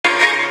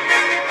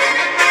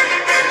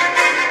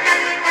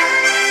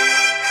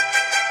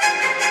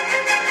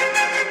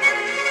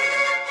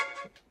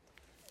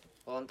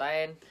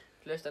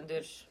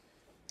hlustendur.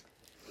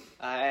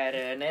 Það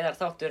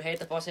neyðarþáttur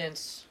heita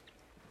bossins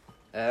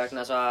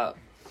vegna þess að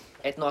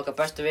einn af okkar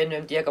bestu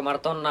vinnum, Diego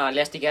Maradona,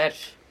 lést í gær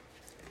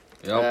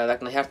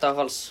vegna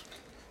hjartaáfalls.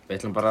 Við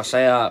ætlum bara að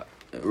segja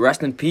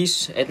rest in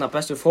peace, einn af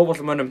bestu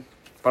fótboltamönnum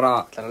bara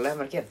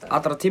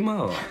allra tíma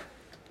og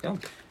já.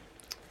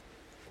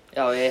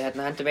 Já, við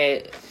hendum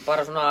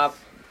bara svona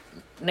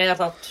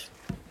neyðarþátt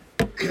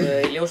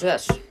í ljósi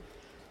þess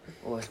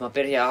og við ætlum að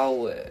byrja á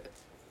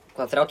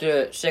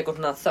 30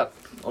 sekúndna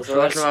þögn og svo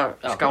ætlum við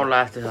að skála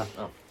eftir það.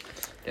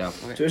 Já.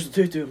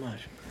 2020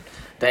 maður.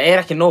 Það er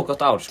ekki nóg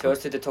gott ár, sko.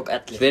 2020 tók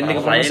 11. Við erum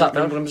líka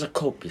búin að missa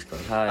Kobe, sko.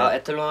 Já,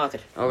 tölum við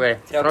aftur. Ok,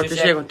 30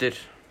 sekúndur.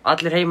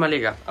 Allir heima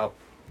líka. Já.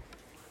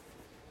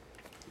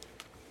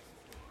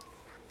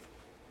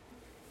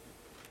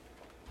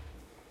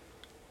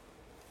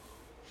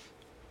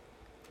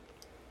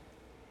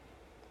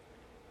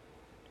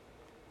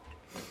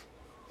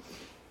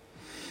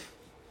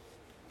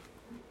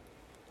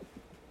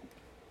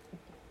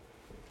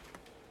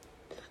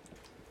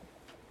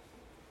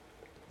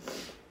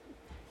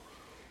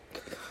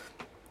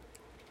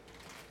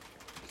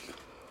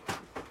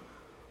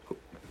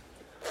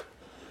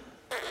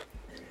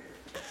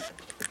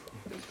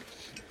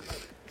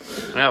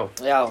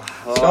 Já,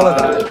 og Skála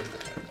þetta.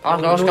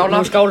 Nú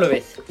skálum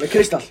við. Með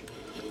kristall.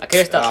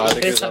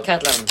 Kristall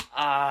kællarinn.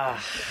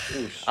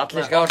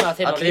 Allir skála,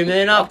 allir í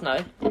miðina.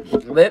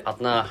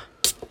 Þarna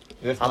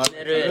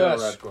eru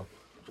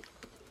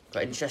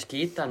hvað eins að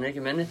skýta, hann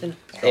ekki mennið þinn.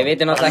 Þið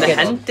veitir náttúrulega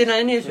ekki hendina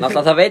inn í þessu.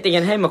 Náttúrulega það veit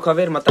ekki heima hvað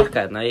við erum að drekka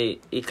hérna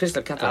í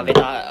kristall kællarinn.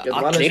 Það veit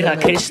allir það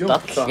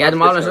kristall. Ég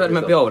hættum alveg að vera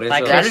með bjór. Það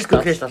er elsku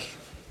kristall.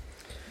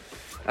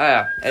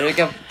 Jæja, erum við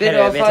ekki að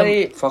byrja að fara í...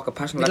 Við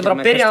ætlum bara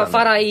að byrja að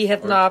fara í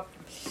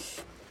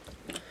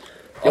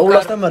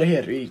Jólastemmari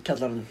hér í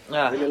kjallaranum.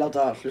 Vil ég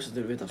láta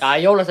hlustendur vita. Já,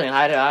 jólastemming,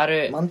 það eru...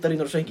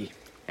 Mandarínur og svengi.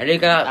 Það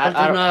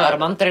eru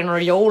mandarínur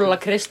og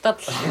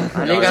jólakristall.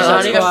 Það er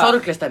líka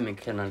sorgleg stemming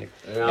hérna líka.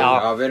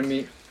 Já, við erum í...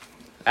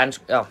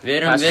 Já, við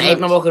erum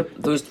einn af okkur,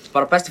 þú veist,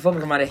 bara besti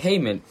fótboltamaður í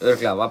heiminn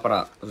örglega var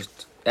bara, þú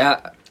veist,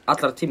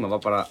 allra tíma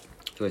var bara,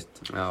 þú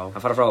veist, að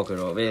fara frá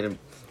okkur og við erum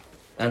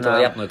enda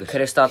að jafna okkur.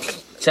 Kristall.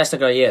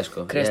 Sérstaklega ég,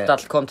 sko.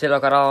 Kristall kom til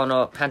okkar áðan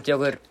og hendi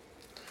okkur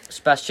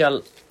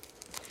special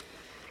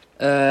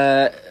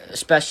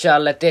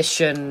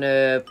edition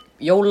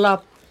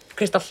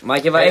jólakristall. Má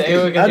ég gefa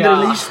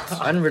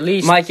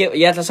Unreleased.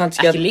 Ég ætla samt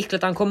ekki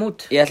líklegt að hann kom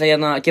út. Ég ætla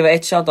að gefa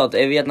eitt shoutout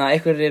ef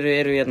einhver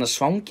eru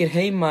svangir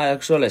heima eða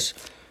eitthvað svoleiðis.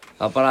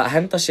 Það bara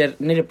henda sér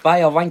niðri bæ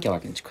á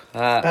Vangjavagnin, sko.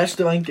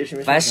 Bestu vangir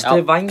sem ég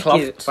bestu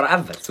vangir bara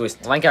ever, þú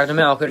veist. Vangjavagnin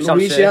með okkur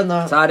Louisiana.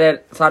 Þar er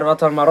við að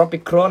tala um að Robbie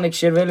Kronig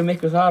sér vel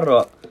ykkur þar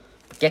og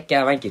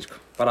geggjaða vangir, sko.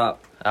 Bara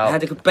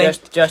henda ykkur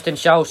beint. Justin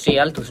Shaws í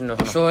eldhúsinu og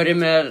svona. Svo er ég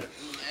með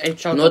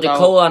eitt shoutout á... Notið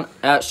kóðan,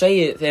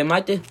 segið þegar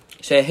mæti,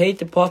 segið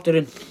heiti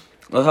potturinn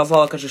og þá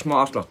fáið kannski smá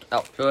afslátt. Já.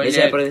 Ég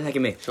segi bara þið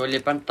þekkið mig. Svo vil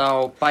ég benda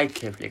á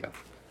Bikeheif líka.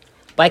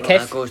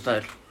 Bikeheif. Það er góð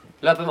staður.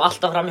 Löpum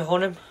alltaf fram í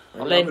honum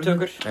á leiðin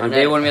tökur.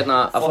 Við vorum hérna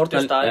að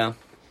Fornstaður.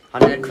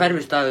 Hann er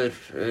hverfistaður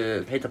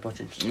heita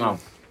pottsins. Já.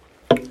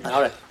 Það er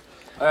árið.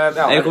 Ef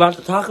ykkur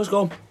vantar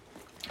takaskó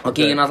og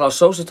kíkja náttúrulega á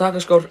Sósa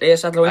takaskór,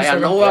 ESL og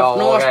Instagram.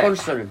 Nóa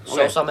sponsorum.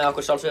 Sósa með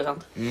okkur sjálfsögðu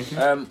samt.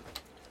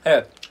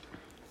 Heyrðu,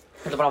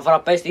 við ætlum bara að fara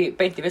beint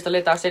í fyrsta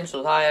lið dagsins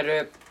og það eru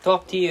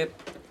top 10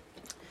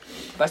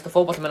 bestu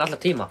fótboltamenn allra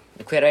tíma.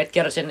 Hver og einn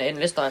gera sinn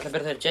inn lista, ég ætla að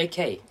byrja þegar JK.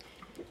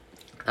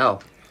 Já,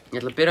 ég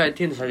ætla að byrja í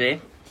 10. sæti.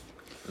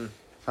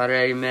 Þar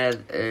er ég með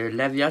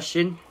Lev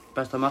Yashin,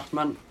 besta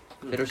markmann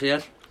fyrir og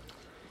síðar.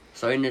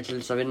 Sá inni til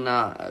þess að vinna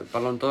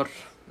Ballon d'Or.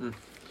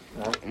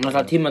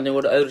 Náttúrulega tímandi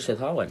voru öðru sér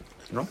þá en.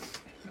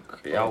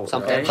 Já,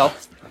 samt þá.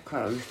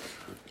 Hvað?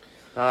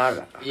 Það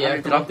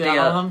er langt í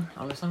að...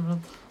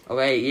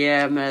 Ok, ég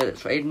er með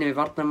svo einnig við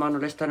varnarmann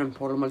og listanum,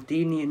 Paolo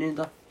Maldini í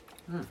 9.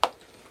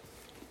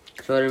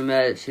 Svo erum við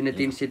með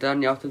Zinedine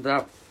Zidane í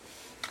 8.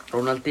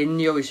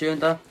 Ronaldinho í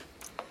 7.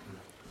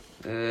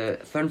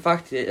 Fun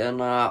fact,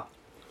 þannig að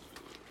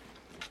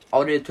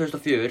árið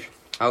 2004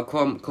 þá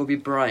kom Kobe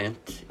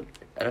Bryant,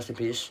 rest in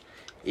peace,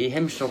 í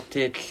heimsókn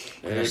til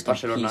Barcelona. Rest in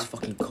peace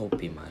fucking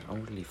Kobe, maður,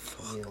 holy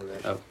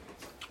fuck.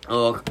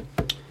 Og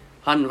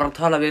hann var að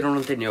tala við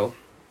Ronaldinho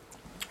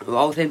og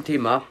á þeim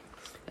tíma,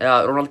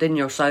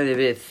 Ronaldinho sagði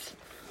við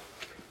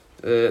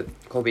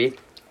Kobe,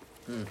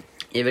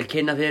 ég vil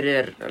kynna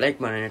fyrir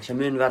leikmanninn sem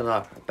mun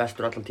verða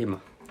bestur allan tíma.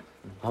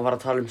 Hann var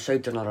að tala um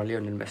 17 ára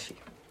Lionel Messi.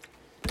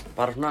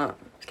 Bara svona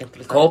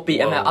skemmtilegt. Kobe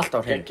er með allt á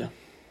hreinu. Geggja.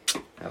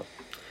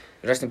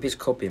 Rest in peace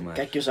Kobe, maður.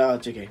 Geggju saga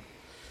JK.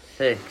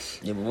 Thanks.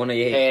 Ég vona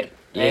ég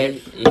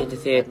hitti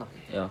þig.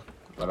 Já,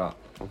 bara.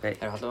 Ok.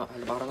 Heldur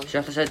bara það.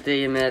 7. sæti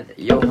ég með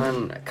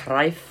Johan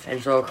Cruyff,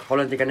 eins og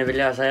hollendingarnir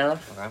vilja að segja það.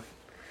 Ok.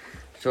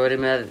 Svo er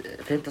ég með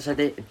 5.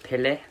 sæti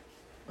Pelé.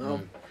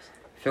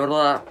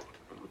 4.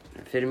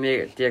 fyrir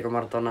mig Diego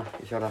Maradona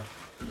í 4.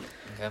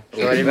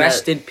 Okay.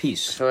 Rest in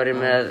peace. Svo er ég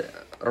með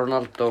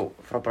Ronaldo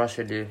frá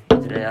Brasilíu í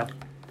 3.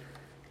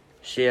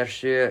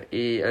 CR7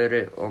 í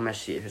 2. og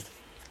Messi í 1.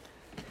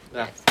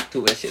 Já, þú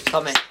veist.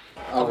 Tommy,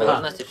 það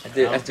næstur.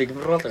 Ertu ekki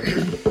með Ronaldo?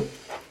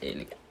 Ég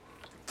líka.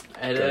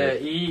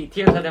 Í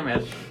 10. sæti á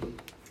mér,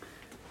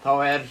 þá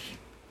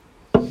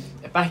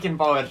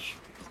Beckenbauer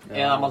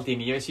eða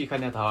Maldini, ég veit ekki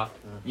hvernig þetta hafa.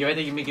 Ég veit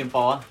ekki mikið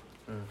báða,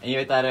 en ég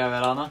veit að það eiga að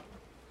vera hana.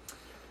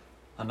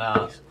 Þannig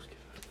að...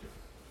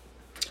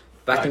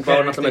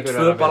 Beckenbauer náttúrulega með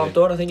 2 Ballon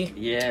d'Or, eða ekki?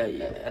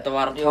 Þetta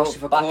var toss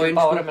for coin,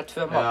 Beckenbauer með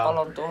 2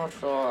 Ballon d'Or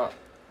og...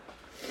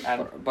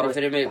 bara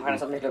fyrir mig... Hann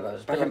samt miklu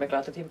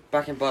alltaf tím.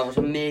 Beckenbauer var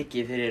svo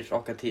mikið fyrir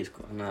okkar tíð, sko,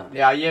 þannig að...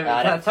 Já,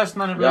 þess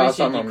mann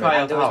vissi ekki hvað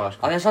ég átt að hafa,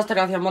 sko. Það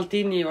sérstaklega því að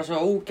Maldini var svo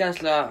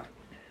ógeðslega...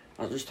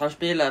 Þú veist, hann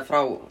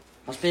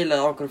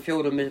spilaði á okkur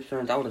 4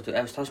 mismunandi áratu.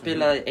 Hann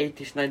spilaði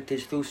 80s,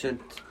 90s,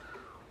 1000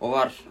 og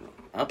var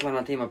allan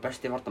að tíma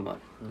besti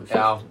varnarmaður.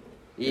 Já.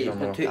 Í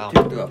 20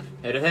 ár.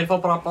 Þeir fá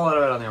bara báðir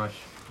að vera þarna hjá mér.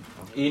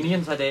 Í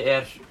 9. sæti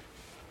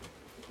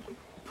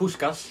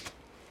Puskas.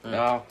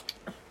 Já.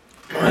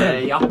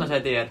 Í 8.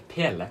 sæti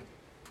Pele.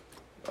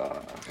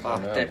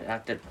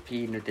 Þetta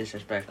pínu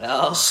disrespect.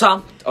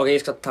 Samt. Ok, ég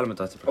skal tala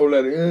þetta eftir.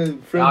 Óleir,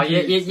 Já,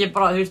 ég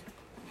bara, þú veist,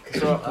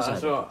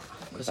 svo...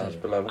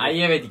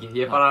 ég veit ekki,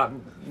 ég bara,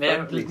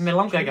 mér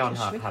langaði ekki á hann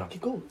herra. Ekki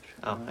góður.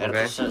 Já,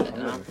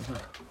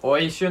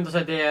 Og í 7.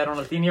 sæti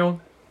Ronaldinho.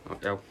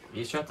 Já.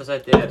 Í 7.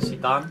 sæti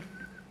Zidane.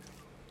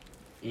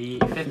 Í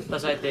 5.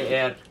 sæti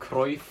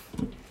Cruyff.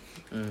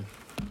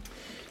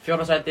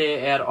 4. sæti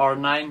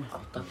R9.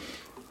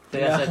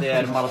 3. sæti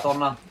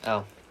Maradona.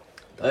 Já.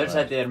 Öðru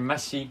sæti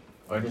Messi.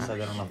 Og í 1.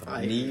 sæti Ronaldo.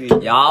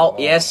 Já,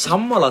 ég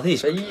sammálað því,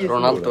 sko.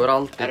 Ronaldo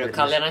aldrei... Erum við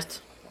Kalli næst?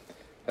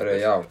 Herru,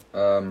 já.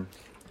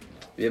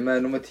 Ég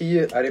með nummer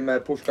 10 ég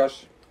með Puskas.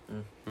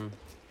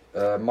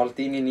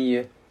 Maldini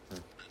 9.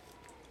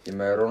 Ég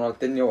með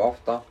Ronaldinho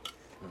 8.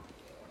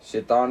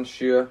 Zidane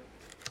 7.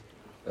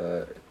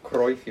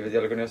 Cruyff, ég veit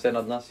alveg hvernig ég segja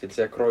þarna. Ég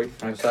segja Cruyff,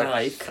 nummer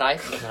 6.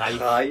 Cruyff.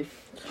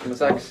 Nummer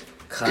 6.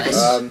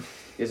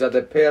 Ég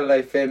seti Pele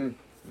 5.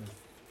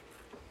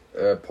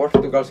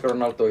 Portugalska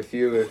Ronaldo í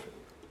 4.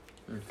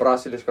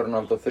 Brasilíska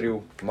Ronaldo 3.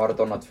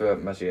 Maradona 2,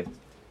 Messi 1.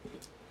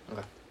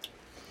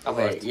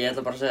 Ég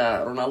ætla bara að segja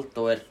að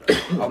Ronaldo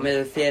á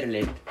meðan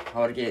ferilinn. Það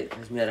var ekki,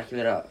 þess að mér ekki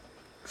verið að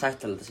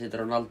sagt alveg að setja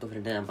Ronaldo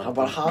fyrir neðan Hann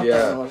bara hatar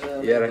hann og segja.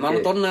 Ég er ekki...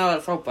 Maradona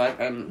er frábær,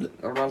 en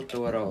Ronaldo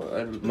á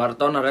öðrum...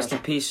 Maradona, rest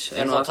in peace.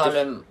 Erum við að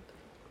tala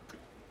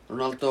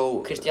Ronaldo...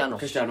 Cristiano.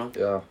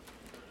 Já.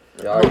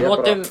 Já, Nú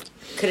notum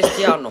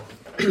Cristiano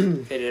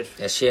fyrir...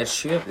 Ég sé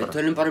 7 Við bara.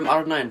 tölum bara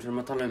R9,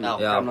 fyrir að tala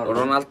Já, og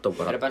Ronaldo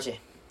bara. Erum Bensi?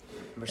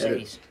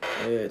 Mercedes.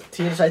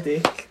 10. sæti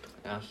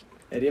Já.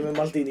 ég með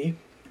Maldini.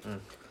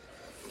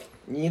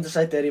 9.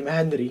 sæti ég með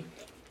Henry.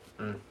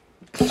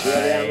 Svo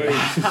ég Henry.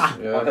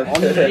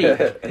 Henry?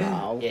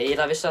 Ég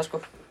það vissi það, sko.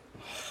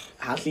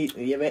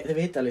 Þið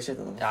veit alveg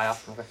setja það. Já,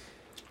 ok.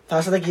 Það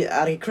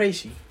er ekki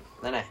crazy.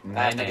 Nei,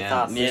 það er ekki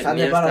það. Það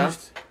er bara, þú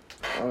veist.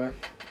 Ok.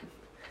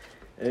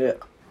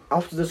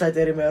 8. sæti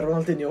ég með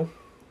Ronaldinho.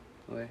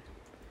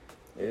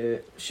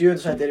 7.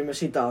 sæti ég með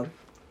Zidane.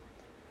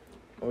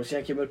 Og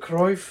síðan kemur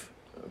Cruyff,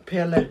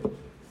 Pele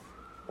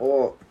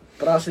og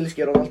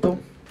brasilíski Ronaldo.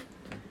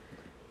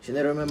 Síðan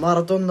erum við með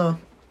Maradona,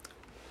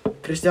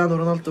 Cristiano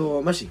Ronaldo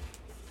og Messi.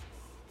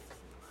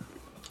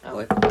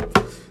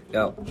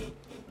 Já.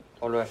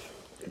 Oliver.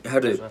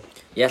 Hörðu,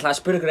 ég ætlaði að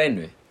spyrja ykkur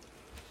einu.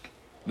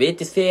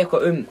 Vitið þið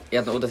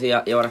eitthvað út af því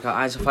að ég var eitthvað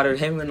aðeins að fara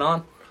yfir heiminn á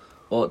hann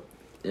og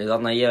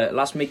þannig að ég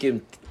las mikið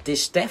Di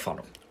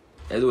Stefano.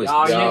 Þú veist.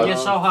 Já, ég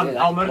sá hann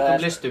á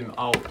mörgum listum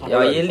á topp. Já,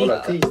 ég líka.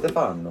 Di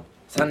Stefano.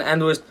 Þannig, en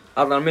þú veist,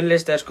 allan minn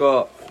listi sko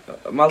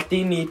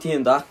Maldini í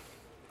 10.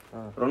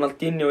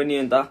 Ronaldinho í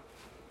 9.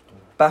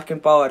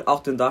 Beckenbauer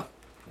 8.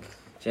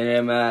 Síðan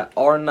ég með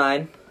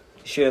R9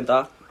 í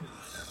 7.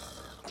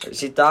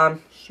 Zidane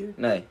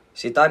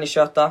í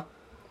 7.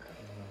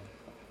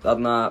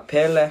 Þarna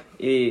Pele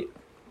í,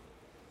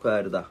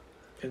 hvað þetta?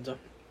 5.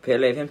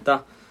 Pele í 5.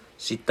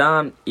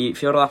 Zidane í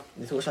 4.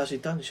 Þú sagði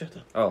Zidane í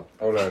 7. Já.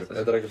 Óleir,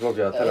 þetta er ekki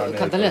flókið að tella hann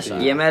Kanntu að lesa?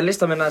 Ég er með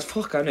lista minna aðeins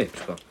fokkaðan upp,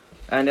 sko.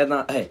 En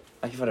hei,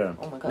 ekki fara yfir hann.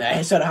 Oh my god.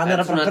 Nei, sorry, hann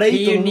að fara að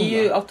breyta 10,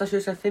 9, 8,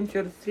 7, 6, 5,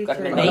 4, 3, 2, 1. Hvað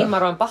er með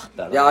Neymar og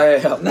Mbappe? Já.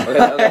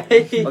 Ok,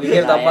 ég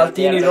þetta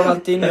Maldini,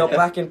 Ronaldinho,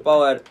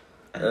 Beckenbauer,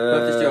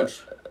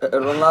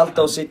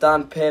 Ronaldo,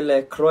 Zidane, Pele,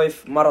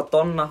 Cruyff,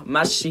 Maradona,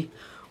 Messi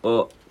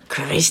og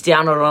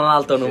Cristiano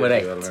Ronaldo nummer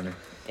 1.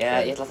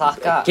 Ég ætla að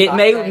þakka...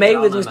 Megum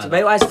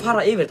við aðeins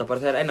fara yfir þetta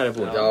bara þegar Einar er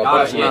búinn? Já,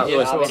 bara Ég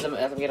ætla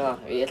að gera það.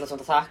 Ég ætla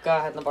samt að þakka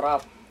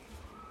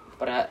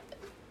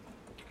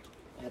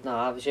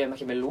að við séum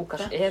ekki með Lukas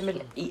Emil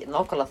í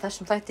nákvæmlega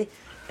þessum þætti.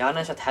 Já, hann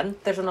hefði sett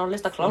Henderson á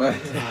lista klárt.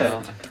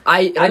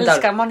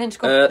 Elskar manninn,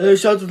 sko. Ég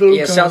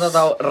sjá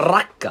þetta á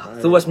Ragga.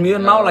 Þú varst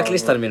mjög nálægt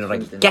listanum mínu,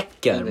 Raggi.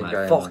 Geggjaður,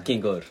 maður.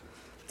 Fucking góður.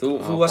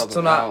 Þú varst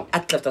svona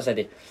 11.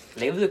 sæti.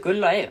 Leifðu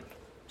Gulla eigin.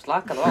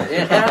 Slaka þú á.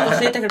 Er þetta að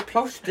setja einhver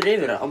plástur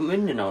yfir á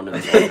munnin á honum?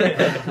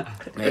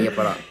 Nei, ég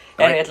bara...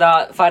 Ég ætla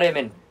að fara yfir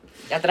minn.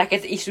 Þetta er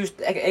ekkert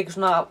eitthvað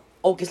svona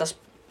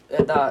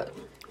ógeðslega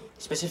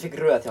specific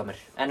röð hjá mér.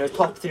 En við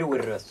topp 3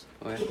 röð.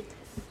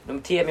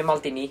 Númer 10 með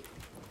Maldini.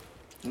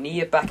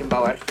 9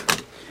 Beckenbauer.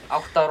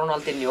 8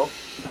 Ronaldinho.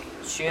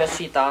 7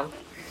 Zidane.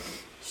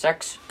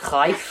 6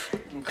 Cruyff.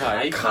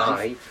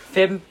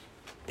 5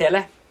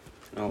 Pele.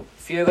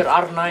 4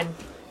 R9,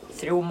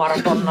 3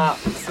 Maradona,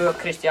 2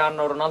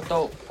 Cristiano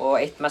Ronaldo og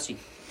 1 Messi.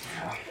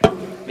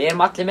 Við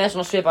erum allir með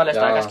svona svipaða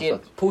lista, Já, kannski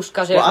satt.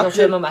 Puskas er hjá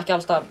sumum, ekki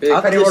alls staðar.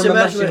 Hverju voru með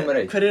Messi nummer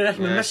 1? Hver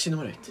ekki með Messi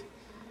nummer 1?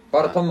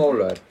 Bara Tom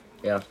Ólaður.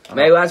 Já.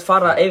 Megum við að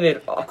fara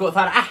yfir... Sko,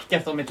 það er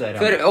ekkert á milli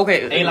þeirra. Ok,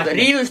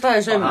 rífum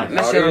staðið sem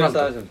Messi og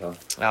Ronaldo.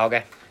 Já,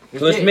 ok.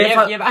 Þú veist, Ég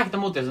hef ekkert á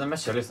móti þess að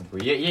Messi á listan, sko.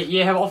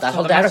 Ég hef oft Það er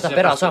svolítið erfitt að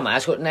byrja það sama,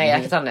 sko, nei,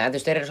 ekki þannig, en þú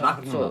veist, þeir eru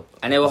svo...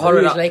 En ef við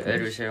horfum á...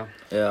 Öðruvísi, já.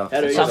 Já.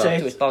 Ég Samt,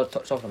 segi þú veist,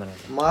 báðu sóknarmenn.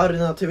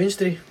 maðurinn til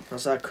vinstri,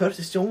 hann sagði að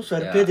Curtis Jones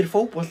væri Já. betri í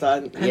fótbolta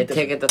en Ég Henderson.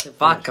 tek þetta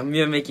tilbaka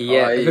mjög mikið.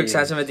 Ég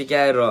hugsaði sem þetta í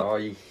gær og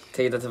Æ.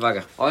 tek þetta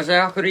tilbaka. Og þess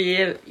að okkur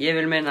ég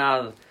vil meina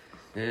að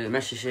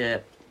Messi sé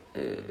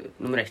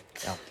nummer 1.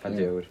 Já.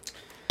 Held ég yfir.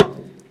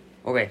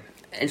 Ok,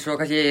 eins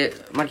og kannski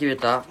margir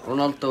vita,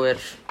 Ronaldo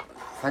er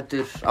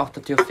fæddur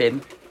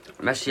 85,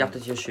 Messi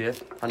 87,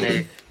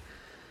 þannig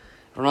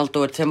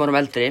Ronaldo er 2 árum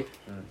eldri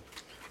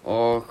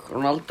og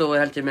Ronaldo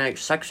er held ég með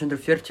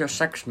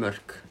 646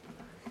 mörk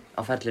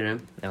á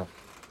ferlinum. Já.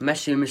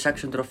 Messi er með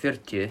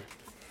 640,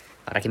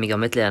 Það er ekki mikið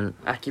á milli, en...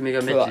 ekki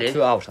mikið á milli.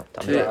 2 ár samt.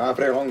 Tvö- Það er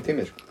frekar langt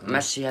tími, sko.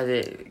 Messi hefði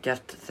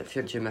gert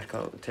 40 mörk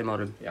á 2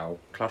 árum, Já.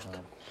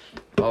 klart.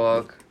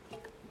 Og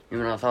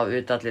ég meina þá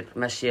vita allir,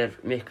 Messi er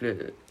miklu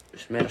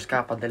meira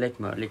skapandi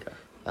leikmaður líka.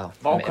 Já,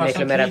 Vá, hvað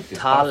miklu meira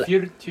lítið? tal... Bara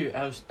 40,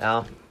 eða þú veist. Já,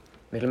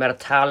 miklu meira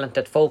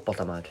talented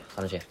fótboltamaður,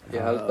 þannig sé.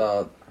 Ég held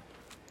að...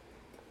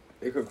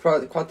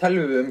 Hvað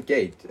teljum við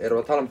Gate? Erum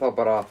við að tala það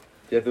bara...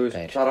 Því að þú veist,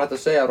 Þeir. það er hægt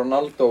að segja að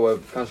Ronaldo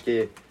kannski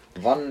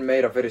vann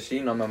meira fyrir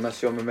sína með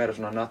Messi og með meira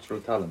svona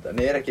natural talent.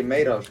 En er ekki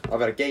meira að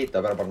vera Gate,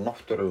 að vera bara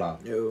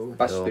náttúrulega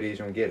bestur í því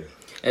sem hann gerir.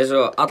 Eins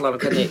og allan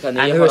hvernig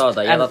En ég þú horfa á veist,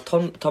 þetta, ég held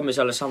að Tommy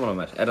sé alveg saman á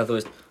mér, er að þú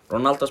veist,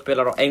 Ronaldo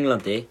spilar á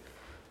Englandi,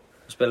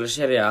 spilar í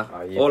Serie A,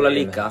 Óla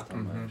líka.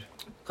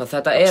 Hvað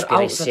þetta er Spila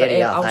í Serie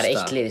A, það er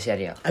ástæða. eitt lið í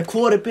Serie A. En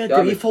hvor er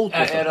betur í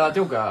fótbolta? Er það að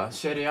djóka?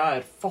 Serie A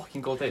er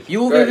fucking góð deild.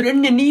 Jú, við erum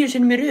unnið 9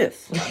 sinnum í röð.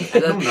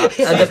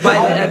 Þetta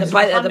er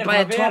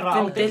bæði topp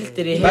 5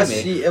 deildir í Messi,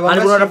 heimi. ef að Hann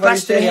er búinn að vera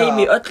Messi væri í bestur í Serie A-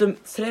 heimi í öllum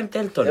 3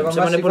 deildunum Ef að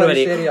sem hann er Messi búinn að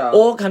væri í vera Serie í A-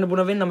 og hann er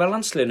búinn að vinna með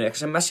landsliðinu,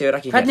 eitthvað sem Messi hefur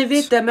ekki gert. Hvernig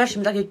vitið að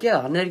Messi myndi ekki gera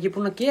það? Hann er ekki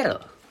búinn að gera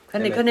það.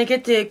 Hvernig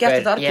geti gert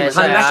þetta Ég argument?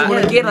 Hann er segi ekki búinn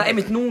að að- gera það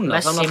einmitt núna.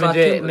 Messi þannig að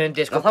það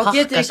myndi sko Já, þá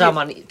getið pakka ekki-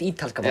 saman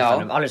ítalska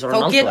boltanum, alveg svo Þá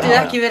Ronaldo. getið þið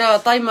ekki verið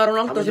að dæma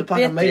Ronaldo Hann sem myndi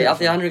pakka betri meira. af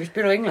því að hann er ekki að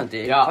spila á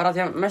Englandi. Já. Bara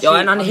því að Messi... Já, en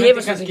hann Hann hefur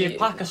myndi samt kannski ekki...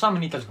 pakka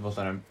saman ítalska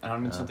boltanum, en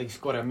hann myndi samt ekki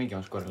skora mikið,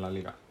 hann skorilega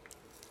líka.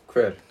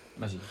 Hver?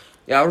 Messi.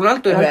 Já,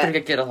 Ronaldo er heldur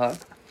ekki að gera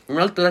það.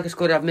 Ronaldo er ekki að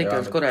skora af mikið, Já,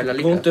 hann skora eða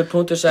líka.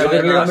 Punktur Þeir sem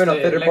eru líka að muna,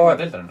 besti þeir eru leikmaður báðir-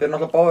 deildarinnar. þeir eru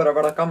náttúrulega báðir að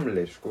verða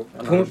gamlir, sko.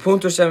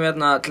 Punktur sem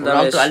hérna til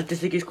Ronaldo dæmis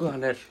eldist ekki, sko,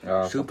 hann er Já.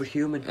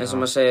 superhuman. eins og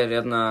maður segir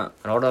hérna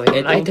Hann orðaði við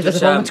Einn United punktur þetta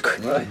sem- moment, sko.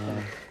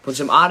 punktur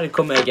sem Ari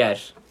kom með í gær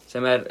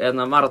sem er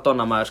hérna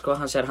Maradona maður sko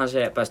hann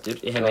sé bestur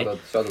í heimi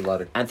Sjálfðu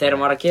þar. en þegar hann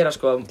var að gera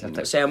sko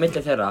segja á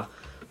milli þeirra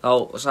þá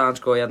sagði hann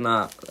sko hérna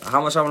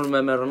hann var saman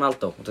með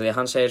Ronaldo og því að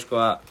hann segir sko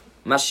að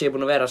Messi er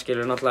búinn að vera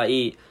skilur náttúrulega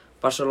í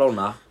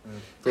Barcelona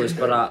þú veist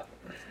bara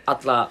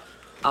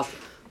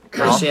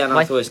síðan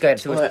hann þú veist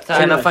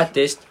síðan hann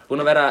fættist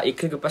búinn að vera í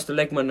kringum bestu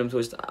leikmönnum þú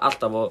veist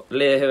alltaf og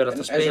liðið hefur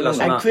alltaf spilað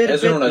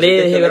svona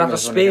liðið hefur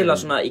alltaf spilað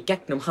svona í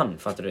gegnum hann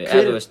fattur við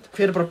eða þú veist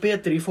Hver er bara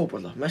betri í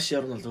fótbolta? Messi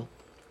eða Ronaldo?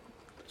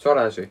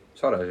 Svara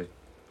þessu.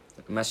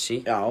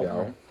 Messi Já. Já.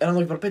 Er hann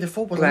ekki bara betri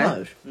fótbolta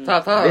maður?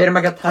 Við erum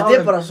ekki að Þetta tala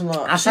er bara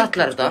svona... Hann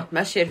sallar þetta,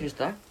 Messi er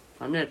fyrsta.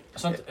 Hann er...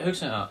 Samt,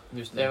 hugsaðu það, þú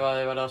veist, ef að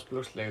þið verða að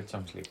spila úrslitaleik til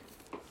Champions League.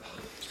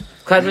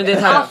 hvern myndi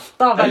þið taka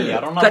Alltaf velja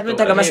Ronaldo. hvern myndi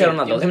taka Messi eða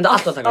Ronaldo? Þið myndi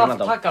alltaf taka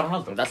Ronaldo. Taka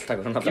Ronaldo. Þú myndi alltaf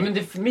taka Ég Ronaldo.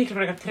 myndi miklu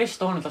frekar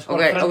treysta honum til að Ok,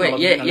 skora ok,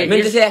 þrennu ég- á vinna leik.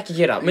 Myndið þið ekki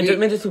gera?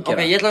 Myndið þú Ok,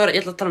 gera? ég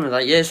ætla að tala um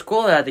þetta. Ég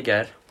skoðaði þetta í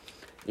gær.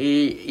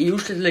 Í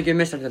úrslitaleikjum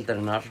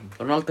meistardeildarinnar,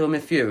 Ronaldo er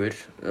með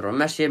 4 og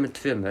Messi er með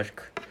 2 mörk.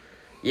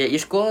 Ég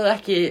skoðaði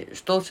ekki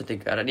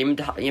stóðsettingar, en ég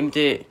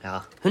myndi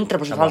Já.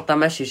 100% halda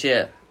að Messi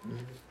sé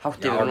hátt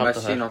Já, yfir Ronaldo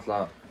Messi þar.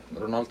 náttúrulega,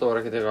 Ronaldo var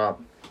ekkert eitthvað...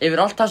 Yfir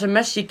allt það sem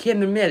Messi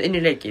kemur með inn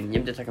í leikinn,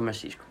 ég myndi taka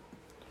Messi, sko.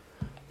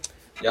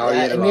 Já, ég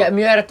er það.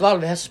 Mjög erfitt val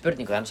við þessa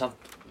spurningu, en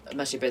samt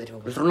Messi betri Þú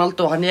fótbolta. veist,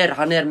 Ronaldo,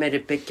 hann er meiri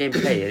big game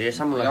player, ég er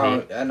sammála Já,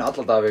 því. en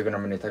alla dagvikuna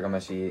mun ég taka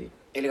Messi í...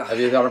 Ég líka. Ef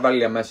ég þarf að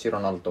velja Messi,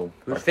 Ronaldo.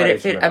 Þú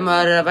veist, ef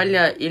maður er að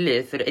velja í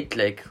lið fyrir eitt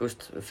leik, þú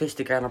veist,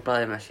 fyrsti græna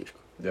blaði Messi, sko.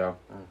 Já,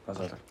 það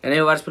er það. En ef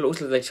ég væri að spila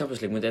úrslitaleik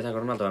Champions League myndi ég taka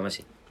Ronaldo eða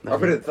Messi.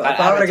 Það er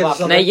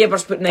ekkert að... Nei, ég er bara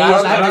spil... Nei,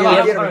 Það er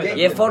ég erfitt.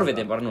 er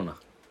forvitinn bara núna.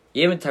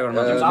 Ég myndi taka Þú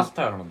Ronaldo. veist, allt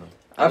taka Ronaldo.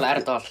 Það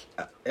er þetta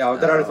val. Já,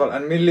 þetta er erfitt val,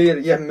 en mér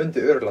líður, ég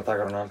myndi örgulega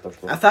taka Ronaldo,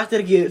 sko. En þetta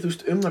er ekki, þú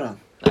veist, umræðan.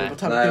 Við erum bara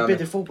að tala Nei, um já,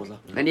 betri fótbolta.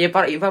 En ég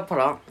var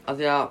bara, af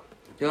því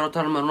að ég var að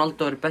tala um að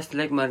Ronaldo er besti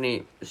leikmaðurinn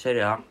í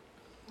Serie A.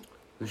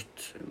 Þú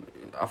veist,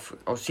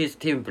 á síðast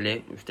tímabili,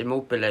 þú veist,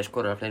 Immobile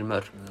skoraði fleiri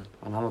mörg,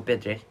 þannig að hann var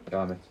betri. Já,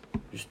 mitt.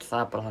 Þú veist,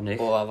 það er bara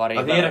þannig. Og það var í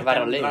Það er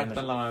verra ekki liði.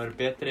 rættanlega að vera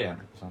betri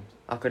en samt.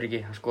 Akkur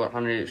ekki,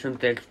 hann er í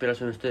sumdegl,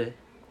 spilað sömu stöðu,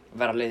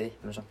 Verra liði,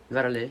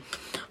 vera liði.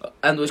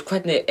 En þú veist,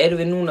 hvernig erum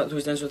við núna, þú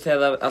veist, eins og þegar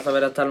það alltaf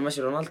verið að tala um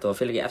Messi og Ronaldo og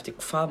fylgja ekki eftir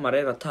hvað maður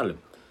er að tala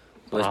um.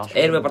 Þú veist,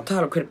 erum við bara að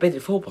tala hver betri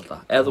í fótbolta?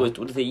 Eða þú veist,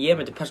 út af því ég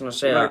myndi persónulega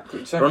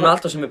segja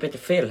Ronaldo sem betri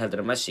fyrir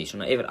heldur en Messi,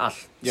 svona yfir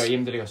allt. Já, ég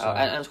myndi líka að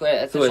segja. En sko,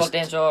 þetta svolítið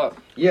eins og...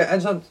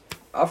 En samt,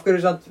 af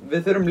hverju samt,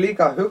 við þurfum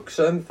líka að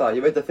hugsa það.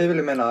 Ég veit að þið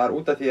viljum meina það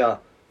út af því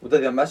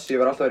að Messi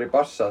var alltaf verið í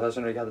Barca, þess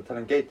vegna er ekki hægt að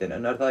tala geitin.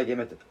 En það ekki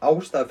einmitt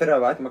ástæða fyrir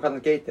að við ættum að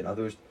kalla geitin? Að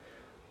þú veist,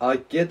 að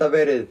geta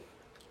verið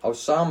á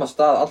sama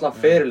stað allan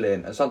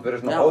ferilinn, en samt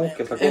verið svona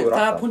ógeðslega góður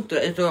alltaf. Það punktur,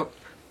 eins og,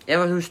 ef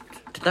þú veist,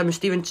 til dæmis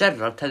Steven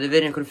Gerrard hefði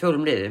verið í einhverjum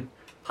 4 liðum,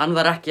 hann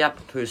var ekki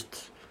jafn, þú veist,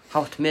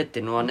 hátt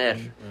metinn og hann ef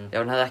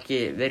hann hefði ekki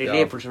verið í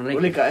Liverpool svona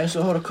lengi. Og líka eins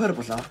og hóra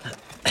körfubolta,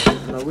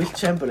 Wilt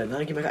Chamberlain, hann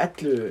er ekki með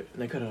eitthvað 11,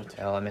 nei hvað er það?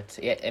 Já, einmitt.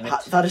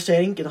 Það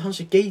segir enginn að hann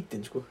sé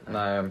geitinn, sko.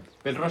 Nei,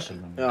 Bill Russell.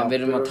 En við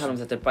erum að tala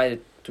þetta bæði,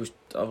 þú veist,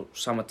 á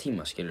sama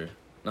tíma, skilur.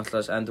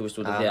 Náttúrulega, en þú veist,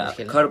 út af því að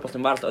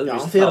körfuboltinn var alltaf öðruvísi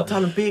þá. Já, þið er að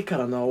tala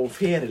bikarana og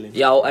ferilinn.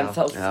 Já, en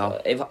þá,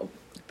 ef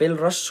Bill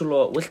Russell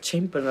og Wilt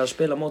Chamberlain er að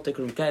spila á móti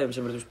einhverjum gæðum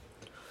sem eru,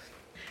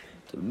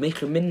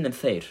 miklu minn en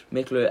þeir,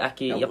 miklu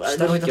ekki jafn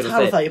sterkir og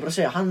þeir. Ég er bara að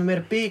segja, hann er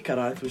meira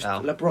bikara en þú veist,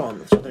 LeBron.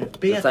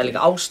 Það er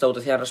líka ástæð út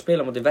af því að hann er að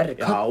spila á móti verri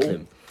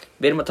köllum.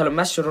 Við erum að tala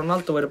Messi og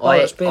Ronaldo eru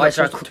bara að spila. Ég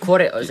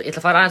ætla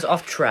að fara aðeins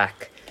off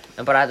track,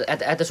 en bara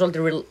þetta er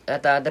svolítið,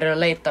 þetta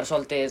relatar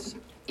svolítið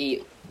í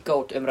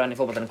GOAT umræðinni í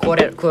fótboltanum.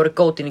 Hvor er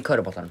GOATinn í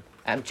körfuboltanum?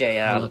 MJ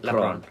eða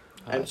LeBron?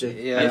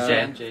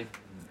 MJ.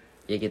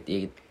 Ég get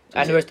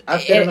En þú veist, er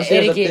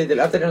ekki...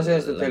 Eftir hérna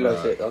síðastu til að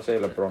segja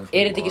LeBron.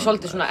 Er þetta ekki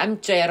svolítið svona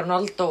MJ er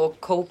Ronaldo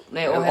og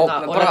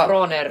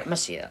LeBron er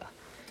Messi eða?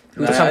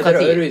 Nei, þetta er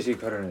öðruvísi í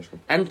körfunni, sko.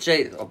 MJ,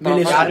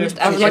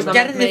 hann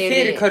gerði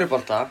fyrir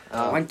körfubolta,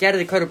 og hann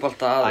gerði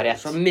körfubolta að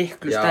svo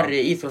miklu stærri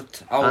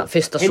íþrótt á heimsvísu.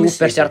 Fyrsta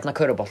superstjarna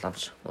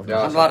körfuboltans.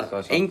 Hann var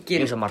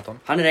engin,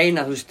 hann er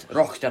eina, þú veist,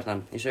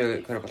 rockstjarnan í sögu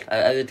körfubolta,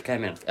 ef þið veit hvað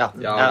ég meina. Já,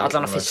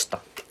 allan að fyrsta.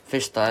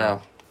 Fyrsta, já.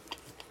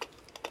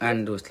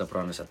 En þú veist,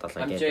 LeBron er sett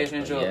alltaf MJ er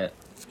svona eins og...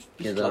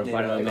 Ég það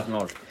bara með mitt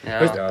mál.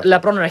 Þú veist,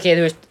 LeBron er ekki,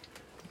 þú veist,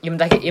 ég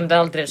myndi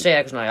aldrei segja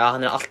eitthvað svona, já,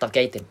 hann er alltaf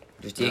geitinn.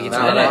 Þú veist, ég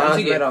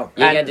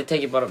geti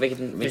tekið bara, við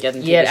getum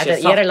Ég er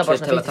eiginlega bara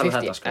svona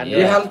 50-50.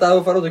 Ég held að ef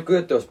þú fara út í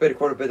götu og spyrir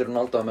hvor er betur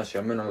Ronaldo og Messi,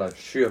 á munanlega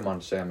 7 mann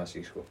segja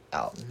Messi, sko.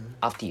 Já,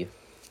 af 10.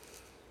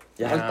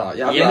 Ég held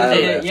að, Ég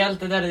held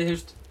að það er því, þú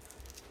veist,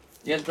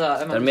 ég held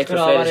að ef maður spyrir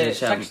að það væri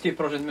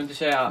 60% myndi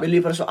segja... Mér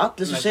líður bara svo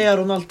allir sem segja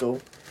Ronaldo,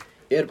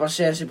 ég er bara að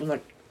segja þessi búin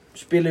að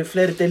spila í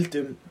fleiri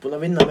deildum, búin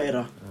að vinna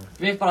meira.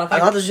 Við bara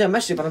En allir sem segja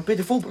Messi bara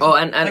betri fótbolta.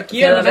 En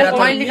þegar við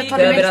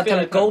erum að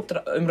tala GOAT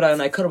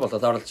umræðuna í körfubolta,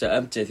 þá er alltaf að segja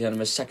MJ því hann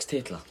er með 6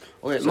 titla.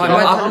 Það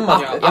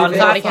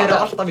er ekki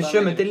alltaf í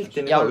sömu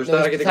deildinni.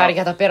 Það er ekki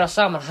hægt að bera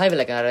saman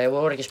hæfileikar þegar við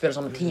vorum ekki að spila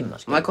saman tíma.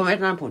 Maður kom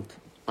einn annan punkt.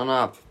 Þannig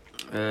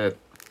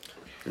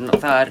að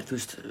það er, þú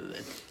veist,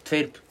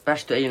 2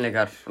 bestu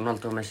eiginleikar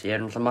Ronaldo og Messi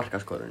er náttúrulega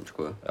markaskorun,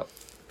 sko.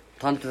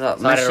 Þannig að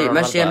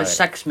Messi er með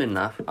 6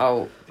 minna á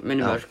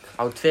minnumörk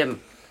á 2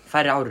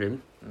 færri árum,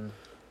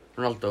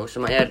 Ronaldo,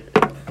 sem er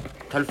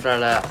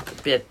tölfræðilega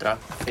betra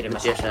fyrir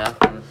Messi að segja.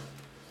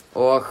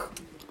 Og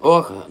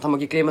það má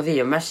ekki gleyma því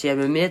að Messi er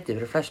með metið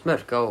fyrir flest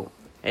mörk á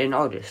 1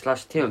 ári,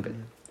 /tímabil.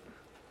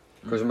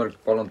 Hversu mörg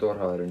Ballon d'Or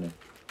hafa þeir unnið?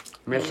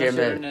 Messi er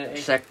með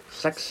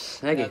 6,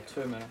 ekki?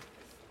 2 meira.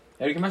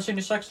 Er ekki Messi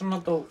unnið 6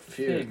 Ronaldo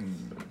 5?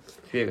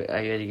 4, ég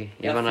veit ekki,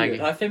 ég manna ekki.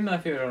 Það er 5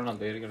 eða 4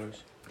 Ronaldo, ég er ekki alveg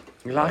viss.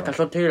 Ég laka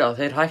svo til að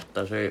þeir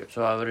hætta,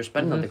 svo að verður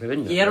spennandi hver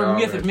vinnur. Ég er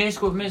mjög fyrir, mér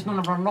finnst núna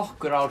bara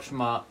nokkur ár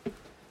sem að...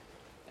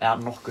 Eða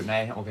nokkur,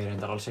 nei, ok,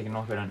 reyndar alls ekki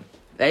nokkur, en...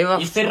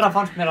 Í fyrra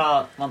fannst mér að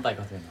Van Dijk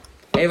átti vinna.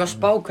 Ef að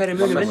spá hverju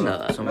muni vinna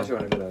það. Messi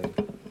var nefnilega því.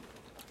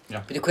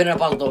 Veitu, hvernig er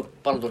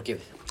Ballon d'Or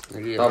gefið?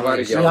 Það var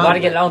ekki... Það var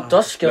ekki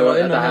Lewandowski og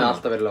Þetta hefði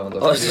alltaf verið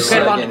Lewandowski.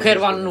 Hver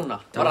vann núna?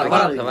 Það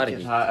var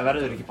ekki. Það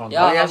verður ekki Ballon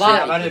Já, d'Or.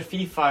 það verður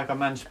FIFA eitthvað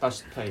menns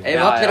best player. Ef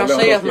allir að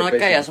segja svona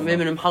gæja sem við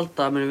munum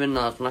halda að munum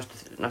vinna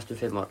næstu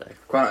 5 ára.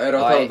 Hvað,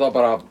 eru að tala þá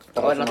bara...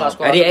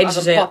 Er ég eini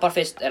sem segja... Það poppar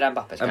fyrst er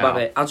Mbappé.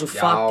 Mbappé, Ansu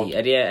Fati,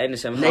 er ég eini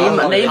sem...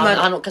 Neymar,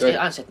 hann kannski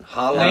aðeins setna.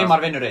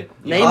 Neymar vinnur einn.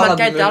 Neymar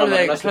gæti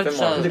alveg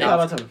klötsað.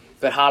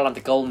 Fyrir Haaland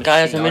er góð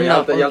Gæja sem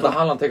vinna. Ég held að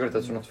Haaland tekur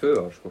þetta svona 2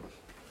 ár, sko.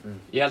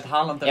 Ég held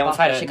Haaland Ef hann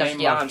færi sig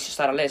kannski aðeins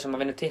stærra lið sem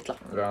að vinna titla.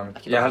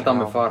 Ég held að hann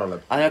með fara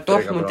alveg. Að því að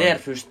Dortmund er,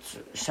 þú veist,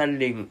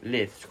 selling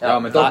lið. Já,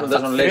 menn Dortmund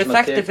er svona lið Þeir eru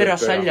þekktir fyrir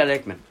að selja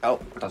leikmenn. Já,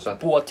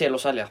 búa til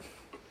og selja.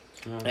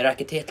 Þeir eru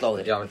ekki titla á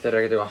þér. Já, menn þeir eru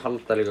ekkert að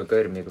halda líka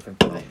gaurum í ykkur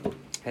 15 ár.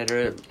 Þeir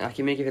eru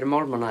ekki mikið fyrir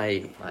málmanna í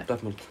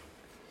Dortmund.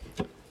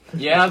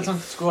 Ég held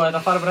samt, sko,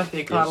 þetta fara bara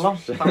eftir hvað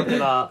langt fram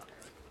til að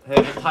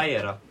þeir eru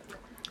tægera.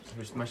 Þú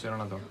veist, Messi og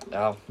Ronaldo.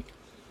 Já.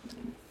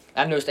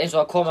 En þú veist, eins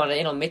og að koma hann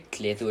inn á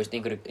milli, þú veist,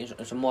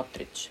 eins og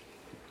Modric.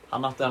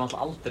 Hann átti það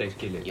náttúrulega aldrei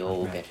skilið. Jú,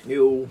 ok.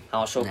 Jú.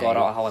 Hann var svo góður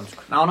á HM,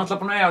 sko. Ná, hann náttúrulega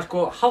búinn að eiga,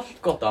 sko,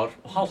 hálft gott ár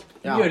og hálft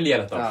mjög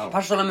lélegt ár.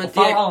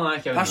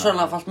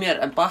 Persónulega fannst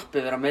mér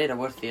Mbappé vera meira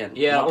worthy en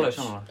Ég er alveg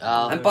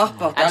samanlega.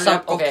 Mbappé átti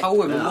alveg gott háu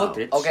með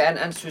Modric. Ok,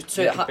 en þú veist,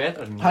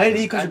 Pæli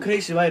í hversu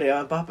crazy væri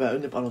að Mbappé að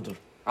unni Ballon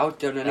d'Or.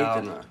 18 og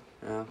 19.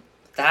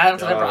 það er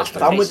náttúrulega bara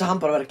alltaf Þá myndi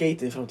hann bara vera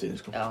geitið í framtíðin,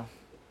 sko. Já.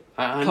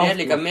 Hann er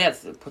líka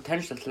með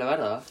potential til að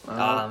verða það.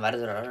 Já, hann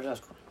verður örgulega,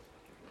 sko.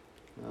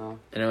 Já.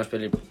 En ef maður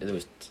spilir, þú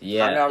veist, ég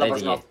Hann er alveg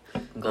veit bara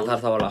ekki. Hann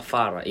þarf þá alveg að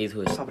fara í, þú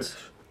veist, Fabregas.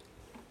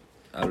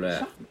 alveg,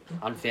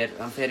 Hann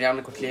fer í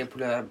annarkvort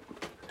Liverpool eða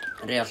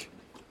Real.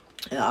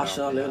 Eða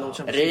Arsenal eða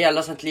Champions League. Real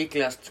er samt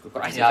líklegast, sko. Já,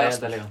 ég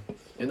held það líka.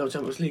 Eða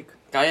Champions League.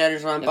 Gæjar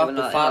eins og Ég Mbappé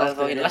meina, fara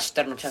þá í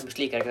Leicester og Champions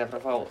League er ekki það fyrir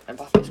að fá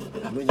Mbappé, sko.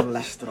 Það munir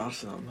Leicester og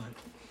Arsenal, maður.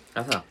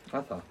 er það?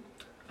 Hvað það?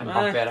 En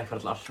Mbappé er ekki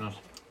alltaf Arsenal.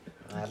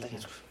 Það held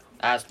ekki, sko.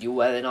 Jú,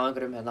 eða þið ná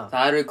einhverjum hérna.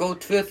 Það eru góð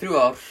 2-3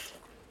 ár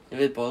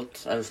í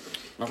viðbót.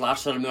 Náttúrulega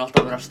Arsenal mun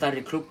alltaf vera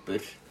stærri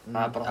klúbbur.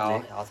 Það er bara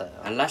þannig. Já, það er.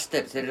 En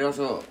Leicester, þeir eru á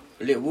svo...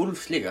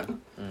 Wolves líka.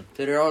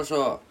 Þeir eru á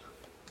svo...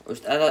 Þú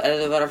veist, ef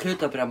þau vera á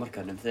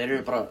hlutabréfamarkaðnum, þeir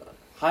eru bara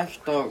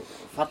hægt og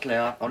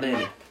fallega á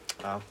leiðinni.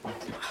 Já.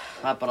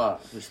 Það er bara,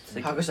 þú veist,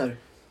 Hvað sagðirðu?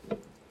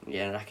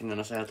 ég er ekki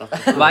neina að segja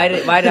þetta.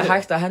 Væri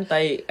hægt að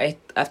henda í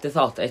eftir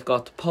þátt, eitt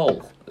gott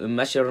poll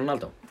Messi og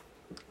Ronaldo?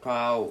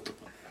 Hvað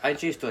á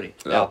IG story?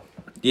 Já.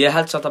 Ég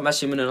held samt að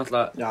Messi muni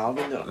náttúrulega Já,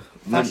 vinnur það.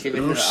 Messi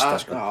rústa,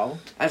 sko. Já.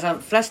 En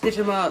það flestir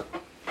sem að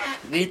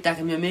vita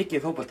ekki mjög mikið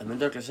í fótbolta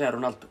myndu örugglega segja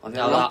Ronaldo. Af því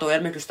Já, að Ronaldo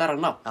er miklu stærra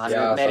nafn. Hann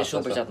Já, er meiri það.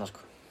 superstjarna,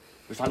 sko.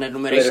 Þú veist, hann er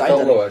númer Fleiri 1.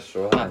 followers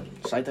og það.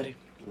 Sætari.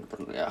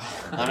 Já,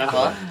 hann er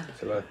það.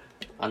 Til að...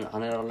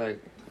 Hann er alveg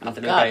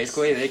náttúrulega gæi, sko,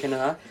 ég viðurkenni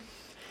það.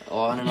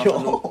 Og hann er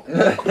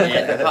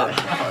náttúrulega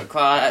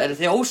Hvað, eru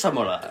þið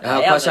ósammála? Já,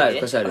 hvað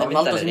sagðirðu?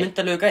 Ronaldo sem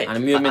myndalegu gæi. Hann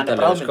er mjög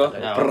myndalegur, sko.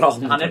 Já.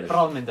 Hann er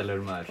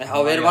bráðmyndalegur maður. Já,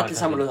 við erum allir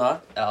sammála um það.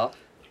 Já.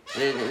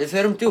 Við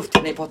förum djúpt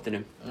hérna í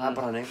pottinum. Það er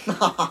bara hannig.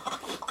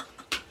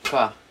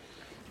 Hvað?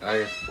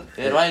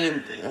 Við ræðum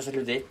þessa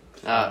hluti.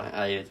 Já,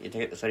 ég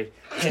tek, sorry.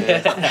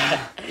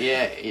 Hvað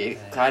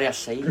er ég að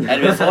segja?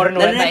 Við fórum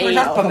nú hérna í...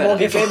 Það má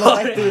ekki gleyma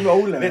þættum með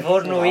Óli. Við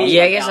fórum nú í...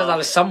 Ég er samt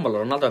alveg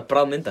sammála, Ronaldo er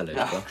bráð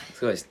myndalegur, sko.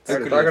 Þú veist.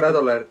 Takk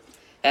þetta alveg.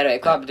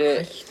 Hvað byrju,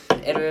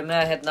 erum við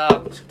með hérna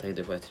Það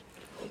getur upp eitt.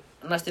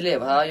 næsti lið?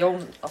 Það er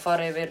Jón að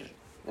fara yfir...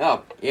 Já,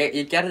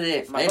 ég gerði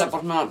eiginlega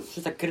bara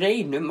svona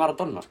grein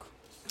Maradona, sko.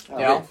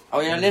 Já. Á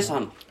ég að lesa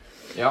hann?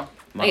 Já.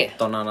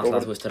 Maradona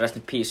náttúrulega, þú veist, rest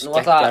in peace. Nú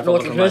ætla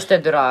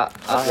hlustendur að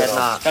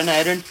hérna... Spenna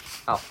eyrun.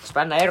 Já,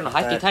 spenna eyrun og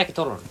hætti í tæki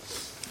tólunum.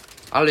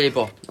 Alveg í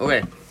bótt, ok.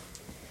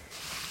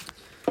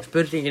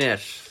 Spurningin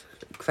er,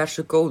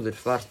 hversu góður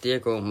var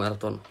Diego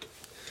Maradona?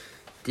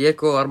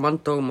 Diego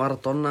Armando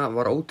Maradona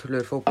var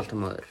ótrúlegur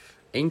fótboltamaður.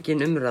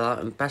 Engin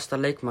umræða besta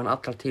leikmann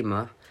allar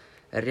tíma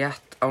er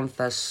rétt án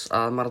þess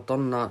að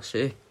Maradona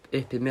sé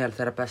upp í meðal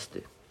þeirra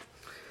bestu.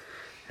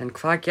 En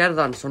hvað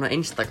gerði hann svona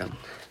einstakann?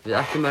 Við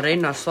ætlum að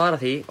reyna að svara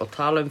því og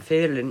tala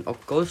ferilinn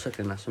og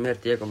góðsögnina sem er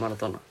Diego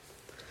Maradona.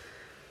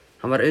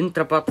 Hann var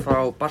undrabarn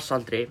frá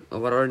barnsaldri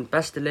og var orðinn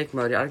besti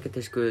leikmaður í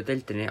argentísku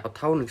deildinni á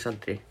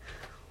táningsaldri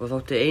og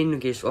þótti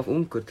einungis of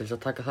ungur til þess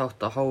að taka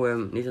þátt á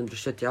HM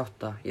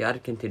 1978 í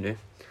Argentínu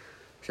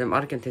sem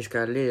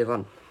argentínska liðið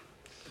vann.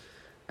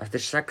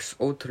 Eftir 6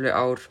 ótrúleg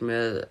ár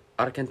með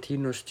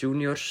Argentinos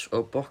Juniors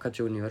og Boca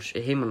Juniors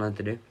í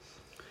heimalandinu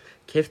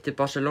keypti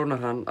Barcelona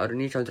hann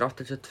árið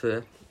 1982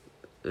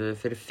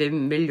 fyrir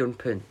 5 milljón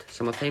pund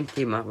sem á þeim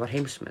tíma var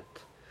heimsmet.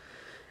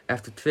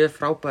 Eftir 2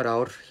 frábæra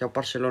ár hjá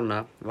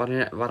Barcelona var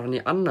hann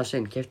í annað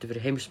sinn keyptur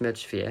fyrir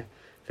heimsmetsfé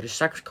fyrir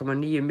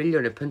 6,9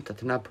 milljónir punda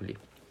til Napoli.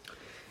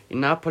 Í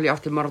Napoli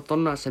átti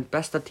Maradona sem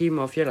besta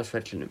tíma á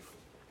félagsferlinum.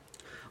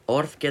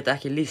 Orð geta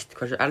ekki lýst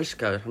hversu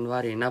elskaður hann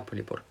var í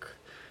Napoli-borg.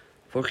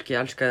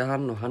 Fólkið elskaði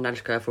hann og hann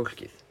elskaði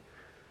fólkið.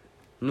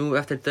 Nú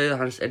eftir dauða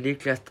hans er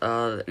líklegt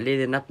að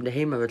liðið nefni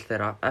heimavöll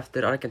þeirra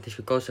eftir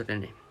argentísku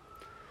góðsögninni.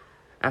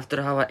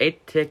 Eftir að hafa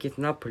tekið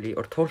Napoli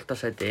úr 12.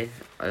 sæti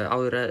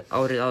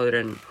árið áður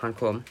en hann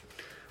kom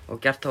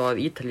og gert þá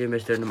af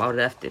Ítalíumeisturunum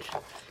árið eftir,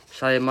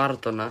 sagði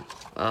Maradona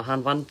að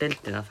hann vann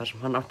deildina þar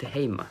sem hann átti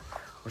heima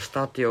og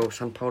Stadio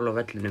San Paolo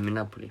vellinum í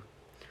Napoli.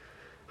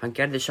 Hann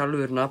gerði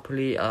sjálfur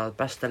Napoli að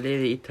besta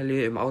liði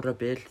Ítalíu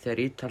árabil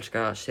þegar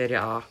ítalska Serie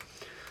A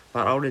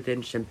var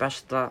álitin sem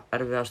besta,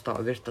 erfiðasta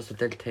og virtasta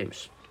deild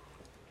heims.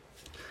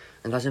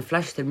 En það sem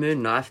flestir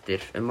muna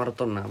eftir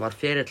Maradona var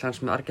ferill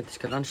hans með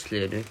argentíska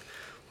landsliðinu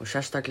og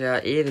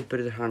sérstaklega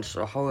yfirburður hans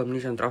á HM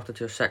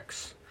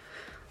 1986.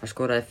 Hann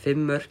skoraði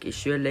 5 mörk í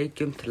 7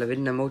 leikjum til að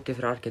vinna mótið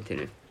fyrir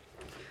Argentínu.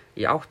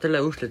 Í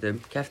 8 úrslitum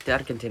keppti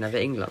Argentína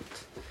við England.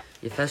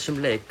 Í þessum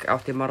leik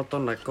átti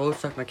Maradona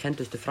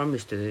góðsagnakendustu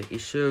frammistöðu í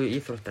sögu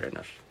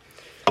íþróttarinnar.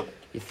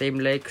 Í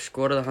þeim leik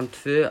skoraði hann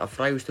 2 af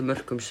frægustu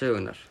mörkum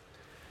sögunar.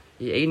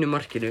 Í einu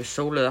markinu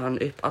sólaði hann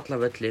upp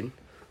allan völlinn,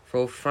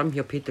 fór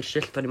framhjá Peter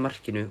Shilton í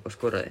markinu og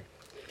skoraði.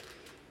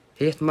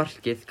 Hitt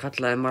markið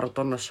kallaði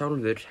Maradona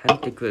sjálfur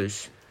hendi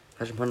Guðs,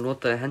 þar sem hann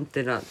notaði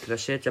hendina til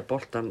að setja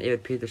boltann yfir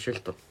Peter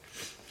Shilton.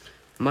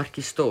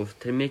 Markið stóð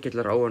til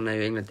mikillar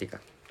óánægju Englendinga.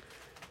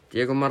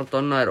 Diego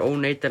Maradona er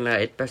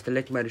óneitanlega einn besti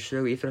leikmaður í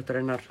sögu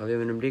íþróttarinnar og við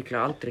munum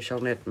líklega aldrei sjá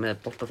neitt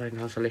með boltatækni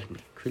hans á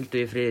leikni.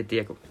 Hvíldu í friði,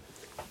 Diego.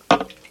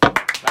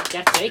 Það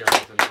gert þig.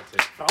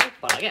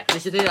 Frábæra gert.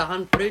 Vissu þið að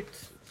hann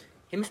braut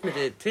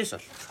heimsmetið 2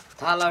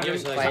 Talar Ég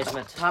vissi það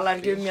ekki.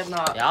 ekki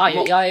hérna... Já,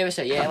 ég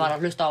vissi, ég var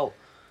að hlusta á...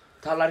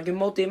 Talar ekki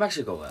mótið í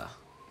Mexíkó, eða?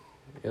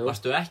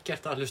 Varstu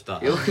ekkert að hlusta?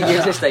 Jú,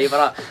 ég hlusta,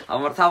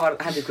 það var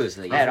Henry Guðs,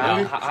 eða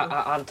ekki?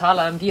 Hann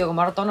talaði Diego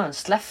Maradona, en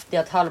sleppti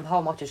að tala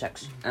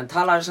HM86. En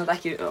talaði samt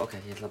ekki, ok,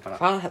 ég ætla bara...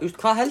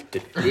 Hvað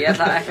heldur? Ég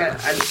ætla ekki,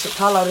 en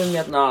talaði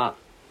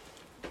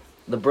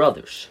The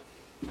Brothers.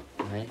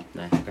 Nei,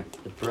 ok.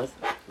 The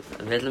Brothers.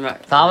 Við ætlum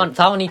að... Það var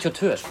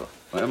 92, sko.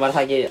 Var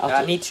það ekki... Já,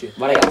 90.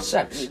 Var það ekki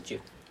 86?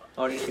 90.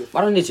 Það var 90.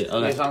 Var það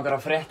 90? Ég sá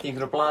einhverja frétt í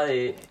einhverju blaði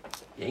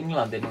í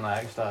Englandi núna,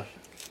 einhvers staðar,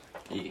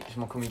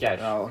 sem kom í gær.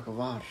 Já, eitthvað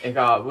var.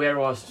 Eitthvað, where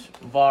was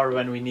VAR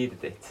when we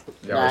needed it?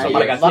 Já, Og svo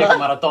bara eitthvað, Diego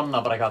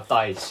Maradona bara eitthvað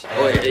dice.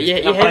 Og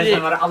ég Það bara heyrði-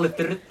 sem var alveg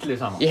drullu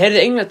saman. Ég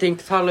heyrði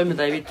Englanding tala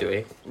þetta í vídeói.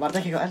 Var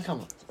þetta ekki eitthvað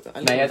eldgamalt?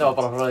 Nei, þetta var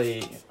bara frá því,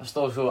 það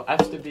stóð svo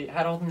efst upp í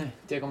herrhóttinu,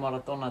 Diego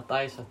Maradona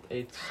dies at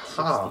age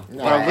 60.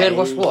 Bara where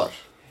was war?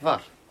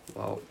 Var?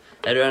 Vá.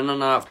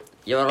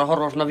 Ég var að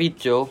horfa á svona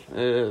vídeo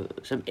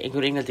sem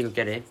einhver Englandingur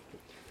gerði.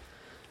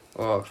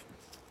 Og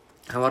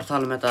hann var að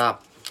tala um þetta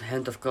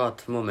Hand of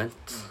God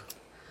moment.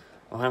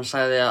 Og hann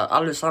sagði að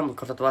alveg saman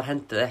hvort þetta var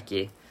hendi eða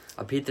ekki,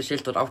 að Peter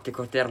Shilton átti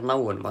hvort þið er að ná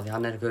honum af því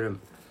hann er einhverjum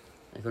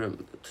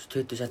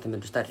 20 cm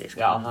stærri,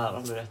 sko. Já, það er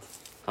alveg rétt.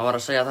 Hann var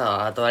að segja það að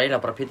þetta var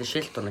eiginlega bara Peter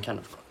Shilton að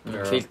kenna, sko.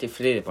 Hvíldi í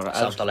friði, bara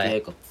elsku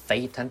Diego.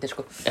 Feit hendi,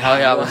 sko.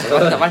 Já,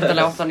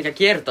 væntanlega átti hann ekki að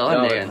gera þetta á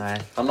þannig, en...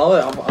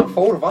 Hann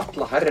fór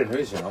valla hærri en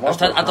hausinn.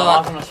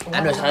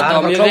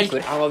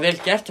 Þetta var vel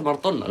gert til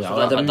Maradona. Já,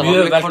 þetta er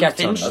mjög vel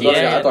gert samt.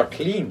 Þetta var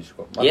clean,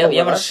 sko.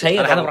 Ég var að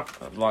segja það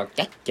var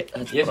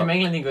geggjað. Ég sem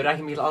Englendingur er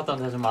ekki mikil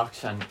aðdáandi þessu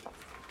marks, en...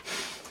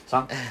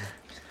 Samt.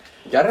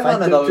 Gerði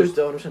hann þetta...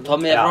 20 árum sinna.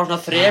 Tommy er frá svona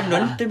 3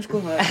 löndum,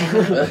 sko.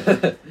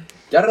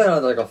 Gerði hann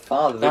þetta eitthvað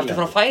það Það ertu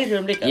frá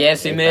Færeyjum líka. Ég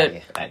því miður...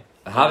 Nei.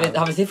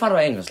 Hafið þið farið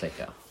á Englandsleik,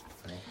 já?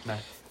 Nei.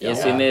 Ég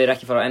því miður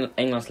ekki farið á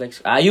Englandsleik.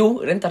 Jú,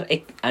 reyndar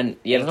einn, en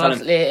ég er að tala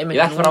um... Ég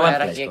hef ekki farið á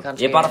Wembley, sko.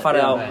 Ég hef bara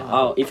farið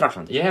í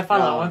Frakklandi. Ég hef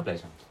farið á Wembley,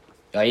 samt.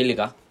 Já, ég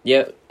líka.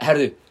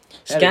 Herðu,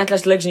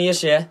 skemmtilegst leik sem ég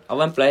sé á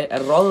Wembley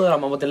er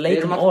Rotherham á móti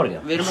Leyton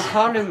Orient. Við erum að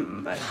tala um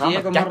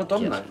Diego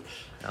Maradona.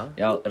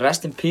 Já,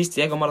 rest in peace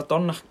Diego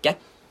Maradona,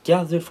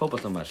 geggjaður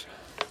fótboltamaður.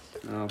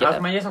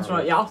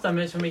 Ég áttaði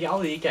mig svo mikið á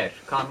því í gær,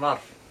 hvað hann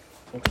var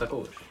ógeðslega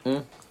góður.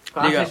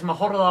 Hvað Líka- allir sem að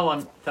horfa á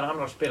hann þegar hann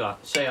var að spila,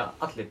 segja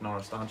allir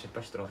nánast að hann sé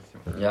bestur á þetta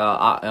tíma.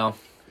 Já.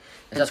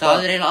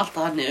 Það er eiginlega alltaf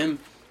þannig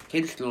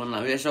kynnslóðuna.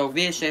 Við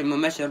segjum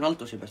að Messi og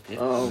Ronaldo sé bestir.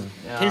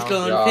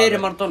 Kynnslóðun Já.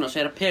 fyrir Maradona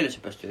segir að Pele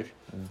sé bestur.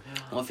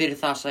 Og fyrir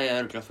það segja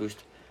örugglega, þú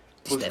veist,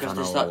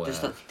 Stefano,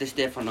 Di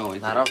Stefano.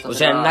 Það er Og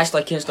sér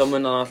næsta kynslóð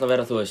mun hann alltaf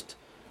vera, þú veist,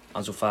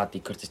 Ansu Fati,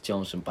 Curtis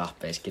Jones,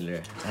 Mbappe, skilur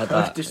við.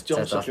 Curtis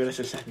Jones allir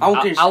þessi setning.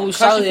 Ángríns, Sagði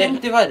hversu þér-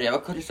 fyndi væri ef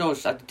að Curtis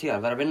Jones eftir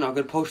tíðan verið að vinna á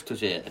okkur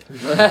pósthúsi?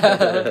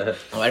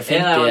 Það væri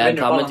fyndið, Eða en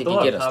vinnur það myndi Ballon ekki d'Or,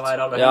 það væri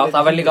gerast. alveg Já, helviti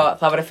það væri líka, fyndið.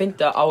 það væri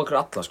fyndið á ykkur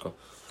alla, sko.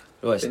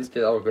 Þú veist,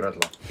 Fyndið á ykkur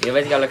alla. ég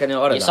veit ekki alveg hvernig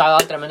ég orðið Ég það. sagði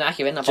aldrei að muni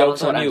ekki vinna Jokes Ballon on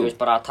d'Or, en you. þú veist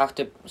bara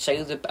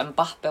segðu upp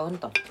Mbappe á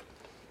undan.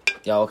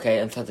 Já, ok,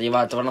 en þetta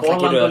var náttúrulega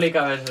Holland ekki og röð.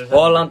 líka verður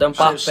Holland,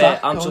 Mbappe, Saka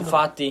Ansu og-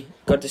 Fati,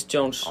 Curtis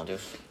Jones,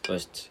 Ándjús. þú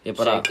veist, ég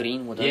bara, Segðu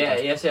Greenwood á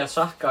undan. Ég segi að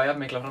Saka á jafn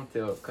mikla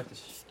framtíð og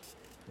Curtis.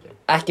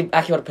 ekki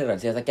vera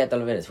pirrandi, því að það geti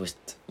alveg verið, þú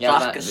veist.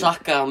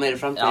 Sakka á meiri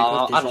framtíð Já, í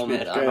Curtis hann og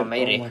mér. var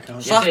meiri. Oh my God.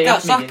 Ég segi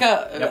jafn Saka,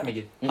 jafn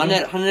mikið.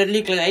 hann er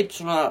líklega einn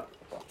svona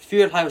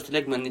fjölhæfustu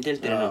leikmenn í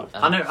deildinni nú.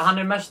 Hann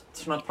er mest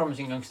svona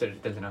promising youngster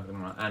í deildinni okkur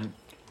núna, en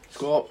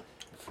Sko,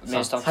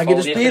 Minnst hann hann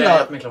getur Ég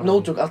spilað fyrir mikla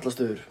no joke alla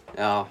stöður.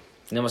 Já.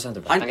 Nefna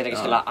sendur Hann getur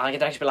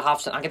ekki spila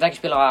hafsend, hann getur ekki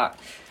spila...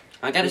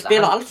 Hann gæti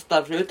spila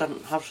allstað fyrir utan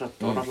Hafsat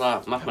og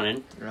náttúrulega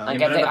markmanninn. Hann ég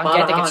gæti myndi hann bara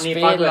gæti hafa ekki hann í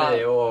spila...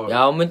 bakverði og...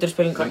 Já, myndir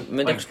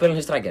ekki spila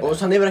hins strækir. Og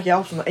hann hefur ekki á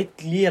svona einn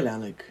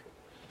lélegan leik.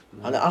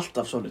 Hann er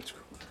alltaf solid, sko.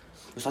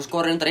 Þú veist, hann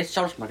skoraði undir 1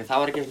 sjálfsmark, það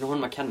var ekki eins og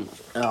honum að kenna,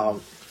 sko. Já.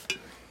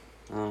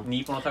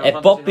 Nýbúinn að taka Er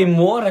fantasy Bobby núna.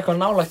 Moore eitthvað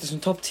nálægt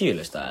þessum top 10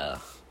 lista, eða?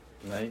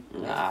 Nei.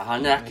 Já,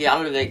 hann er ekki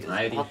alveg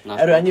Nei, þarna.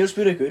 En ég vil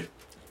spyrja ykkur,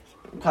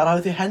 hvað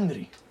hafið þið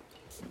Henry?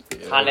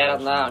 Hann er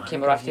hann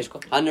kemur á eftir, sko.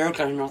 Hann er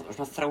örugglega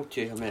svona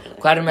 30 hjá mér.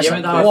 Hvað er með Ég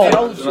myndi sem... hafa Wow.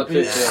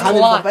 30. Hann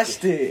er það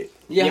besti.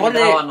 Ég Ég myndi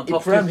horfði, hafa hann á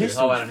top Prem 20, þá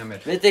history. er hann hjá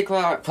mér. veit þið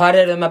hvað, Hvað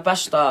eru þið með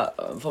besta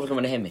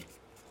fótbollmann í heimi?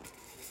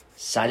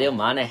 Sadio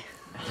Mane.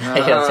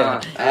 Ég er að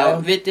segja.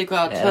 veit þið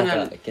hvað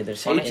Tunnel Getur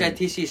og líka segja.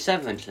 TC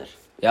Sevens er?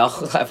 Já,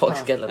 það er fólk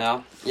skellað. Já,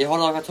 ég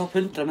horfði á eitthvað top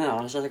 100 með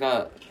hann setti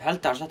eitthvað, held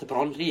að hann setti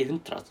bara Henry í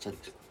 100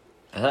 setti.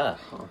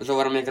 Það. Og svo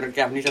var hann með einhverju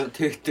gef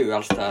 1920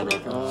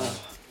 allstaðar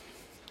og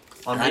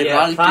Hann Hann er er-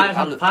 bara algjör- Það er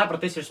alveg- bara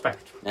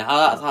disrespect. Nei,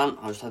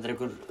 þetta er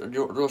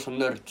einhver rosa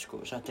nörd, sko,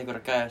 setti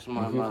einhverja gæði sem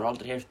maður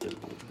aldrei heyrt um.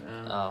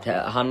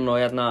 Hann og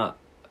hérna...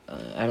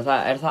 Er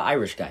það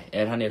Irish guy?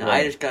 Er hann í En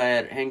æriska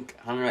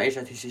hann er á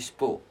ACTC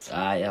Sport.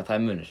 Já, það er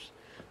munur.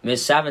 Mér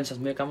er Sevens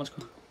mjög gaman,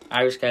 sko.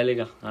 Irish guy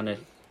líka, hann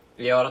er...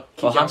 Ég var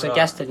að Og hann sem á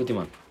gest eitthvað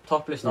tímann.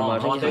 topplista á Nú, hann,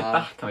 maður hann hringir var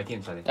Beckham í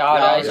tímsæti. Já,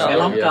 ég sá Ég það.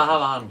 langaði að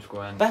hafa hann, sko,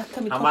 en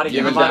Beckham í hann var Ég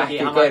ekki vildi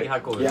ekki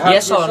það góður. Ég-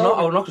 Ég sá það sá-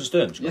 á nokkrum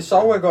stöðum, sko. Ég sá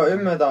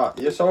eitthvað þetta,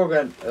 ég sá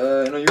eitthvað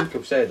inn á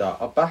YouTube segja þetta,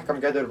 að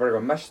Beckham getur verið bara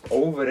eitthvað mest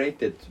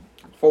overrated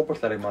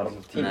fótballtæleikmaður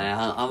alltaf tíma. Nei,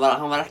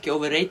 hann var ekki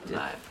overrated.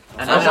 Nei.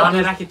 En hann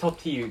er ekki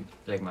top 10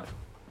 leikmaður.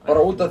 Bara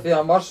út af því að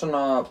hann var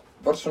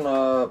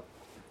svona,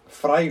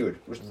 frægur,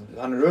 þú veist,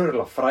 hann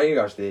örugglega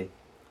frægasti,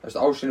 þú veist,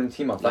 á sínum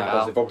tíma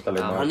þekktasti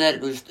fótboltaleikmaður. Hann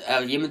þú veist,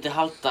 ef ég myndi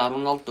halda að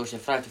Ronaldo sé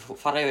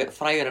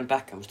frægur en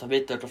Beckham, þú veist, það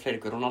vita öll fleiri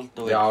ykkur,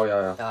 Ronaldo Já.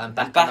 En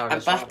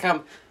Beckham,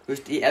 þú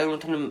veist, ef við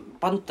tala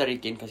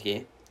Bandaríkin kannski,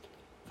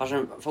 þar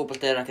sem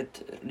fótbolti ekkert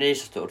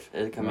risastór,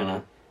 eða hvað meina,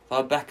 þá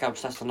Beckham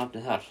stærsta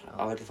nafnið þar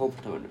á öllu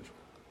fótboltamönnum,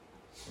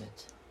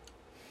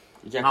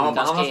 Hann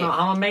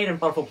var meira en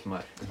bara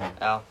fótboltamaður.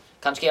 Já,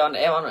 kannski ef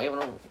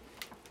hann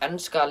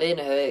enska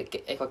liðinu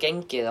hefði eitthvað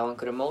gengið á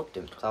einhverjum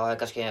mótum, þá hefði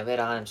kannski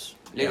verið aðeins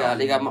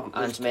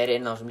meiri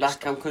inn á þessum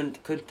listum.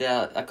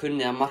 Beckham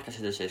kunni að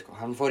markasetja sig, sko.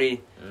 Hann fór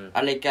í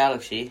LA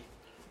Galaxy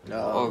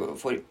og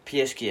fór í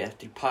PSG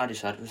til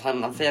Parísar. Þannig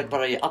að hann fer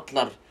bara í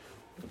allar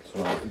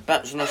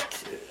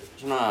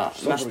svona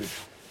mest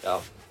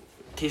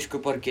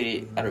tískuborgir í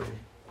Evrópu.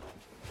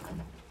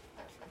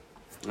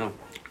 Já.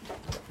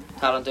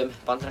 Talandi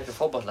bandaríska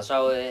fótbolta,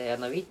 sáuð þið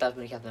hérna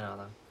vítaspyrnukeppnina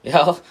þarna?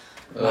 Já.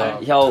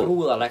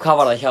 Trúðalegt. Hvað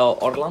var það hjá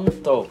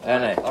Orlando?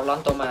 Nei.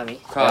 Orlando Miami.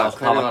 Það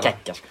var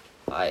geggjað.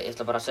 Ég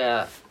ætla bara að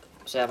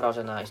segja frá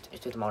sérna í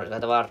stuttum máli.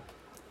 Þetta var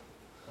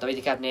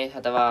vítakeppni,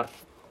 þetta var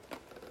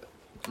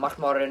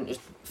markmaðurinn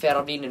fer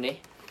á línunni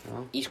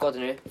í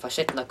skotinu, fær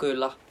seinna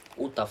gula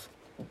út af.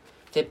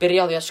 Þeir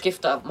byrja á því að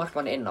skipta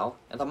markmanni inn á,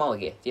 en það má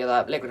ekki, því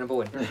að leikurinn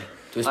búinn.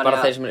 Þú veist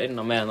bara þeir sem inn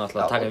á meðan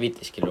alltaf taka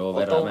víti, skilur, og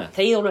vera með.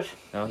 Þegiðólfur.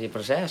 Já, ég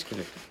bara segja,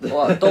 skilur.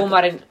 Og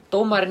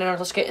dómarinn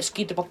alltaf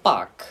skýtur upp á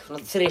bak,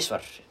 svona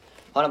þrisvar.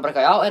 Og hann bara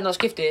eitthvað, já, en það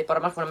skipti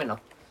bara markmanni inn á.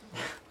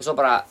 Og svo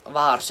bara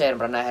segir hann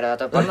bara, nei,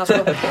 þetta er bannað,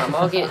 sko. Það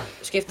má ekki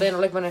skipta inn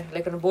á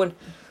leikurinn búinn.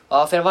 Og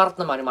það fer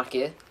varnarmann í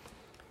markið.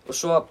 Og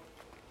svo,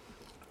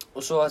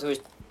 þú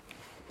veist,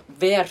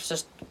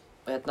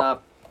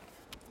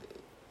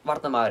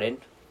 varnarmaðurinn.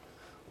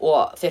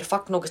 Og þeir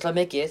fagna ógeðslega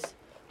mikið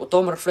og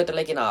dómarinn flautar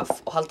leikinn af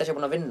og halda sér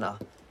búin að vinna.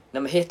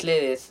 Nema hitt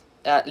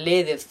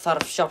liðið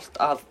þarf sjálft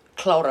að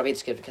klára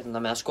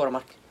vítaspyrnukeppnina með að skora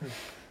mark.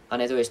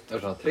 Þannig, þú veist, Það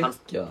er svona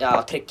tryggja? Já,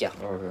 tryggja.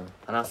 Okay.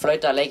 Þannig að hann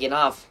flautaði leikinn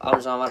af án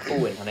þess að hann var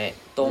búinn. Þannig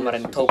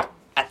dómarinn tók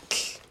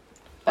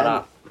bara...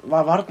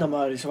 Var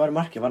varnarmaður sem var í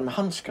marki, var hann með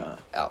hanska?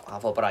 Já,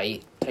 hann fór bara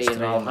í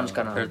treyjuna og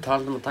hanskana. Við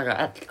talum að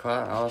taka hvað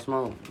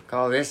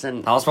var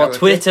vesen... Það var smá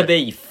Twitter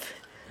beef.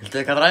 Viltu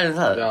eitthvað ræða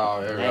það? Já,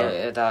 Nei,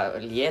 þetta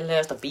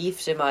lélegasta beef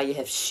sem að ég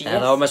hef séð.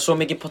 Það var með svo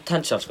mikið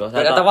potential, sko.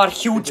 Þetta var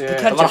huge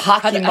potential. Þetta var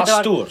Hakim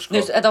Mastur, sko.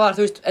 Þetta var,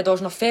 þú veist, þetta var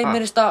svona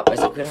feminista...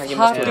 Veistu hver Hakim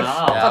Mastur er?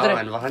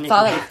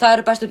 Það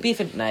eru bestu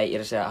beefin. Nei, ég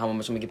er að segja, hann var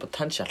með svo mikið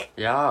potential.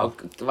 Já. Og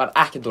það var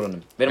ekkert úr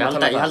honum. Ég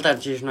held að þetta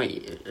sé svona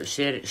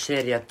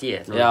sería D.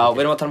 Já,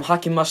 við erum að tala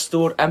Hakim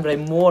Mastur, Emre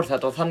Mor,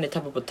 þetta var þannig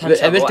type of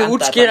potential. Viltu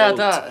útskýra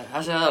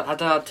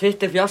þetta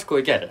Twitter fiasko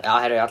í gerð? Já,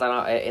 herru, ég ætla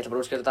bara að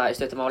útskýra þetta í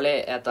stuttu máli.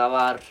 Þetta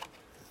var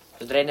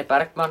Reynir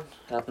Bergmann,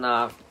 Ég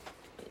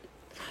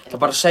ætla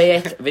bara að segja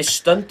eitt, við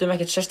stöndum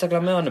ekkert sérstaklega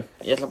með honum.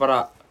 Ég ætla bara,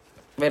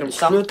 við erum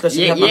hlutlaus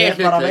Ég er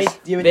hlutlaus.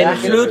 Við erum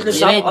hlutlaus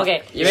saman, ok.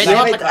 Ég veit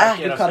ekki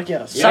hvað er að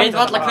gerast. Ég veit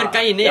varla hver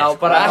gæinn er. Já,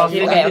 bara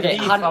ekki, ok,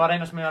 Það var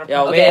eina sem ég var að... Já,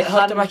 við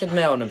höldum ekkert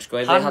með honum, sko,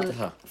 við höldum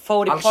það. Hann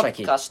fór í Alls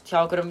ekki. podcast hjá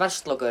einhverjum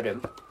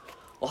vestlókurum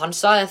og hann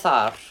sagði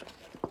þar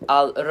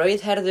að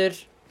rauðherður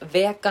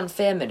vegan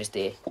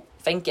feministi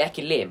fengi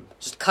ekki lim,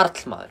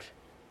 karlmaður.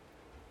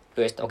 Þú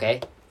veist, ok.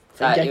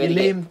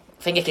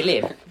 Fengi ekki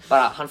lim,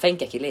 bara hann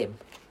fengi ekki lim.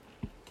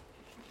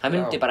 Hann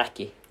myndi bara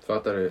ekki.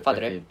 Fattarðu?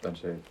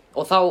 Fattarðu?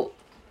 Og þá,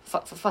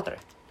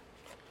 fattarðu?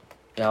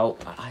 Já,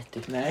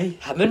 hættu. Nei.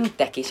 Það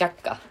myndi ekki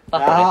sjagga,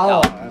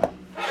 fattarðu?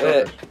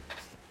 Já.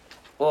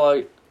 Og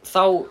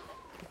þá,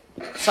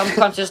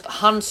 samkvæmt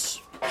hans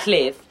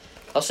hlið,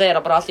 þá segir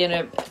hann bara allt í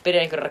einu,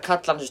 byrjar einhverjir að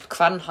kalla hann,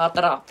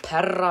 kvenhatara,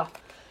 perra.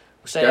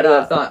 Og segir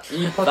Gerðu það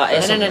í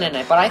podcast?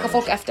 Nei, bara eitthvað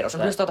fólk eftir og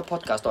sem hlusta á þetta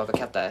podcast og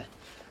eitthvað kjaftaði.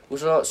 Og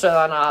svo sögðu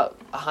hann að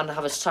hann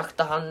hafi sagt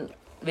að hann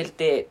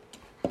vildi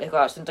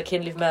eitthvað stunda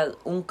kynlíf með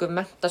ungum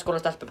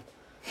menntaskólastelpum.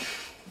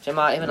 Sem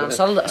að, ég finna, hann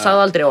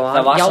sagði aldrei og hann...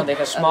 Það var samt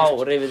eitthvað smá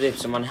rifið upp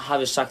sem hann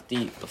hafi sagt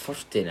í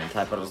fortíðinni,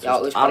 það er bara, þú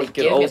veist,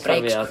 algjör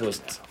óþarfi að, þú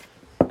veist.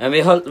 En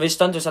við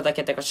stöndum þetta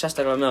ekkert eitthvað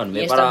sérstaklega með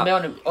honum. Ég stönd með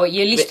honum og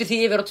ég lýsti því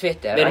yfir á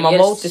Twitter. Við erum á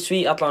móti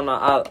því allavega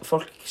að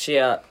fólk sé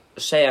að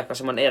segja eitthvað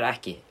sem hann er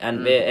ekki.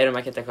 En við erum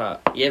ekkert eitthvað...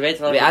 Við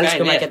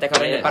elskum ekkert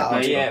eitthvað Reynir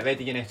Bergmann. Ég veit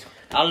ekki neitt.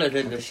 Alveg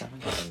hlutlaus.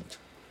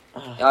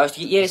 Já, veist,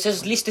 ég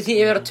lýsti því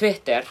yfir á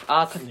Twitter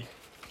að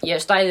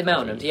ég stæði með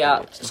honum því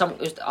að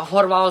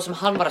horfa á það sem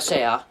hann var að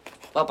segja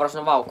var bara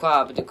svona, vá,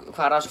 hvað er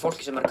það þessu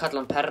fólki sem er að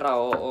kalla hann perra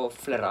og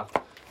fleira.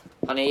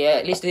 Þannig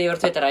ég lýsti því yfir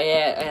á Twitter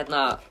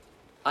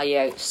að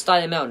ég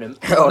stæði með honum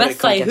með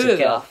það í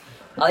huga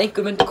að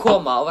einhver myndi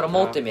koma og vera á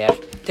móti mér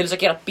til þess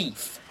að gera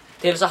beef,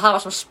 til þess að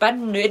hafa svona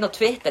spennu inn á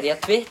Twitter, því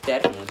að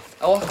Twitter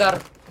á okkar,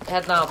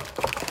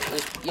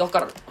 í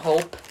okkar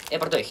hóp er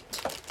bara dautt.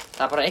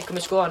 Það er bara einhver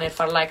með skoðanir,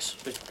 fara likes,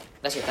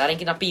 það er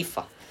enginn að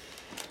bífa.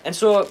 En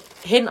svo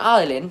hinn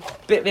aðilinn,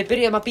 við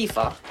byrjuðum að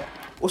bífa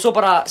og svo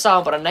bara sagði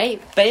hann bara nei,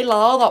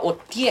 beilaði á það og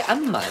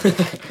DM-aði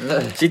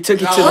mig. She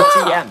took it to the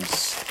DMs.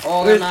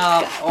 Og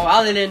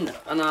aðilinn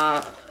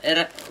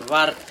er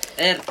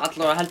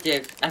allavega held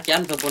ég ekki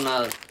ennþá búinn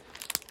að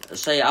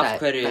segja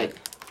af hverju.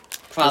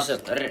 Hvað?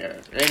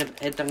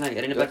 Heitir hann ekki?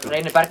 Reynir Bergmann?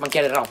 Reynir Bergmann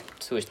gerði rámt,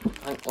 þú veist.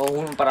 Og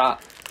hún bara...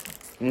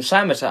 Hún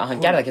sagði mér að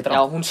hann gerði ekki rámt.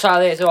 Já, hún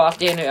sagði þú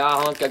allt í einu að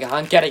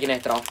hann gerði ekki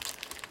neitt rámt.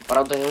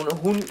 Bara út af því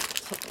hún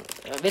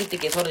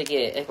þorði ekki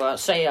eitthvað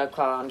að segja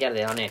hvað hann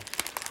gerði, þannig.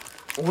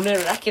 Og hún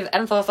ekki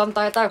ennþá þann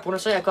dag í dag búin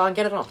að segja hvað hann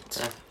gerði rámt.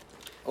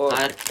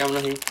 Það gaman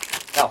að því.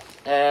 Já,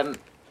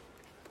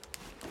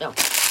 já.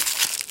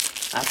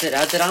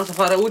 Þetta annars að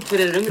fara út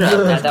fyrir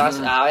umræðu. Þetta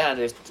já,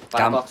 þú veist,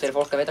 bara gott fyrir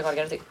fólk að vita hvað hann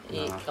gerði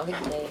í gangi.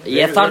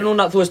 Ég þarf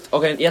núna, þú veist,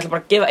 ok, ég ætla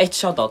bara að gefa eitt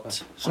shoutout.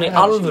 Svona í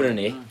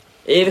alvörunni,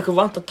 ef ykkur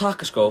vantar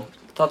takkaskó,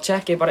 þá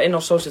tjekka ég bara inn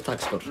á Social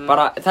takkaskór.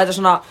 Bara, þetta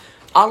svona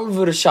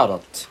alvöru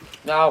shoutout.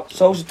 Já.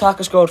 Social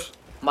takkaskór.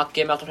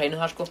 Maggi með alltaf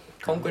hreinu þar, sko.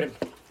 Kóngurinn.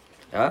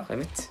 Já, það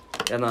mitt.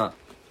 Hérna,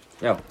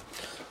 já.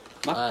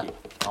 Maggi?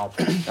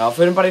 Já,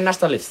 förum bara í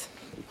næsta lið.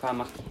 Hvað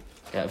Maggi?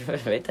 Já,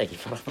 ég veit ekki.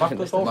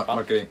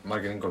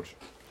 Margeir Ingólfs.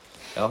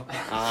 Já.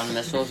 Hann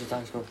með sósu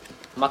takk, sko.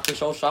 Maggi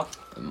Sósa.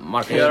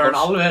 Margeir Ég er hann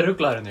alveg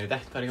rugglaður henni, ég veit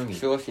ekki hvað er í gangi.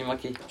 Sjósi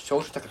Maggi.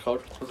 Sósa takk skól.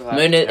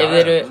 Munið, ef þið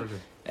eru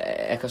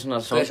eitthvað svona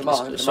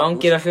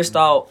svangir að hlusta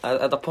á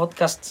þetta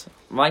podcast,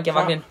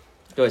 Vængavagnin,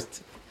 þú veist,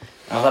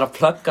 það þarf að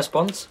plugga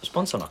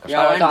sponsorn okkar. Já,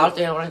 þetta er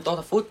aldrei hérna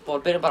Dota Fútból,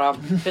 byrjum bara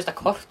fyrsta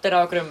kortir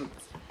af einhverjum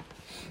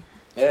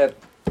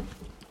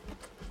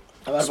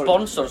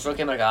sponsor, svo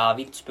kemur eitthvað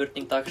víkt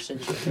spurning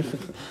dagsins.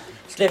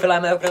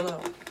 Sliðfélagi með okkur hérna.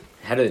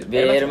 Herru,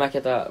 við erum ekki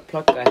að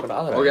plugga eitthvað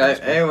aðra. Ok,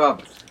 eigum við að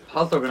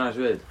halda okkur aðeins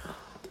við.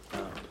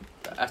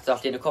 Ertu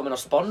allt í einu komin á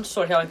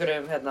sponsor hjá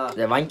einhverjum hérna?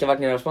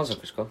 Vængavagnin er að sponsor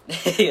okkur, sko.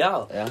 Já.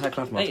 Já, það er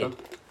klart mál, sko.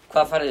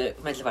 Hvað færðu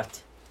meðlifært?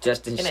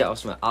 Justin Shaw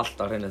sem er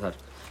alltaf hreinu þar.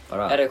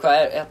 Hvað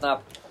er hérna?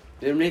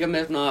 Við erum líka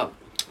með svona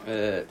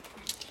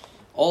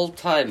all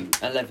time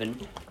 11.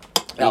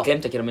 Ég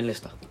glemdi að gera minn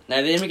lista. Nei,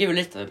 við erum ekki yfir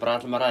lista, við bara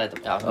ætlum að ræða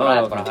þetta. Já, við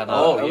ræðum bara hérna.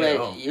 Ok,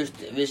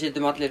 við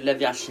sittum allir Lev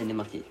Yashin í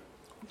marki.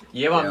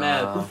 Ég var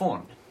með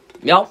Buffon.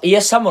 Já, ég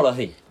er sammálað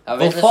því.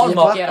 Buffon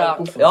má vera.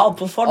 Já,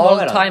 Buffon má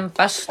vera. All time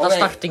besta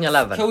starting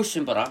 11.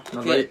 Kjósum bara.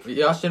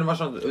 Yashin var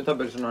svona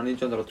utanbyrði svona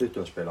 1920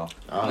 að spila.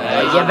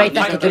 Ég veit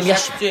ekki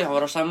Yashin. Hann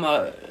var á sama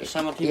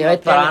tíma. Ég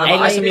veit bara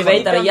Einu sem ég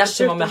veit er að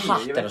Yashin var með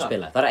hatt að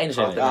spila. Það er einu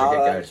sem ég veit.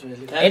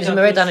 Einu sem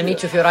ég veit hann er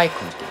 94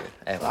 Icon, skilur.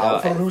 Já,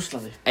 frá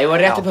Rússlandi. Ég var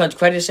rétt upp hönd,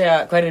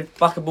 hverjir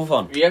bakka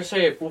Buffon? Ég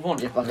segi Buffon.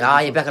 Já,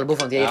 ég bekk alveg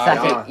Buffon því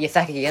ég þekki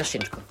ekki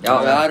Yashin, sko. Já,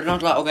 það er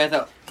náttúrulega, ok,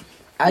 það...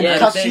 En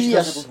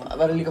Casillas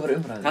verður líka fyrir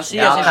umræðu.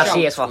 Já,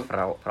 Casillas var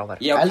frábær.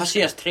 Já,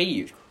 Casillas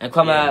treyju, sko. En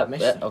hvað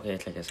með... Ok, ég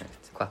ætla ekki að segja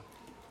þetta. Hvað?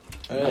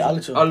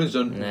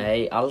 Alisson. Nei,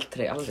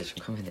 aldrei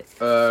Alisson, hvað með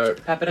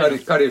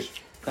þið? Karius.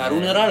 Það er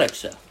Rúnar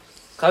Alex, eða?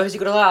 Hvað finnst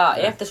ykkur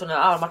það Efterson er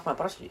aðal markmaður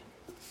Brasilíu?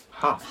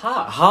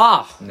 Ha?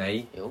 Nei.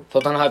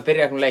 Þótt hann hafi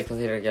byrjað einhvern leik þá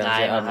þýr ekki að Nei,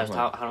 segja aðal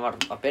markmaður. hann var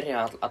að byrja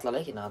alla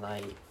leikina þarna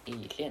í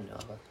hlénu og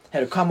eitthvað.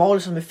 Herru, hvað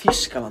málið sem með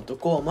Þýskaland og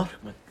góða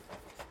markmenn?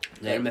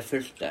 Þeir eru með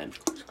fullt aðeins,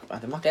 sko.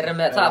 Þetta er Þeir eru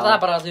með, það er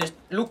bara, þú veist,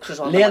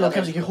 lúksus Leno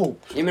kemst ekki í hóp.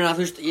 Ég meina,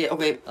 þú veist,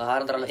 ok... Það er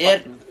alveg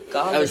fucking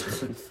galið.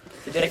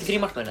 Þetta er ekki 3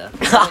 markmenn eða?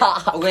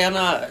 Ok,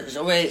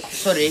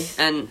 sorry,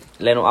 en...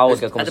 Leno á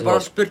ekki að koma Þetta er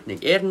bara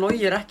spurning,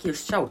 Neuer ekki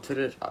sjátt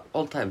fyrir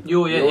all time?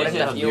 Jú, ég sé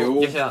það. Jú.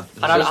 Ég sé það.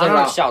 Hann er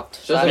alveg sjátt.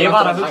 Ég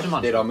var að hugsa um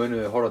hann. Þeir á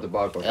munum við horfa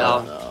tilbaka. Já,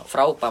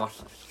 frábær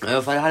markmaður. Já,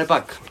 farið Harry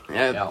Bagg.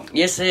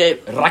 Ég segi...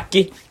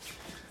 Raggi.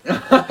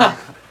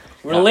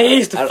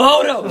 Release the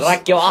photos!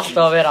 Raggi á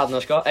alltaf að vera aðna,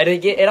 sko. Er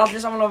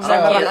allir samanlega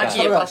að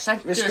segja Raggi?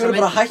 Við skulum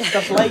bara hætta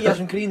að hlæja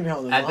sem grínum hjá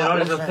þeim. Þetta er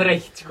orðið svo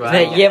þreytt, sko.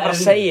 Nei, ég er bara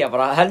að segja,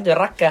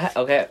 heldur Raggi,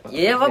 ok.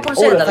 Ég var bara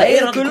að segja þetta, það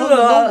er gullu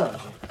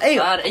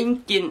Það er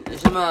enginn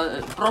sem að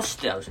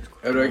brosti á sig,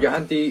 sko. Eru ekki að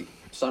hendi í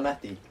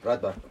Zanetti,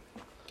 Ræðberg?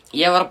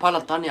 Ég var að pala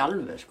Dani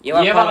Alves, sko.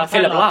 Ég var að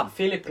Philip Lahm.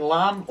 Philip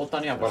Lahm og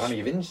Dani Alves. Var hann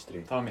ekki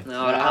vinstri? Það var mitt.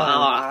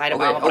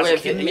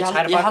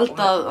 Ég held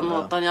að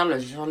Dani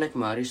Alves er svo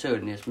leikmaður í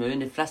sögunni sem hefur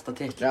unnið flesta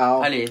titla. Já,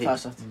 Pælið í því. það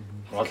er satt.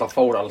 Hann alltaf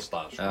fór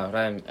allstaðar. Já,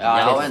 ræðum.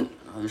 Já, en,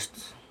 þú veist,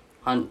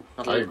 hann...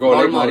 Það er góð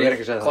leikmaður, ég er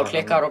ekki að segja það. Góð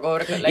klikkar og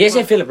góður leikmaður. Ég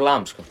segi Philip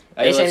Lahm, sko.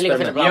 Ég segi líka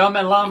Philip Lahm. Ég var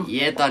með Lahm.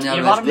 Ég er Dani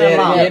Ég var Alves. með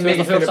Lahm. Ég er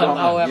mikið Philip 2014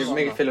 Lahm. á Ég er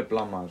mikið Philip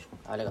Lahm maður, sko.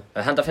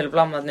 Henda Philip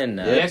Lahm þarna inn.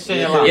 Ég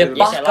segi Lahm. Ég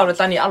bakka alveg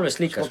Dani Alves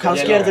líka, Og sko.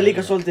 kannski er þetta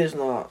líka svolítið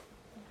svona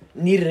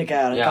nýrri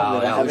gæðar en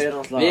gamlir.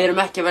 Við erum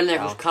ekki að velja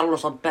eitthvað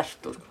Carlos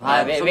Alberto, sko. Það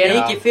er svo við erum-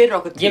 mikið fyrir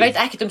okkur Ég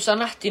veit ekkert um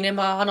Zanetti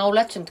nema hann á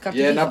Legend kartu.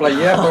 Ég er nefnilega,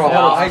 ég er bara að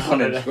horfa á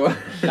Iconin, sko.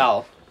 Já.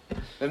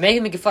 Við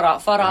megum ekki fara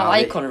af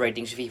Icon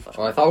ratings í FIFA.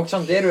 Og þá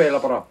samt eru við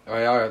eiginlega bara,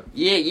 já.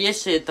 Ég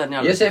segi Dani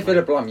Alves. Ég segi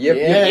Philip Lahm, Ég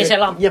segi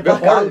Lahm. Ég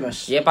bakka Alves.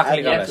 Ég bakka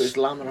líka Ég- Alves. Þú veist,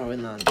 Lahm er að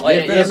vinna hann. Og ég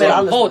er meira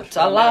Alves. hót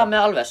að laga með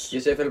Alves.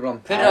 Ég segi Philip Lahm.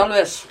 Hver er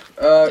Alves?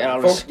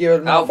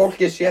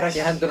 Fólkið sér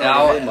ekki hendurna Já,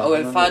 á heima. og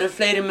það eru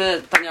fleiri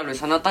með Dani Alves.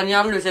 Þannig að Dani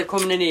Alves er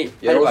komin inn í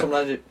Ég er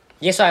ósamlega þessi.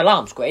 Ég sagði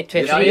Lahm, sko, 1, 2,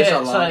 Ég 3. Ég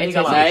sagði sagði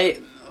líka Lahm. Nei,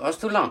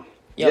 varst þú Lahm?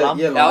 Ég er Lahm.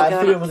 Ég er Já, Lahm. ok,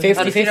 það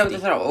er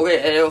 50-50. Ok,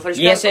 erum við að fara í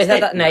Ég segi spjall?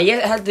 þetta, nei,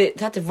 ég held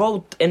þetta er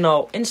vote inn á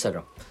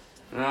Instagram.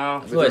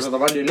 Já. Þú veist. Þetta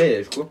var í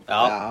liði, sko.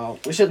 Já,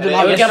 við setjum Ég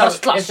Alves. gera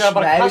Ég skal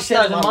bara Nei, við kasta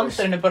setjum þessum Alves.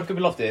 mandarinu börk upp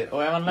í loftið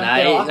og ef hann Nei,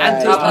 lendir á en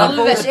þú veist,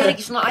 Alves er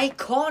ekki svona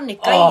iconic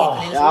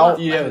gæði. Já,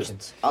 Ég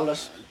veist.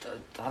 Alves.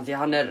 Því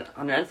hann er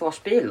ennþá að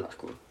spila,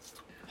 sko.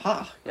 Ha?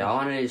 Já,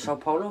 hann í São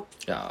Paulo.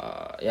 Já.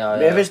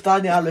 Mér finnst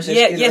Dani alveg sem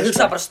Ég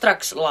hugsa bara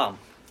strax Lam.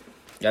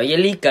 Já, ég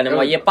líka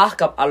nema ég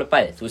bakka alveg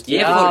bæði, þú veist.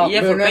 Ég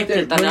fór beint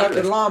til Dani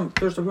Eftir Alves. Lam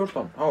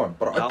 2014, HM,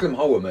 bara öllum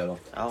HM eða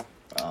það.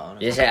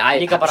 Ég segi,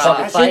 Líka bara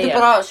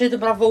Bayern. Settu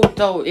bara vót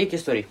á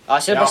Ike-story. Já,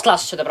 setja bara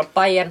slash, setja bara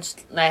Bayern,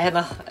 nei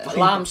hérna,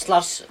 Lam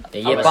slash.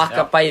 Ég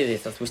bakka bæði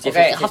það, þú veist. Ok,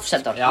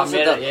 Hafsendar. Já,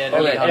 ég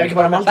Er ekki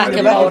bara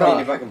Beckenbauer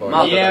og...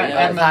 Ég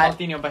er með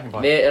Maldini og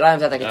Beckenbauer. Við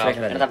ræðum þetta ekki frekar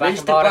Er verið. þetta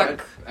Beckenbauer?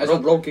 En svo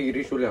Loki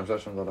Rhys Williams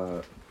er samt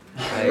alveg...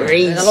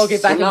 Það lóki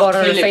Beckenbauer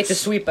er Phillips. feitið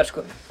sweeper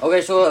sko. Ok,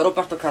 svo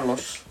Roberto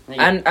Carlos.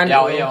 En, Já,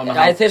 með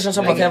hann. þeir sem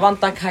saman, þegar Van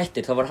Dijk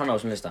hættir, þá var hann á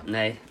þessum lista.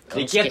 Nei.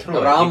 Ég get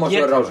trúið. Ramos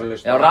verður á þessum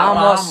lista.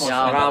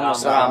 Já,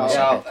 Ramos.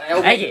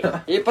 Ekki.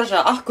 Ég er bara að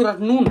segja, akkurat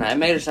núna er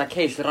meira þess að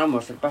Case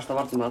Ramos er besta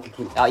vartum með allir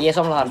tíma. Já, ég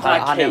samla Það það.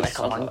 er Hann er case.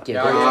 eitthvað vangir.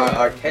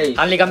 Case.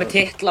 Hann líka með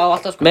titla og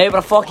allt það sko. Megum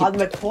bara fuck Hann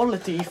it. með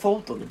quality í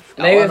fótunum.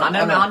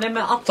 Hann er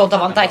með allt. Þótt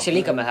að Van Dijk sé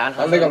líka með það, en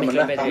Hann líka með miklu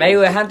netta. betri.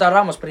 Megum við henda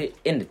Ramos bara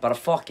inn, bara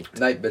fuck it.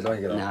 Nei, við ætlum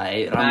ekki að gera það.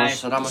 Nei,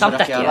 Ramos samt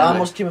er ekki ekki, að...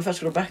 Ramos kemur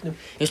ferskur á bekknum.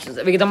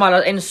 Við getum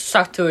alveg eins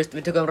sagt, þú veist,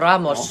 við tökum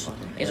Ramos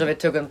eins og við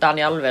tökum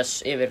Dani Alves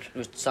yfir,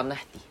 þú veist,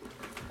 Zanetti.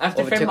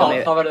 Eftir Og við 5 tökum ár,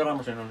 yfir. þá verður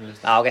Ramos inn á þessu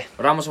lista. Já, ok.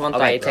 Ramos og Van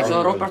Ok, ég Dijk. tek Svo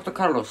Roberto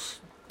Carlos.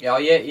 Já,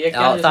 ég Já,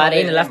 gerði það er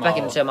eini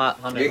leftbackin sem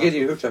að... Ég get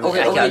ekki hugsað Ok,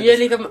 mér. ég er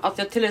líka að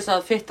því að til þess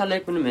að fitta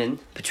leikmunum minn.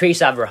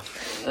 Patrice Evra.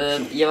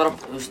 Ég var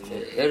að, þú veist,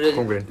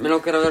 Kóngurinn. mér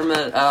langar að vera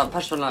með,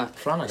 persónulega,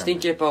 Flanagan.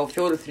 stingi upp á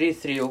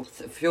 4-3-3 og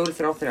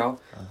 4-3-3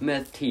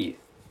 með 10.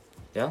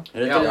 Já.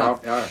 Er Já, þetta til já, það?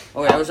 já.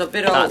 Ok, ég veist að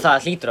byrja á...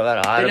 Það hlýtur að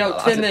vera. Það Byrja á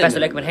eru tveim allir bestu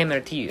miðjum. leikmenn heim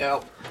eru 10. Já.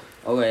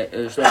 Ok,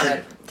 þú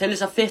veist, til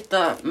þess að fitta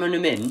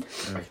mönnum inn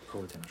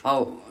á,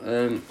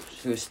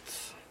 þú veist,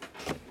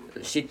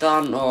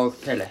 Zidane og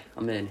Pele á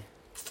miðinni.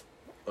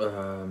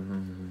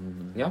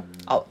 Já.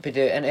 Á,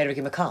 byrju, en erum við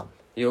ekki með Kam?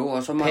 Jú,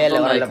 og svo Pele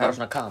var Maradona eiginlega bara líka.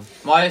 svona Kam.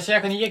 Má ég segja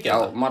hvernig ég Já,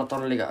 gerði það?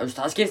 Maradona líka, þú veist,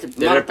 það skiptir...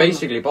 Þeir eru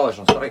basically báðir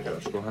svona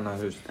strækjarar, sko, hann að,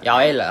 þú veist. Já,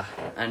 eiginlega.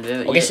 En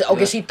við...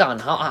 Ok,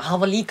 Zidane,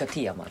 hann var líka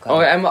 10 maður.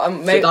 Ok,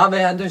 Zidane,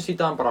 við hendum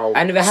Zidane bara á...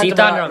 En við hendum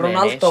Zidane bara er á miðjunni.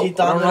 Ronaldo.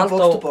 Zidane er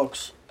box to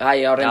box.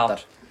 Já,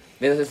 reyndar.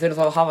 Við þurfum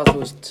þá að hafa, þú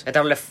veist. Þetta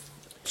er alveg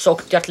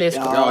sóktjartlið,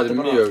 sko. Já, þetta er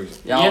mjög...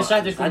 Já, Ég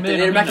setti sko við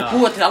miðjuna erum ekki mína.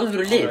 búið til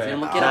alvöru lið, við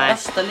erum að gera Nei.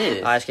 besta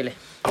liðið. Það er skilji.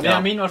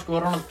 Miðjan mín var sko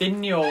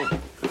Ronaldinho,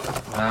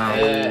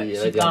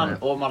 Zidane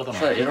og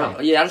Maradona.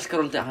 Ég elskar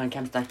Ronaldo, hann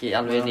kemst ekki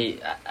alveg inn í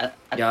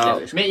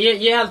 11, sko.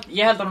 Ég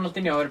held að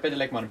Ronaldinho hafi verið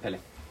betri leikmaður en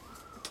Pele.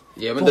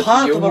 Þú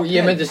hatar bara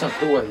Ég Pele. myndi samt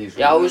trúa því, sko.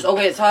 Já, þú veist,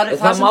 ok, það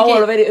Það sem má ekki-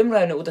 alveg vera í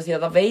umræðinu út af því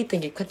að það veit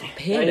ekki hvernig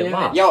Pele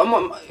var. Já,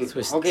 Þú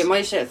veist. ok, má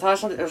ég segja, það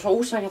er svo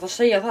ósækjart að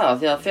segja það,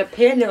 því að þegar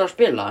Pele var að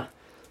spila,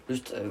 þú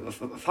veist,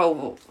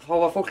 þá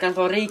var fólk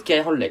ennþá að reykja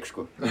í hálfleik,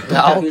 sko.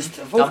 Já. Þú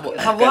veist, fólk,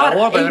 það það var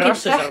voru bara engin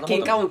rassistar þarna á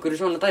þekking á einhverju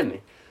svona dæmi.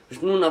 Þú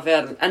veist, núna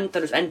þegar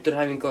endalaus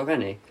endurhæfingu og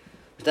hvernig,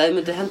 þú veist, að þið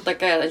myndi henda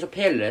gæða eins og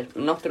Pele,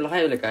 náttúrulega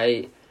hæfileika í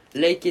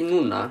leikinn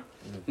núna,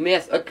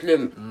 með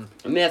öllum,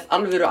 með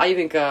alvöru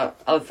æfinga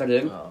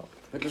aðferðum,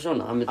 öllu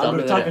svona, það myndi Alveg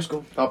alveg taka verið. sko.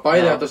 Það er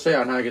bæði hægt að segja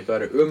að hann hefði getið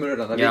verið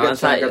umröður, en það Já, líka en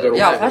að segja að hann það- getið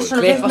Já, verið þess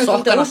vegna Klippa finnst mér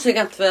sokkana. svolítið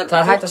ósækjart þegar... Það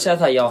er hægt að segja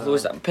það, já, þú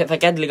veist, það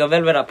getur líka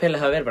vel verið að Pele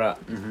hafi verið bara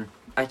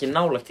ekki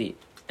nálægt í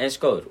eins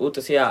góður, út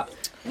af því að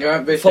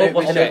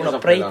fótboltinn er búinn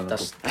að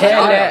breytast. Já,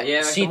 Pele, ég er ekki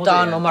á móti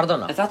Zidane því. og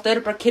Maradona. En þetta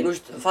eru bara kyn, þú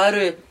veist, það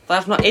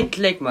er svona einn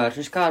leikmaður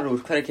sem skar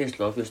úr hverja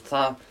kynslu, þú veist,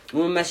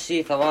 nú er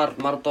Messi, það var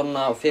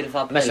Maradona og fyrir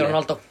það Messi og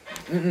Ronaldo.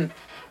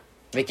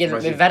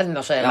 Við verðum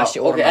að segja Já, Messi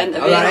og ok, en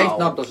Ronaldo. Það er við- eitt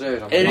nafn að segja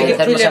samt. Eru Við ekki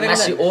þurfum til að í segja að vera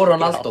Messi með- og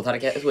Ronaldo, það er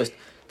ekki, þú veist,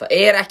 það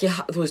er ekki,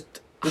 þú veist,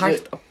 hægt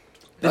að,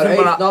 við Það er þurfum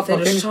eitt bara, nafn þeir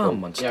á eru fimm, sko.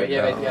 saman, Já, sko.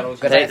 ég veit, ég er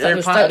ósækjart. Þeir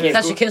eru pakki,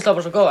 Þessi sko. kynsla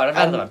var svo góð, það er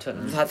verða var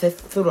tvönnum. Þeir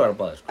þurfa að vera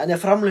báðir, sko. En ég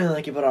framleiði það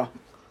ekki bara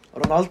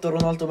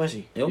Ronaldo,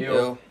 Messi. Jú.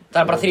 Jú.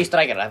 Það er bara 3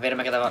 strækjara, við erum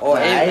ekki að Og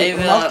vera... ef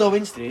við Ronaldo á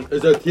vinstri.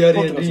 Þetta er Thierry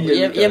Fótbolta, Henry.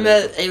 Ég er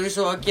með, ef við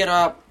svo að gera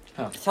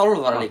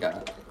þjálfara líka.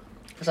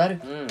 Hvað það eru?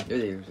 Ég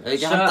veit ekki. Ef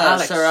ekki Sir henda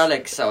Alex. Sir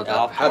Alex á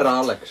þetta. Herra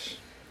Alex.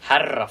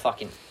 Herra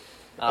fucking.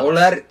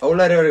 Ólar hefur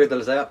eitthvað til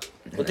að segja.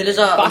 Og til þess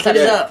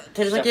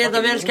að gera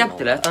þetta vel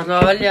skemmtilegt, ætlum við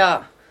að velja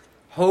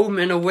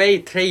home and away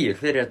treyjur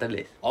fyrir þetta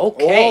lið.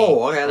 Ok.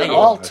 Ok, það er All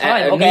gott.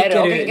 time. Ok,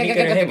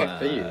 Nígeru heima.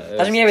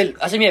 Það sem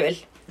ég vil,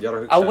 Ég er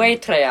að hugsa. away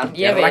treyjan,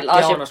 ég vil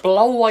að sé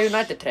bláa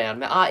United treyjan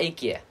með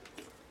AIG.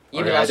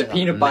 Ég vil að Þetta sé er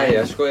pínu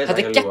bæja, sko. ég ætla Þetta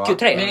ekki er að geggju ljúga.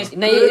 treyja. Mér finnst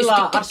Nei, ég gula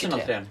veist Arsenal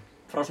geggju treyja. treyjan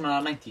frá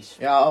svona 90s.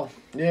 Já,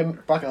 ég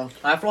baka það.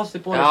 Það er flottasti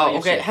búið Já, sem ég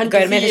ok, sé. hendi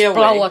Gauður, mér því finnst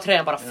away. bláa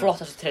treyjan bara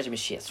flottasta treyja sem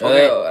ég sé.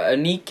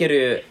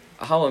 Nígeru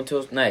HM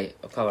 2000, nei,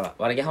 hvað var það?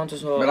 Var ekki HM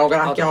 2000? Mér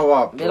langar ekki að hafa...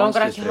 Mér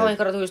langar ekki að hafa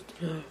einhverja, þú veist,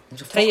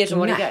 treyjur sem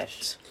voru í gær.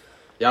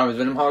 Já, við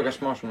viljum hafa eitthvað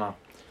smá svona...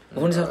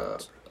 Og hún er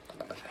það,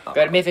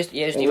 Gauður, mér finnst,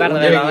 ég Og verð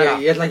að vera að vera.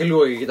 Ég ætla ekki að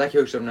ljúga, ég get ekki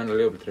hugsað um neina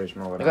Liverpool-treyju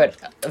sem á að vera.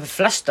 Gauður,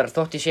 flestar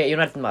þótt ég sé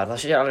United maður,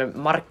 það sé alveg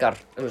margar,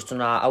 þú veist,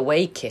 svona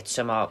away kit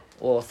sem að,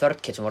 og third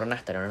kit sem voru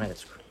nettar en United,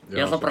 sko.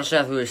 Ég ætla bara að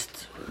segja, þú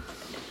veist,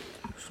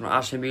 svona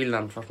AC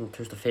Milan frá svona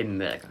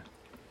 2005 eða eitthvað.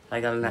 Það er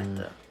ekki alveg nett,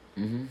 eða?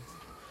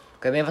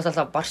 Mér fannst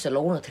alltaf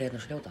Barcelona-treyðin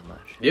að sljóta,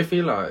 maður. Ég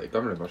fíla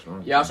gamli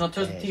Barcelona. Já, svona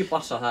 2010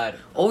 Barca, það er...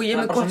 Ó, ég er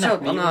með gott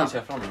sjátt,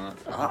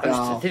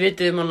 þið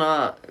vitið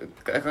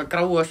eitthvað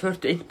gráa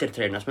svörtu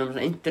Inter-treyna sem er með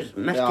svona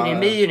Inter-merkinni í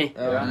miðjunni.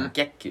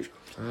 Geggju, sko.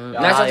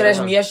 Næsta treyja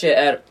sem ég sé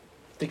er...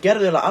 Þið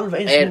gerðu það alveg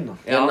eins núna.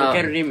 Já, það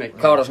gerur remake.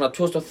 Hvað var það, svona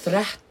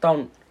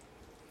 2013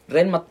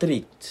 Real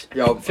Madrid?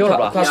 Já,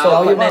 Fjólublað. Hvað stóð?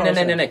 ég var á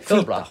Nei,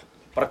 hvíta.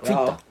 Bara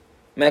hvíta.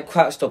 Með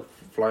hvað stóð?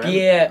 Fly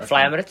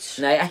Emirates?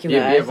 Nei, ekki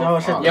með það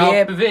var sett. Já,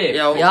 B.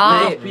 Já,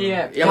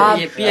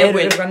 það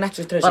eru eitthvað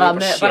Nexus treyja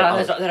Bara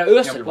þeirra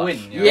Özil var.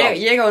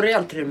 Ég á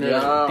Real-treyju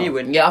með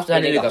B-Win. Ég átti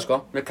henni líka, sko.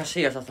 Með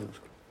Casillas aftan,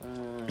 sko.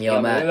 Já,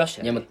 með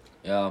Özil.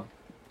 Já.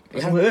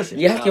 Þú með Özil?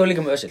 Ég held ég var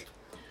líka með Özil.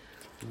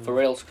 For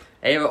real, sko.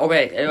 Ok,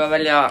 ef við að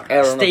velja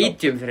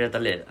stadium fyrir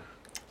þetta lið.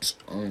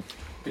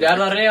 Er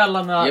það Real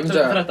hann að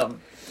 2013?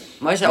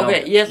 Má ég segja, ok,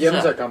 ég Ég ætla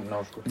myndi að að gamla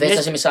sko. Veist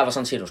það sem ég sagði var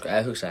San Siro, sko,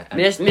 eða hugsaði.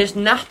 Mér finnst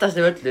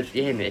nettasti völlur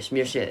í heimi sem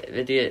ég sé,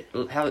 veit ég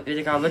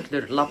hvað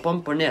völlur La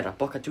Bombonera,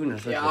 Boca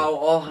Juniors völlur. Já,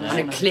 ó, Hann er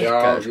Já,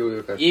 klikkaður, sko.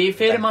 jú, Í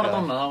fyrir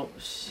Maradona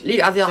þá...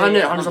 Líka af því að hann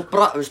er svo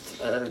veist,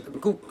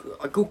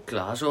 að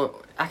googla, það er svo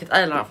ekkert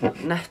eðlilega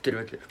nettur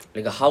völlur.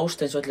 Líka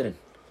Hásteinsvöllurinn.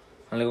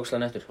 Hann er líka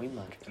óslega nettur.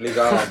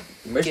 Líka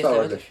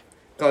meistarvöllur.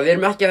 Við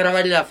erum ekki að vera að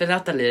velja fyrir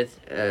þetta lið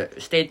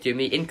stadium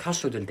í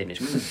inkassodöldinni,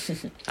 sko.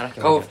 Það er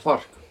ekki að KF velja.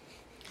 Park.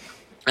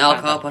 Já,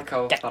 KF Park.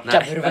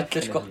 Geggjaður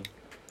völlur, sko.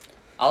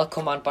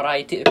 Aðkoman bara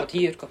upp á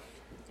 10, sko.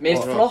 Mér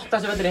finnst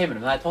flottasti völlur í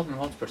heiminum, það er Tottenham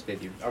Hotspur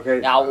Stadium. Ok.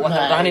 Já,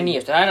 hann er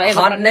nýjastu. Nei,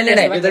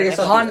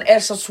 hann er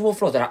samt svo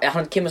flottur.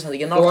 Hann kemur samt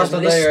ekki Þú náttúrulega varst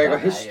að eiga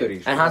eitthvað history.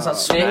 En hann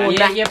samt svo Ég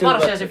nettur bara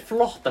að segja völlur. þessi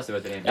flottasti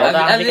völlur í Já,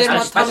 heiminum. ef við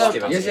erum að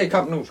tala Ég segi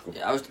Camp Nou sko.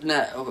 Já, veist, nei,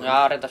 Já,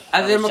 reyndar.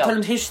 ef við erum að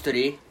tala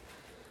history,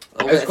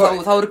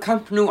 þá eru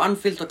Camp Nou,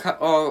 Anfield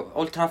og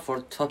Old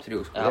Trafford top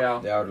 3, sko. Já.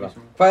 Já, alveg.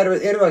 Hvað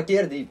erum við að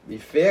gera þetta í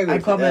fegurð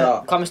En hvað með- eða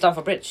Hvað með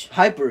Stamford Bridge?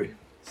 Highbury.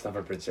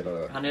 Stamford Bridge er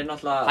alveg? Hann er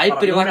náttúrulega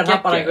Highbury var bara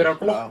geggjaður. einhverjar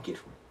blokkir.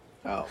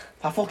 Já.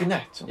 Það er fucking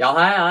nett. Já,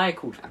 það er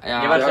cool.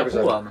 Ég verði að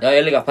búa það. Já,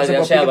 ég líka, það er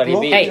að segja bara í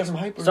bíl. Hey,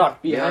 Svar,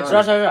 Já.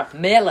 Svar,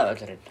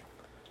 Melavöllurinn.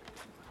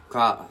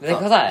 Hvað? Veit þið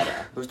hvað það er?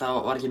 Þú veist, það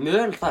var ekki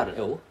möl þar?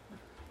 Jú.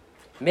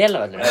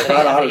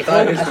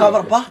 Melavöllurinn. En það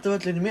var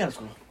Battavöllin í mér,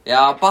 sko.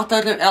 Já,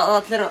 Battavöllin, já,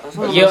 allir...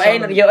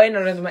 Ég og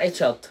Einar reyndum með eitt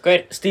shot.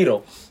 Gaur,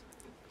 Stíró.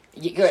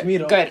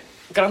 Smíró. Gaur,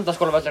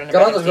 Grandaskólavöllurinn.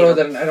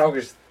 Grandaskólavöllurinn er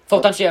ákvist.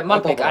 Þótt hann sé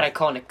Malbygg er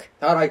iconic.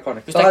 Það er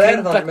iconic. Þú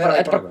veist, það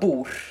er bara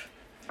búr.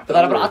 Það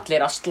er bara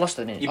allir að slast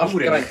þenni. Allt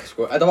grænt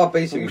sko. Þetta var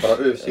basically bara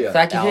UFC.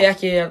 Þekkir þið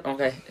ekki,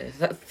 ok,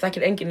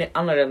 þekkir enginn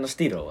annar en að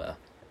Stíró,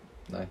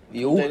 eða?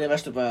 Jú. Leini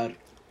Vesturbæjar.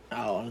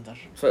 Já,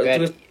 reyndar. Þú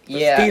veist,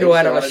 Stíró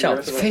er að vera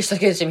sjátt. Fyrsta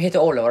skeiðið sem ég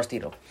hitti Óli var að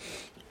Stíró.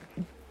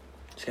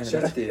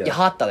 Sér eftir því Ég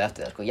hataði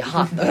eftir það, sko. Ég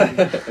hataði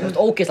það. Þú veist,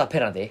 ógeðslega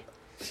pirrandi.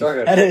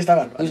 Svakar. Herriði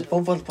stafan,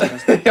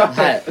 fótbollpodcast.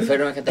 Hei,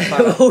 förum ekki að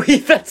fara. Ó, í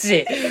Fetsi.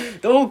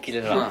 Það er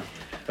ógeðslega.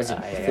 Þessi,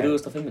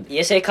 3500.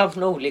 Ég segi Camp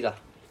Nou líka.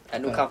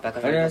 En nú Camp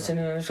eitthvað. Þannig að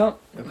sinni svo.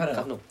 Hvað er Camp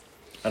það? Nou.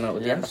 Þannig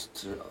að Jens.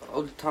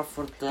 Old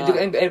Trafford...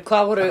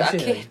 Hvað voru að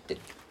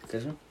kittin?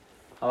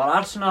 Það var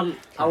Arsenal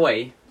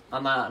away,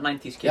 þannig að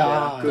 90s Já,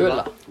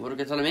 Gula. Voru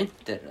ekki að tala um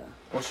Inter, eða?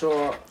 Og svo...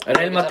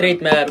 Real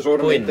Madrid með Svo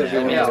vorum búinn.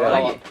 við Já, það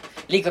var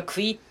líka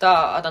hvíta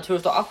þarna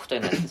 2008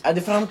 einnig. Þetta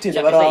er framtíðin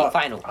Sem að við vera... þegar í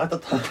final. Þetta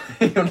tala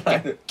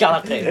United.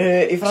 Gjaðar treyður.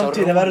 Í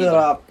framtíðin verður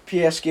það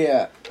PSG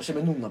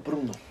sem er núna,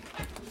 Bruno.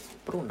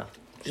 Brúna.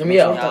 Sem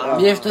ég á.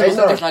 Mér finnst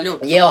þetta ógeðslega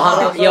ljótt. Ég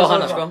og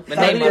hana, sko. Með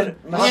Neymar.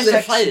 Mér finnst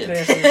þetta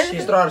hræðilegt.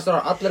 Stráðar,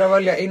 allir að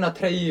velja eina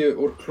treyju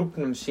úr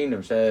klúbnum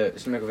sínum sem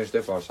eitthvað finnst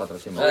upp á allra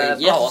tíma.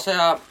 Ég ætla að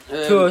segja...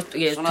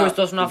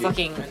 2000 svona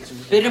fucking...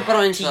 Byrjum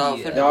bara eins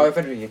að... Já, ég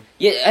finnir ekki.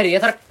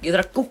 Ég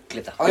þarf að googla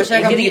þetta. Á, ég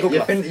segi get ekki hvað-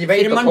 googlað. Ég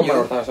veit að koma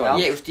úr það svo.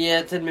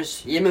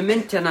 Ég er með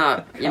mynd hérna,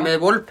 ég er með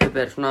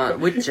wallpaper, svona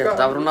widget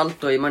af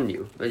Ronaldo í Man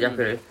U, veit ég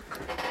af hverju.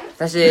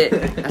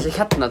 Þessi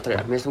hérna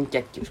treyja, mér finnst hún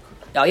geggjum, sko.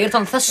 Já, ég er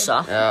talað um þessa,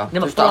 Já,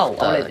 nema 2008.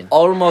 blá á leiðin.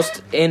 Almost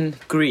in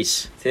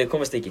Greece. Þið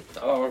komast ekki.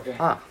 Ok.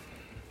 Ha,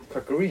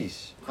 Hvað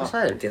Grease? hvað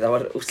sagðir? Það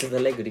var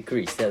úrslita leikur í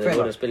Greece þegar þið Hvenær?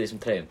 voru að spila í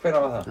þessum treyjum.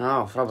 Hvenær var það? Já,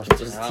 frábært.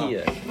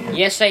 2010.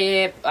 Ég segi,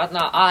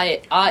 þarna,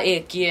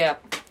 AEG...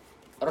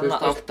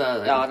 2008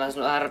 eða Já,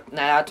 það er,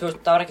 nei,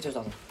 það var ekki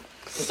 2008.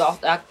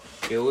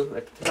 2008, jú,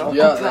 veit.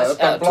 Já, það er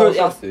bara blá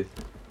svartu.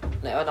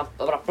 Nei, það var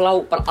bara blá,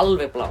 bara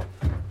alveg blá.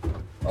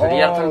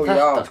 Ég er að tala um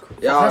þetta, sko.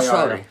 Já, Þessu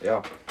ári. já.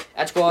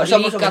 En sko,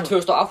 líka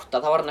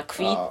 2008, það var hann að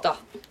hvíta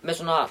með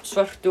svona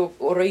svörtu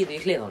og rauði í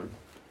hliðunum.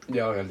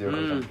 Já, ég held ég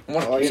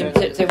var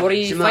Þeir voru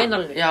í Sem að-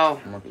 finalinu. Já,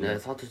 nei,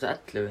 þá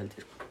 2011 held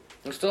ég, sko.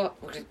 Þú veist þú?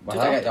 Var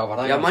það ekki? Já,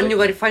 var það ekki? Já, Man U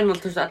var í final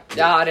 2011.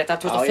 Já, rétt, það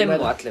er Já, ég 2005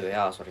 meina- og 11,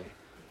 já, sorry.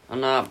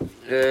 Þannig að,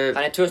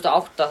 Þannig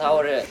 2008, það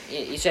voru,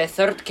 ég segi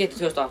third kit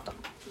 2008.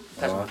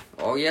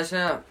 og ég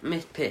segja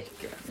mitt pick.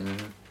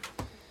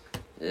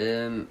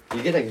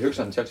 Ég get ekki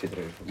hugsað Chelsea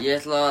treyju, sko.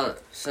 Ég ætla að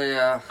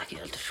segja, Ekki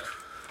heldur, sko.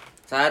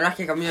 það eru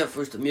ekki eitthvað mjög,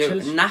 þú veist, mjög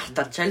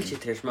nettar Chelsea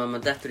treyjur sem að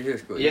maður dettur í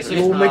hug, sko. Ég sé-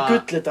 Nú með gull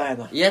þetta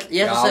hérna. Ég ætla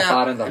Já, að segja,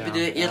 það er reyndar.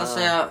 ég ætla að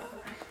segja,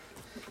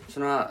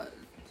 svona,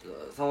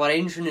 það var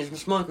einu sinni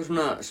smá einhver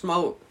svona smá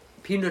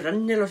pínur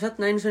rennil og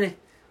setna einu sinni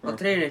á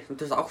treyjunni,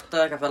 2008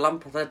 eða eitthvað, þegar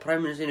Lampard það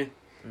præminu sínu.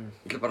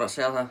 Ég ætla bara að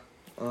segja það.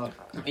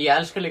 Ég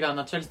elska líka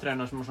þarna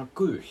Chelsea-treyjuna sem var svona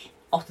gul.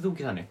 Áttið þú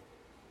ekki þannig?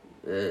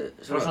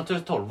 Það var svona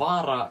 2012,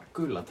 vara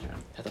gula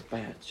treyjan. Þetta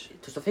badge.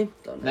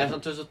 2015? Nei,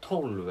 svona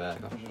 2012 eða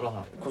eitthvað, frá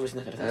það. Hvað finnst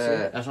þér þessi?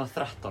 Eða svona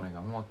 13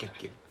 eitthvað, hún var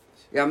geggjuð.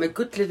 Já, með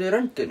gullitu í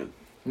röndunum.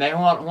 Nei,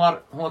 hún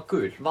var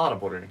gul,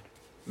 varabórurinn.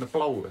 Með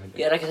bláu, held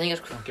Ég er ekki að þengja,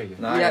 sko.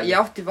 Geggjuð. Ég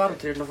átti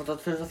varatreyjuna frá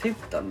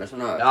 2015 með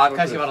svona... Já,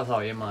 kannski var það þá,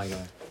 ég maður ekki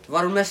það.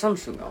 Var hún með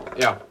Samsung á?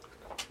 Já.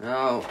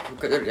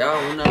 Já,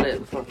 hún er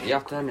alveg flott. Ég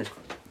átti henni, sko.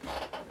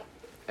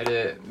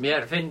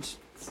 Mér finnst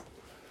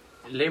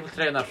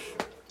label-treyjunar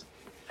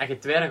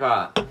ekkert verið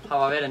eitthvað,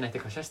 hafa verið neitt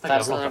eitthvað Það sérstaklega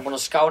er svona að það er búin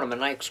að skána með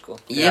Nike, sko.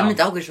 Ég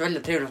myndi ákveðis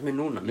velja treyjuna sem er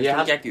núna. Ég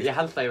held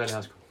að ég velja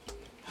það, sko.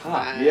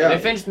 Ég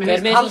Mér finnst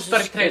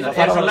Carlsberg-treyjunar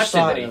er svo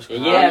legendary.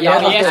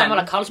 Ég er saman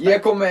að Carlsberg.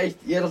 Ég kom með eitt,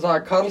 ég er alltaf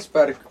að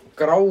Carlsberg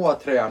gráa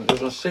treyjan,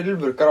 svona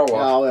silfur gráa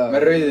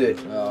með rauði.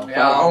 Það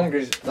er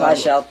ángríns. Það er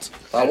sjátt.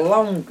 Það er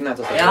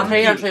langnættast. Já,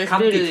 treyjan sem þið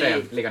spiluðu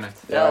Kandi-treyjan, í... líka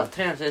neitt. Já,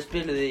 treyjan sem þið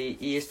spiluðu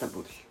í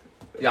Istanbul.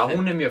 Já,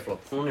 hún er mjög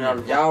flott. Hún er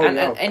alveg... Já.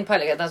 Einn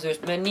pæling, þetta þú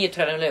veist, með nýju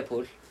treyjunum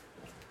Liverpool.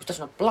 Þú veist, það er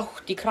svona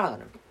blátt í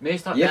kraganum. Mér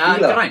finnst það, Ég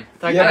fíla það. grænt.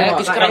 Það Ég er er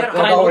Ekki Það grænt, er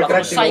grænt,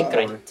 grænt í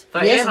sægrænt.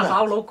 Það er náttúrulega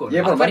á logoinu.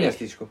 Ég er bara að Af hverju? venjast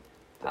því, sko.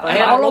 Það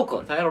er á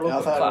logoinu. Það er á Já,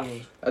 logoinu. það er...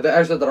 Þetta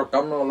er á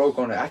gamla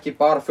logónu, ekki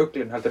bara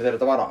fuglinn heldur þegar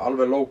þetta var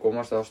alveg logó,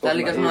 mástu það Það er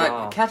líka stofna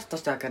svona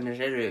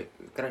kertastakarnir eru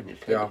grænir.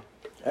 Já.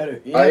 Eru,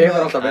 Það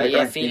hefur alltaf verið Ég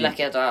grænt í... fíla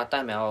ekki þetta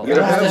dæmi á... Við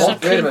höfum Þessar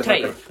oft verið með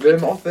treyjur. þetta. Við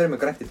höfum oft verið með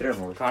grænt í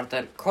treyjunum. Hvað er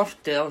þetta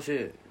kortið á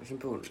þessum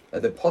búl?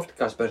 Þetta er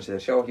podcast-bensið,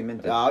 þeir sjá ekki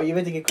myndir. Já, ég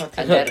veit ekki hvað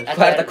Þetta er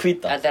Hvað er þetta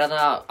hvíta? Þetta er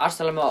þarna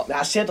Arsenal með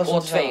Nei, setja og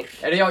svona tveir.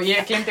 Já,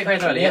 ég glemdi hvað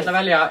ég ætla að velja. Ég ætla að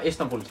velja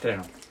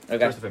Istanbul-treyjuna. Ok.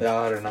 Já,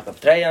 það eru nættan.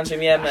 Treyjan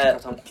sem ég er með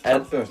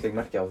Eldfjöðumstík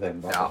merki á þeim.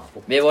 Já.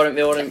 Við vorum,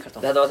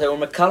 þetta var þegar við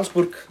vorum með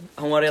Carlsberg.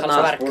 Hún var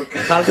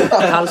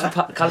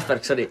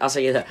Carlsberg, sorry,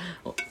 afsakið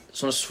það.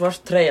 Svona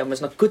svört treyja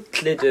með svona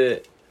gulllitu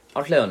á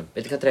hliðunum.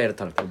 Veitu hvað treyja er að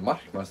tala um?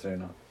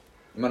 Markmannstreyjuna.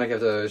 Ég man ekki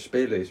eftir að þau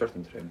spiluðu í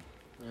svörtum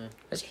treyjunum.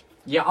 Þessi.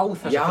 Ég á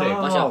þessa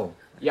treyju. sjá.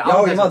 Ég á Já,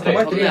 ég þessa man, þú treyju.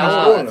 mættir í Já, það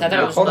skoðunum. þetta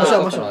er Ég svona- horfði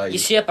svolítið á það.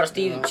 Ég sé bara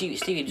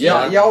Stevie Já,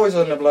 já, þess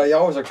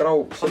að grá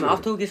Þannig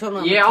áttu ekki svona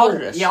Ég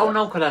Torres? á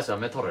nákvæmlega þessa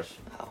með Torres.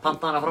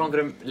 Panta hana frá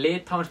einhverjum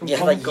litháinskum Ég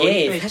held að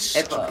ég er þess.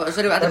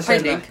 Sorry, þetta er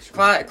pæling.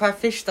 Hvað er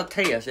fyrsta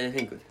treyja sem þið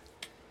fenguð?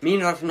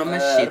 Mín var svona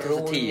Messi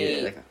 2010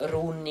 eða eitthvað.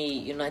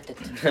 Rooney United.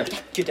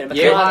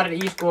 Ég var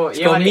í sko...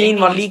 Sko mín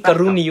var líka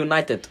Rooney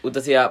United út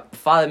af því að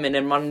faðir minn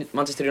er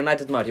Manchester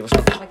United maður. Ég var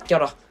svona 20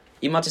 ára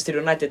í Manchester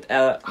United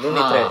eða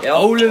Rooney treyju. Já,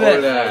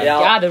 Oliver. Já,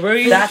 Já, the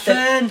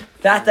reason.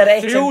 þetta er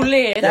eitt sem... 3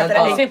 lið. Þetta er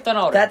Þetta eitt- er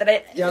 15 ára. Þetta er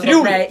eitt...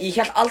 3 Nei,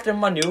 ég held aldrei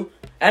Man U.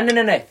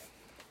 Nei.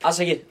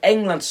 Afsakið,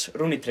 Englands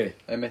Rooney treyju.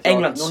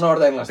 Englands. Núna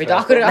var það Englands. Veitu,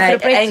 af hverju Nei,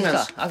 breytist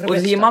Englands. það? Af hverju Út af því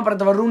breytist ég man bara að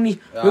þetta var Rooney,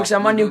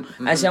 hugsaði Man U,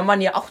 mm, en síðan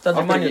man ég átti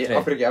aldrei Man U treyju.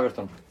 Af hverju ekki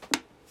Everton?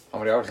 Hann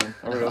var í Everton.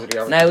 Af hverju ekki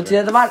Everton? Nei, út af því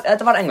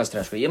þetta var Englands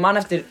treyja, sko. Ég man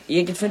eftir,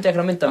 ég get fundið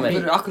eitthvað mynda með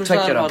Akkur 2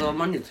 sagði ára. það var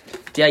mannið.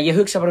 Því að ég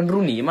hugsa bara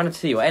Rooney, ég man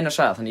eftir því og Einar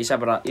sagði það, þannig ég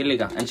sagði bara, ég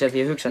líka, en sér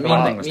því ég hugsa þetta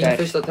var Englands Mín treyja.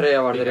 fyrsta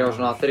treyja var þegar ég var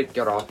svona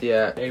 30 ára átti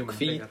ég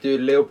hvítu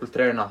Liverpool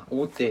treyjuna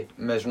úti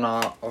með svona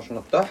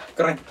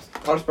dökkgrænt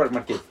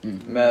Carlsberg-merki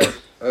með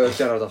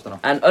Gerrard aftana.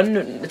 En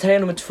treyja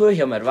nummer 2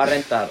 hjá mér var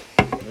reyndar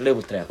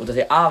Liverpool treyja, út af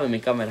því afi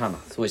minn gaf mér hana,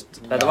 þú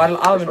veist. Þetta var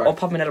afi minn og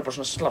pappi minn er bara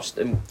svona slást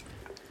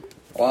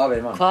Og afið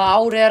mann. Hvaða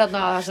ári er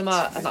þarna sem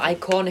að þetta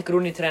iconic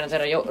Rooney treyjan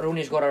þegar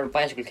Rooney skorar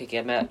bicycle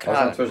kickið með Það var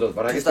svona kragan? 2000,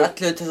 var það ekki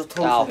 2011,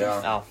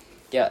 2012.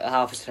 Já, það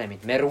var fyrst treyja mín,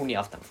 með Rooney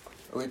aftan.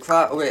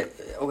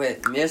 Ok,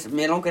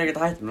 mér langar ekkert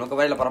að hætta, mér langar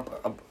að veila bara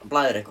að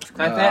blæðir eitthvað, sko.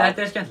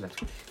 Þetta er skemmtilegt,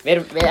 sko.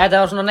 Þetta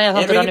var svona neyða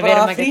þáttur, Erum þannig við við bara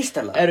erum að ekki...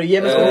 frístæla? Eru,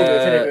 ég með spurningu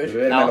fyrir ykkur.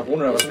 Við erum meina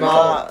búin að vera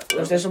Svona, þú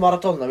veist, eins og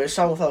Maradona, við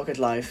sáum það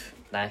okkur live.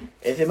 Nei.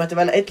 Þið mættu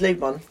velja einn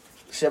leikmann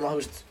sem að,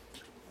 þú veist,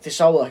 þið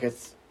sáðu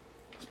ekkert.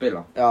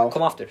 spila. Já.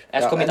 Kom aftur, eða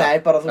Já, kom í Nei,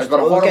 dag. bara, þú Það er veist,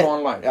 bara að og þú horfa get- á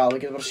hann live. Já, þú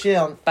getur bara séð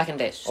hann. Back in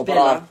days. Og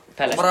Spila. bara,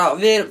 Pelle. Bara,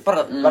 við,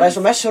 bara... bara eins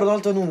og Messi og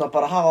Ronaldo núna,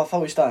 bara hafa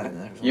þá í staðinn.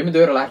 eða eitthvað Ég myndi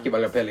örugglega ekki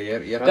velja Peli, ég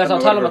er Þú ert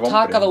að tala um að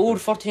taka það úr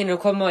fortíðinu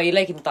og koma í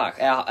leikinn í dag,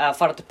 eða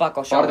fara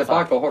tilbaka og sjá Fara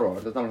tilbaka og horfa,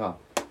 ertu að tala um það?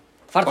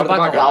 Fara fara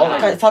tilbaka tilbaka. og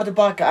svona. Já, fara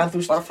tilbaka, en þú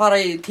veist, Bara fara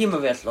í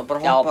tímavél og bara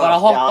Já, hoppa. bara já,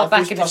 hoppa þú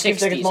back veist, in the það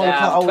skiptir 60s ekkert máli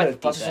hvað eða árið,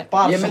 20s.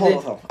 bara Ég að myndi,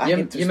 horfa þá.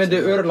 ég myndi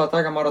örugglega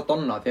taka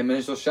Maradona því að mér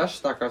finnst svo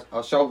sérstakast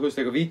að sjá, þú veist,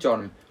 eitthvað vídeo á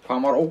honum hvað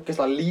hann var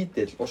ógeðslega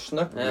lítill og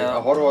snöggur Já.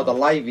 að horfa á þetta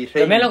live í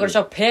Það er meðlangar að hreyfingu.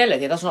 sjá Pele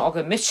því það er svona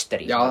ákveð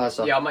mystery. Já,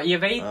 þessa. Já, ég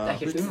veit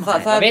ekkert um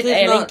Það Það veit er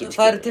eiginlega til enginn, svona,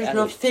 það eru skilur, til eða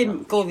svona þú veist.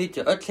 5 góð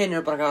vídeo, öll hinn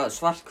eru bara eitthvað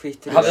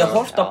svarthvítt. Hafið þið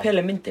hort á Já.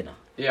 Pele myndina?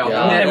 Já,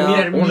 Já, hún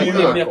er hún er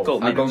mjög góð. góð.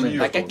 Það er góð mynd.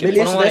 Það er geggjum. Mér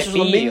líst Hún þetta var eins og í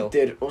svona bíó.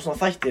 myndir og svona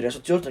þættir eins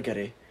og Jordan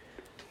Gerry.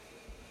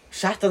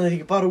 Sett hann þetta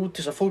ekki bara út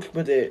til þess að fólk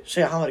myndi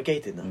segja að hann væri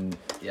geitina.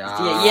 Já.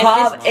 Ég-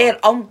 Hvað er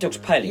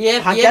ándjóks pæling?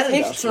 Ég Hann hef gerði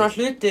heyrt það, svona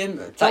hluti um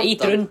Það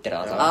ítir undir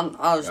það. Hann,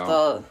 að,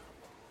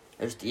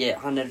 þú veist, Já.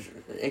 hann er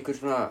einhver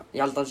svona, ég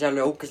held að hann sé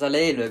alveg ógeðslega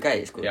leiðilegu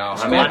gæi, sko. Já,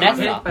 Sko, hann hann er er það.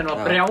 flippen og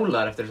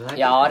brjálar eftir þessu þætti.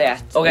 Já,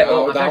 rétt. Ok, Já,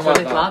 og, Hann það fekk var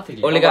svo litla það.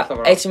 athygli. og líka, alltaf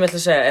bara- eitt sem ég ætla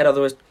að segja er að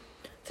þú veist,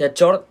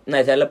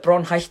 þegar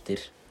LeBron hættir,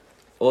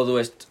 og þú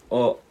veist,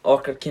 og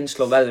okkar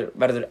kynslóð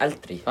verður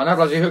eldri. Það er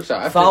nefnilega sem ég hugsa.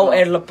 Þá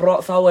er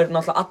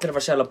náttúrulega allir að fara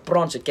að segja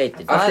LeBron sem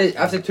geitin.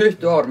 Eftir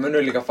 20 ár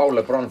munum líka fá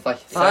LeBron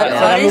þætti. Það er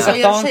eins og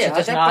ég er að segja,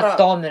 þetta er bara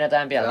dominant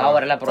NBA, þá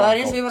er LeBron. Það er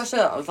eins og ég var að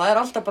segja, það er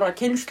alltaf bara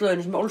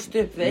kynslóðin sem ólst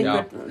upp við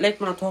einhvern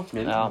leikmann á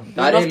toppnum.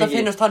 Það er alltaf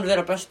finnast hann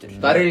vera bestur.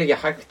 Það er ekki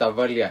hægt að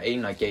velja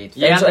eina geit.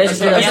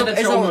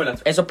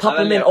 Eins og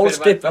pabbi minn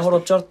ólst upp við horfa á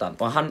Jordan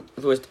og hann,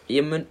 þú veist,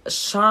 ég mun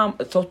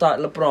þótt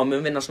að LeBron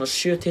mun vinna svona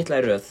 7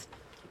 titla í röð,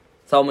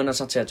 þá mun hann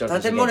samt segja Jordan.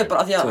 Þetta er málið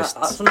bara því að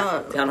svona,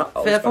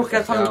 þegar fólk er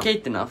að tala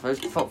geitina,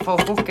 fá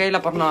fólk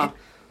eiginlega bara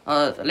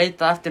að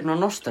leita eftir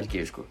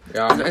nostalgíu, sko.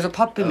 Eins og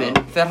pabbi minn,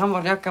 þegar hann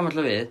var jafngamall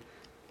við,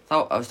 þá,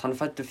 hann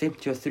fæddur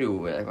 53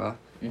 eða eitthvað,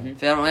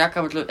 þegar hann var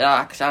jafngamall, eða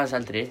ekki aðeins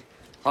eldri,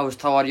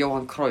 þá var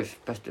Johan Cruyff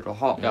bestur og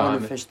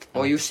honum fyrst,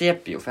 og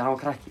Eusebio þegar hann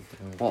var krakki,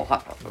 og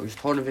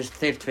honum fyrst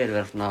þeir tveir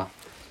vera svona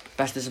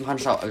bestið sem hann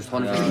sá,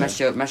 honum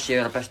fyrst Messi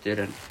vera bestur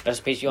en...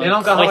 Ég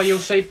langaði að hafa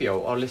Eusebio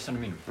á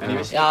listanum mínum, en ég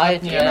vissi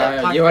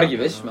ég var ekki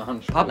viss með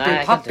hans.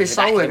 Pappi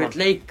sá einhvern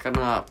leik,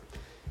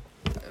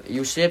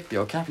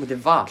 Eusebio, keppmyndi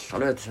Val á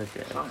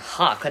Laugardalsvelli.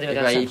 Hvernig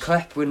við Í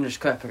Cup, Winners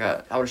Cup,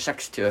 það voru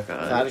 60 eitthvað.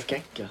 Það er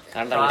geggjað.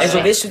 Eins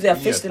og vissu þið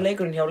að fyrsti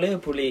leikurinn hjá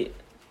Liverpool í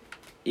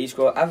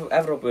sko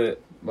Evrópu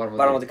var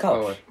á móti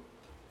KR.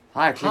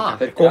 Það er klikkað.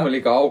 Þeir komu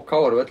líka á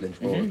KR-völlin,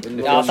 sko.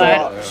 Já, það er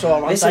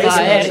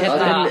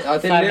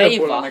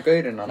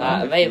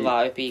veifa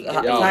upp í...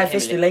 Það er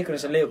fyrsti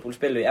leikurinn sem Liverpool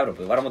spiluðu í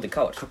Evrópu, var á móti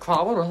KR.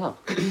 Hvað voru það?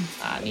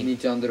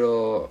 1900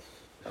 og...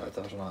 þetta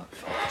var svona...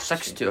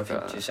 60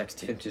 eitthvað.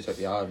 50,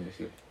 já,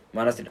 miklu.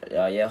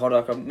 Já, ég horfði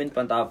okkar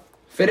myndband af...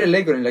 Fyrir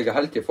leikurinn leika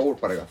held ég fór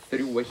bara eitthvað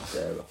 3-1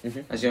 eða eitthvað.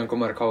 En síðan kom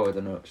maður að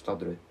KR-völlinu og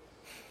slátur við.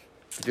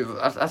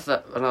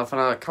 Þannig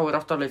að KR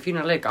átti alveg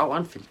fína leik á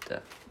Anfield, eða?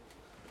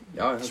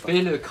 Já,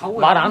 Spiluðu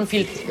KR? Var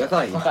Anfield? Já, það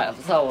ekki.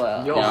 Þá, já,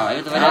 ég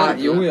veit að vera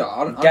Anfield. Jú, já.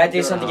 Gæti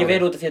ég samt ekki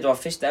verið út af því að þetta var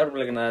fyrsta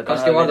Evrópuleikina.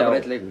 Kannski var það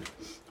bara 1 leikur.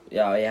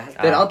 Já, ég held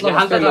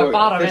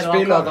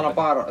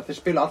Þeir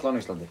spila allan á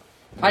Íslandi.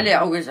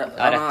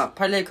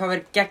 Pæliði hvað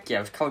verið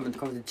geggja ef KR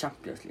myndi koma til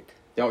Champions League.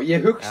 Já,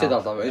 ég hugsi þetta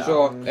alltaf, eins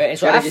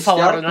og FH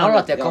var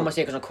nálægt að komast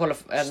í eitthvað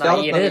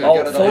svona í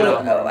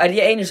riðlum. Er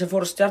ég eini sem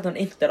fór að Stjarnan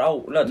Inter á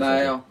Laugardalsvelli?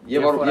 Nei, já,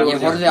 ég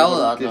horfði á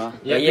það alltaf.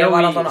 Ég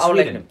var alltaf á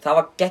leiknum, það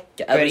var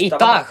geggja. Í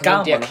dag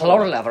myndi ég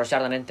klárlega að fara á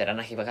Stjarnan Inter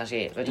en ekki bara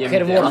kannski,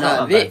 hver voru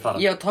það?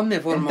 Ég og Tommi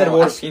fórum Inter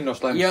voru fín og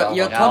slæm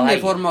Ég og Tommi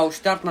fórum á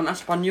Stjarnan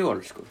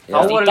Espanyol, sko.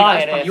 Í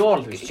dag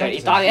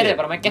er þið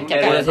bara með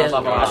geggja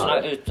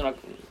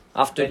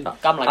Aftur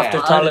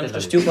tala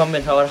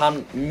stjúpaminn, þá er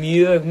hann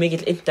mjög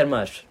mikill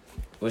Intermaður.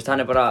 Þú veist,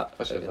 hann er bara,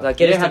 það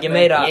gerist ekki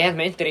meira. Ég hef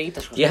með Inter í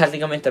þetta, sko. Ég held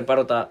ekki með Inter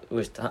bara út að, þú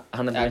veist,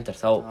 hann er með Inter.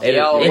 Þá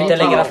eru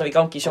Interleikir alltaf í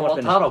gangi í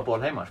sjónvarpinu. Og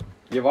Lautaro-ból heima, sko.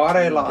 Ég var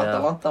eiginlega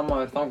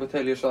Atalanta-maður þangað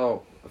til ég sá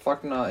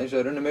fagna eins og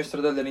þeir unnu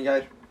meistaradeildina í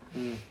gær.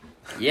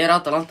 Ég er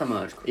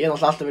Atalanta-maður, sko. Ég hef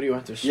náttúrulega alltaf verið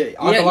Juventus.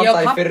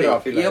 Atalanta í fyrra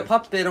fílaði. Ég og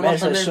pabbi erum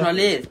alltaf með svona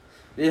lið.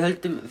 Við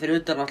höldum fyrir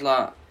utan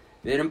náttúrulega,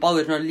 við erum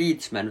báðir svona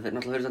Leeds-menn,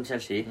 náttúrulega fyrir utan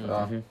Chelsea.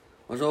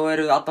 Og svo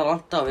erum við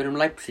Atalanta og við erum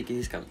Leipzig í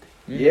Þýskalandi.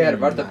 Ég er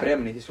Werder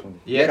Bremen í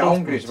Þýskalandi. Ég er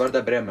ángrís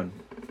Werder Bremen.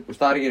 Þú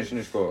veist, það er ekki eins og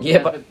sko. Ég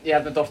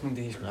er með Dortmund í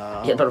Þýsku.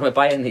 Ég er bara með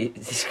Bayern í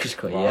Þýsku,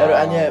 sko.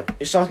 En ég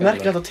sá þetta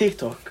merkilegt á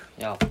TikTok.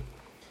 Já.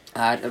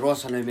 Það er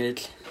rosalega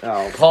miðl. Já.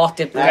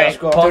 Pottit búin að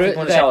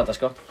sjá þetta,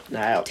 sko.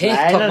 Nei,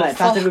 TikTok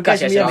þetta er nú gæt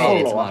sem ég að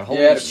followa.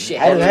 Holy shit.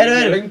 Ég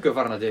er löngu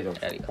farin að TikTok.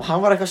 Og hann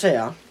var eitthvað að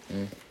segja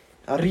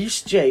að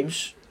Reece James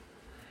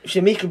sé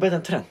miklu betur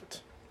en Trent.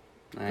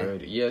 Nei,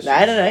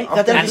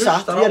 þetta er ekki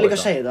satt, ég er líka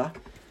að segja það.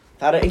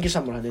 Það er engin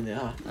sammála hérna inni,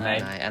 það. Nei,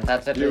 en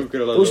þetta er... Þú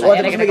veist, og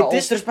þetta er mikið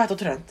disrespect á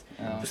Trent.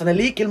 Þú veist, hann er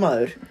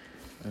lykilmaður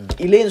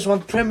í liðinu sem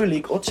vann Premier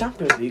League og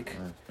Champions League.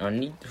 Já,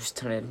 þú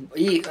veist, hann er...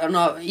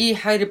 Í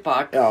hægri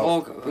bak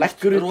og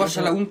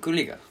rosalega ungur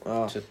líka.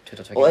 Og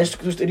eins,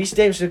 þú veist, Reece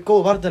James er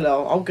góð varnarlega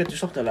og ágættur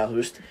sóknarlega, þú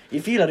veist.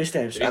 Ég fíla Reece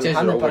James, en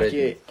hann er bara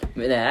ekki...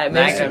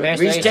 Nei,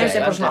 Reece James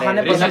er bara svona,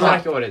 hann er bara svona...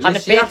 Hann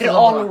er betri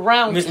all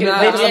around. Mér finnst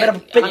að vera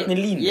á beinni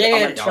línu.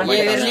 Ég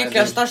er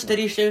líka stærsti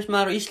Reece James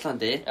maður á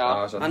Íslandi.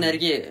 Hann er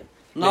ekki...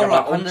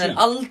 hann er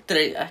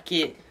aldrei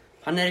ekki...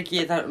 Hann er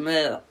ekki þar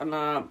með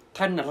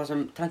tærnar þar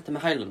sem Trent er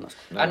með hæluna,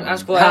 sko. En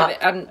sko,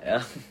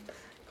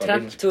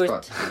 Trent, þú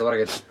veist... Þetta var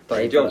ekki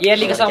djók. Ég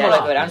er líka sammála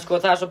ykkur, en sko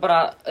það er svo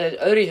bara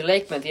öðruvísi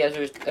leikmenn því að þú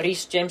veist,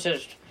 Reece James er...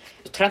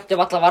 Trent er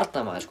valla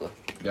varnarmaður, sko.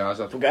 Já,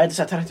 það er Þú gæti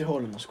sett Trent í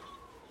hóluna, sko.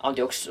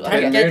 Ándjóks.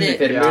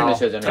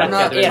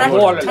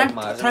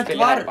 Trent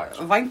var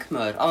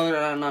vængmaður áður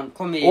en hann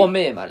kom í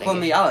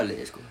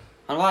aðaliði, sko.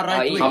 Hann var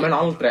rætt í. Hann mun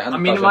aldrei enda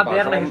sem bak.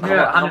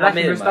 Hann er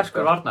ekki mjög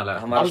sterkur varnarlega.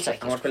 Hann var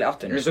að spila í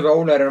áttunni. Eins og hvað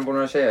Óli er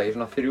búin að segja í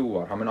svona 3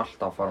 ár, hann mun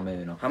alltaf fara með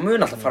þína. Hann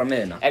mun alltaf fara með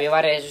þína. Ef ég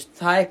væri,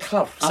 það er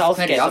klárt. Af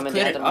hverju ætti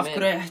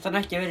hann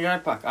ekki að vera í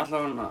right back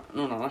allavega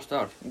núna næstu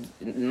ár?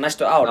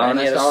 Næstu ár,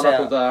 en ég er að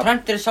segja...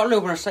 Trent er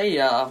sjálfur búin að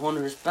segja að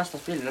honum finnst best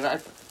að spila í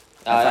right back.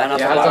 Það er Ég held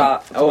náttúrulega að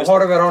ef þú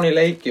horfir á hann í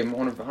leikjum,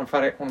 hún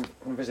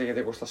finnst ekki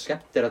eitthvað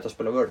skemmtilegt að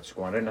spila vörð,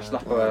 sko. Hann reynir að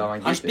slappa við að hann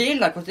Hann getur.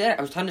 spilar hvort þið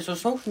er, hann er svo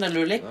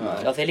sóknarlegur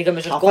leikmaður. Já, þeir líka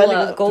með svo Hann fær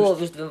líka- góða, þú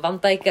veist, Van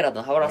Dijk er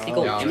þarna, það var allt í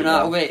góð. Já. Ég meina,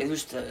 ok, þú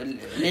veist,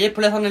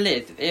 Liverpool er þannig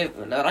lið,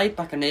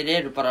 ræbakkarnir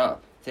eru bara,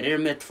 þeir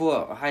eru með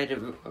 2 hægri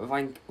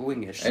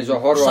wingers. Eins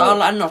og horfa á-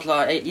 Sala er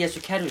náttúrulega í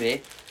þessu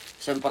kerfi,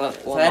 sem bara,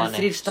 Og það eru Mane.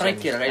 3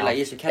 strækjarar eiginlega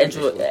í þessu eins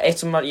kerfi, og sko. eitt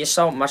sem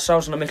maður sá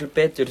svona miklu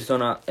betur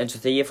svona, eins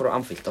og þegar ég fór á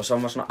Anfield þá sá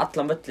maður svona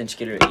allan völlin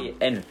skilur í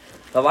einu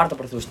það var það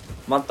bara, þú veist,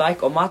 Van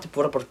Dijk og Matip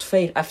voru bara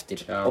 2 eftir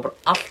Já. og bara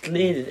allt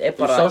liðið er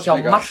bara sást hjá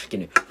líka-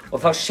 markinu og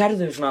þá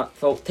sérðu svona,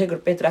 þá tekur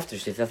betur eftir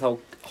því þegar þá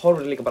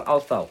horfur líka bara á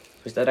þá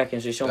þú veist, það er ekki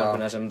eins og í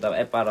sjónvarpinu sem þetta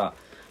er bara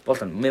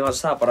boltan, mér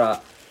fannst það bara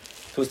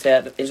þú veist,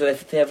 eins og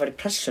þegar það fær í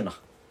pressuna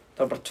það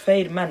var bara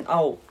 2 menn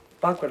á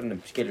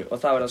bakverðinum skilur og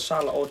það var að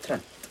Sala og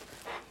Trent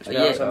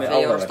Þegar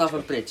ég var á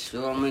Stamford Bridge,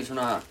 við varum í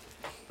svona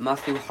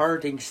Matthew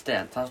Harding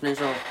stand, það er svona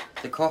eins og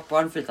The Cop og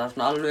Anfield, það er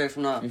svona alveg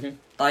svona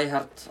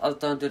diehard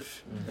aðdáendur,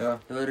 Já.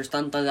 þau eru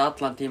standandi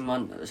allan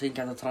tíman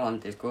syngjandi og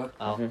trallandi, sko.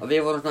 Já. Og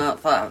við vorum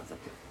svona,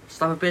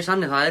 Stamford Bridge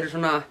sannig, það eru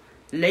svona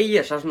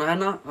layers, það er svona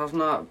hérna, það er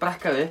svona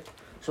brekka upp,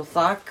 svo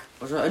þak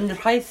og svo önnur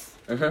hæð,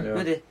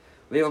 veitir.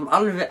 Við vorum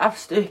alveg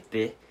efst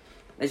uppi,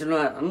 eins og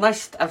svona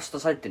næst efst á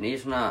sætinu,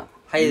 í svona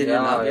hæðinu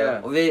hérna, já.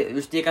 og við,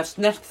 þú veist, ég gæti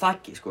snert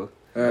þakki, sko.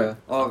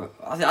 Og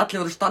af því að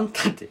allir voru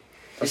standandi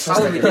ég sá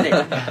ekki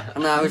neitt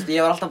þannig að veist,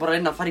 ég var alltaf bara að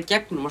reyna að fara í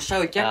gegnum og sjá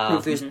í gegnum,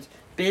 þú veist,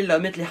 bila á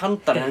milli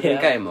handar en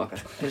einhverjum gæjum og okkar,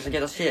 sko, til þess að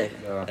geta séð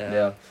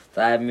já,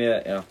 það er mjög,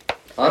 já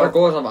Það er að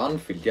góða saman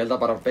Anfield, ég held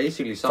að bara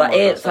basically saman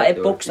það er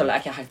bókstaflega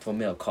ekki hægt að fá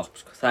með á kopp,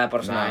 sko, það er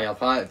bara svona Nei,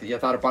 já,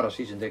 það er bara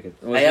season ticket.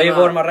 Þú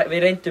veist,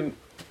 við reyndum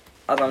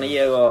allan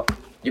ég og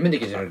Ég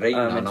myndi ekki sér að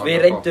reyna að ná við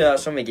reyndum það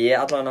svo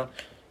mikið,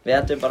 við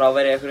endum bara að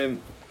vera í einhverjum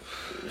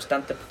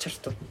stand-up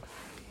church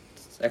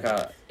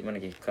eitthvað, ég man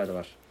ekki hvað þetta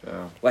var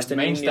Western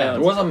Main stand.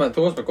 Union Þú varst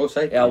með góð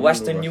sæti. já,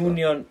 Western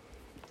Union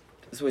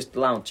þú veist,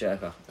 lounge eða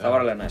eitthvað, það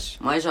var alveg næs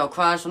Má ég sjá,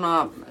 hvað er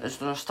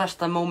svona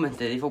stærsta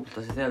mómentið í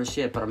fótbolta þegar við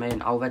séum bara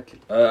meginn á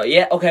vellin?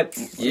 ok,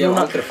 Ég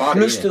hef aldrei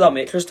farið í hlustuð á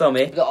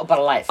mig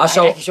Bara live, að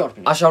sjá, ekki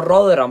sjórfinu. að sjá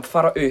Rotherham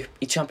fara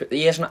upp í Champions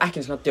ég er svona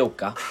ekki svona að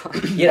djóka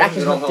ég er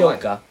ekki svona að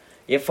djóka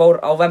ég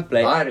fór á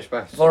Wembley Það er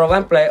respekt. fór á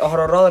Wembley og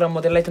horfði á Rotherham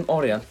móti Leyton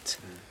Orient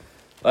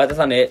og þetta er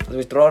þannig, þú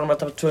veist, Rotherham var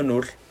að tapa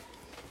 2-0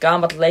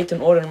 gamall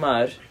Leyton Orient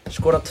maður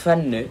skora 2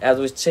 eða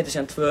þú veist, setja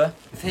síðan 2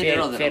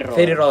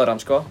 fyrir Rotherham,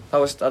 sko þá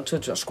veist að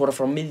 2 skora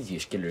frá miðju,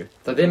 skilur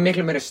Það er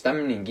miklu meiri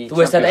stemning í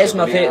þú veist, þetta er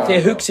svona,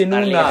 þið hugsið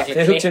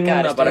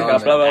núna bara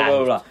eitthvað, bla bla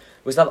bla bla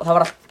þú veist, það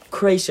var allt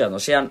crazy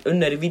þarna og síðan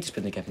unnur í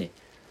vítaspyrnukeppni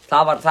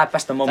það er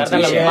besta moment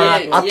Það er sem ég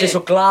alveg- sé allir svo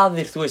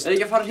glaðir, þú veist Er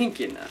ekki að fara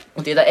hringin?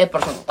 og þetta er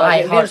bara svona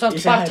Við die erum samt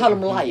hard bara að tala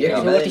um live, Ég-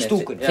 þú ert í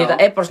stúkun. þetta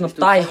er bara svona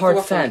die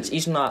hard fans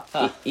í svona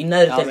í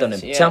neðri Já,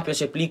 deildunum ég-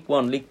 Championship, League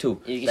 1, League 2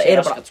 Ég það sé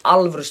eru raskat, bara sko.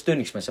 alvöru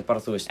stuðningsmenn sem bara,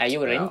 þú veist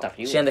Jú, reyndar,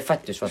 jú. síðan þeir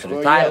fættust, fattar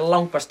Sko, það ég- er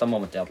langt besta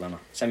momenti allan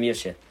sem ég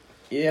sé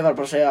Ég var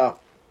bara að segja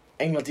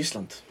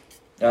England-Ísland.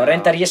 já,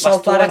 reyndar ég sá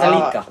Varst þú það reyndar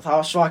líka Það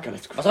var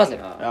svakalegt, sko. Varstu allir?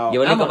 Já. ég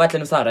var líka á Gaman.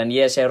 vellinum þar en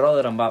ég segi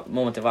Rotherham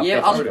momenti var Ég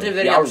hef betra. aldrei Í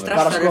verið jafn alvöru.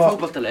 stressaður í Bara sko-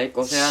 fótboltaleik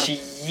og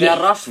Shit,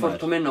 þegar Rashford maður.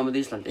 kom inn á með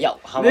Íslandi. Já,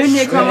 hann var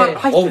Munið hvað var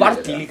hættulegur? og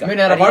Vardí líka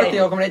Munið er að Vardí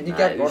ákomin einn í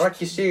gegn Nei, og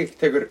Raggi Sig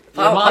tekur...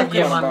 Það var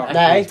Ég man hættulegur.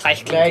 Nei,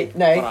 Tækling.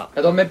 nei. Bara-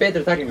 Þetta var með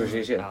betri tæklingu sem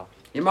ég sé.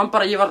 Ég man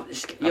bara, ég var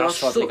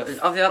Rashford svo, líka.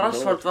 af því að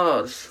Rashford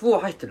var svo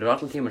hættulegur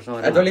allan tíman sem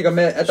Þetta var líka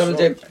með, þetta var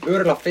líka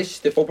örugglega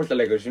fyrsti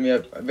fótboltaleikur sem ég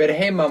hef verið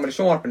heima á mér í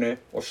sjónvarpinu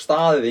og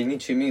staðið í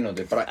 90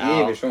 mínútur, bara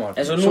yfir en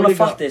sjónvarpinu. svo Svo núna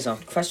líka- fattið þið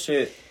samt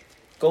hversu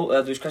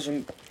þú veist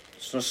hversu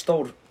svona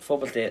stór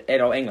fótbolti er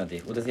á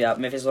Englandi út af því að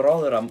mér finnst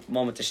Rotherham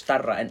momenti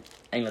stærra en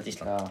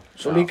England-Ísland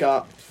Svo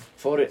líka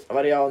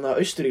var ég á hana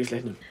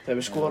Austuríkisleiknum þegar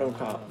við skorum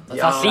hvað.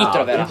 Það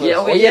hlýtur að vera. Ég-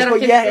 Og ég ég er sko,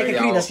 ekki- ég er ekki að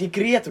Já. grínast, ég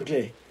grét úr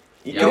gleði.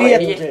 Ég Já, grét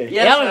úr ég- gleði.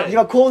 ég- ég- Ég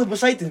var komið upp á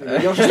sætinu mínu,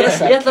 ég var svo Ég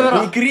stressað. ætla að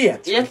vera- Ég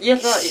grét. Ég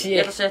ætla að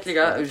segja þetta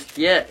líka, þú veist,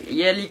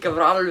 ég er líka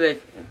bara alveg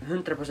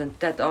 100%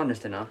 dead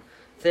honest hérna.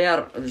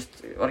 Þegar, þú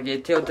veist, var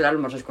ekki Theodor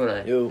Elmar sem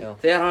skoraði? Jú.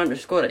 Þegar hann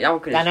skoraði, já,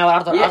 Chris. Nei, það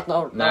var Arnór, Ég-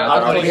 Arnór. Nei, það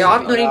var Arnór Ingi. Já,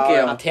 Arnór Ingi,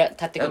 já. Hann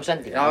Tetti kom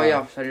sendi.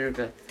 Já, sorry, ég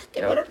rúglaði.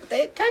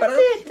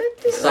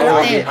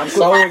 Hann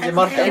sá ekki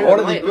margt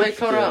orðið Má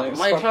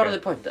ég klára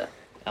þið pointið?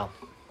 Já.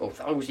 Og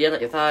það, þú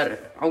veist, það er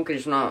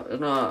ángrið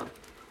svona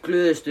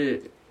glöðustu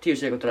 10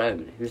 sekúndur af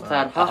æfinni. Þú veist, það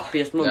er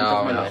happiest moment Já,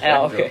 of my já. life. Já,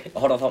 ok.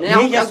 horfa þá Nei, Ég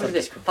ángrið,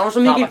 hélt- það var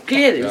svo mikið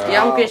gleði,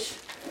 þú veist,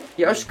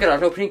 ég öskraði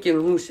hljóp hringið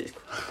um húsið,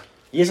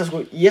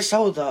 sko. Ég sá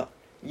þetta,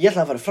 ég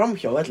ætlaði að fara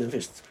framhjá vellinum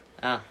fyrst.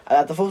 Já. Að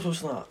þetta fór svo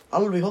svona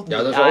alveg í hóttinu.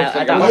 Já, það var Já, svo þetta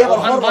óstaklega. var- Ég var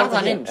að hann horfa á var þetta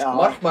þann inn, hér. sko. Já.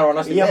 Markmaður var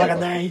næstum Ég var með, bara,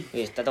 nei. Þú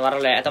veist, þetta var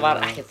ekki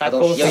það Þetta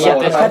var góð. svo- já, Já,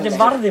 hvernig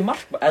varði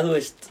markmann eða þú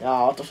veist Já,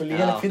 þetta var svo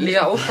lélega fyrir.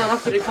 Líka óstæðan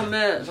aftur ég kom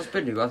með þessa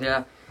spurningu, af því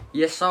að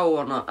ég sá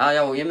hana,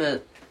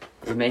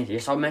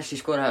 ég sá Messi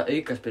skora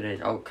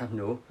aukaspyrnir á Camp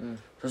Nou.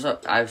 Svo sá,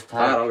 Það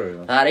er alveg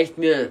það. það er eitt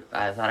mjög,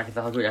 það er ekkert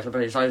það, ég ætla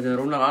bara, ég sagði þegar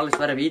Rúnar Alex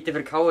verið víti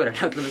fyrir Káir en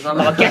öllum við Það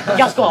var saman.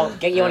 geggja sko,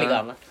 ég var líka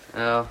þarna.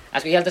 Já, En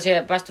sko, ég held að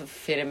sé best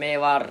fyrir mig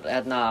var,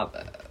 hérna,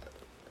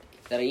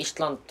 þegar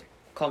Ísland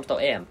komst á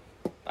EM.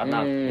 Þarna,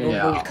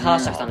 Já. 0-0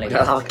 Kazakstan leikur.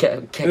 Það var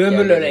geggjað.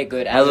 Ömurlegur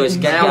leikur. Ef þú veist,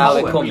 Nei, geggjað á að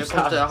við HM, komumst. ég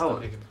komstu á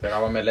HM. Þegar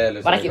það var með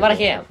leiðilegst. Var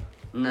ekki EM?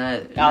 Nei.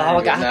 Já, það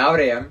var Nei, það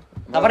var EM.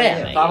 Það var EM,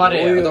 Það var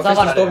EM. Þetta Það var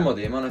fyrsta var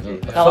stórmóti, ég man ekki.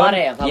 Það var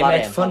EM, það Ég var með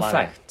EM. eitt fun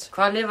fact.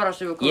 Hvaða lið var það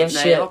sem við Ég komum?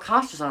 sé- Nei, það var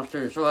Kazakstan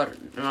fyrir, svo var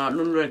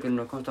 0-leikurinn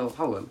og komst á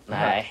HM.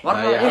 Nei. Var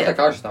Nei, það ég held EM? að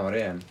Kazakstan var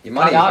EM. Ég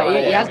man Já, ekki það var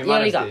ég EM. held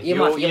ég líka. Ég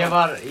man, Jú,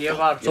 ég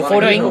var... Svo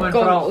fóru nýkominn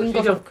frá Ingo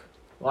Svíþjóð.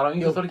 Var á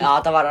Ingolþorgi? Já,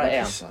 það var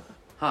EM.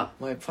 Ha?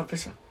 Má ég fara að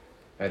pissa?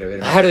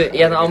 Herðu,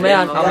 hérna á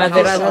meðan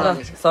þið ræðið þetta,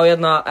 þá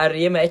hérna er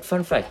ég með eitt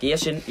fun fact.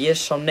 Ég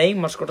sá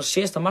Neymar skora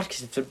síðasta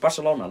markið sitt fyrir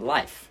Barcelona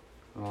live.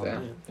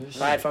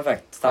 Það er fun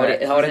fact. Það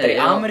var reyndar í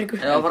Ameríku.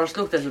 Það var bara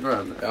slúgt þessu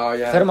bræðum. Já,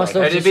 ég Förum að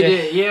slúta Heyrðu, þessu. byrju,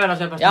 ég verð að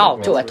segja besta Já,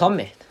 markið. þú er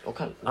Tommy.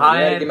 Það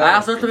Ég er ekki er... með- Nei,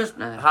 það slúttum við...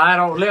 Nei. Það er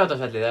á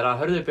Laugardalsvelli þegar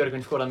Hörður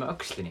Björgvin skoraði með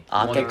öxlinni.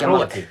 Já, Móti geggjað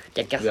mark. Króatíu.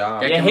 Geggjað. Já.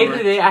 Ég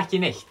heyrði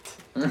ekki neitt.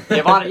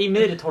 Ég var í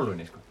miðri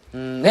tólfunni, sko.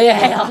 Nei,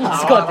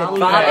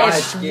 skotið.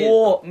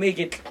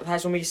 Það er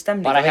svo mikil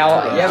stemning. Bara hjá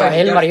Ég var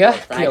Hilmar Það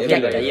Jökli er og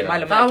geggjað, Gylfi. ég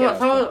mæla með Það að var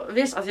gera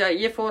viss af því að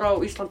ég fór á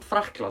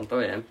Ísland-Frakkland á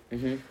EM.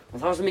 Og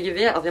það var svo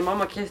mikið af því að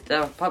mamma keypti,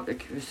 eða pabbi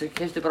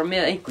keypti bara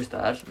með einhver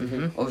staðar.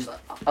 Og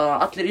að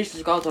allir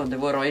íslensku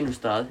átöfandi voru á einum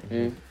stað.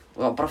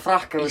 Og bara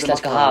frakkar út um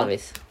Íslenska allt.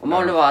 hafið. Og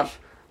málið var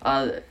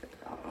að,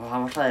 og það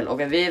var hræðilega,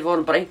 ok, við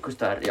vorum bara einhver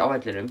staðar í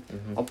áhellinum.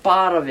 Og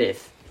bara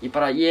við.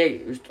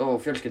 Ég og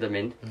fjölskylda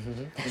minn.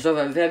 Og svo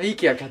þegar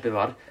Víkingakeppið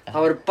var, það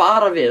voru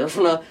bara við og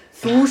svona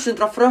 1000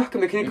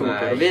 frökkum í kringum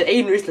okkur. Og við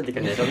einu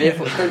Íslandingarnir og við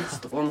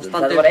fórum að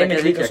standa Það var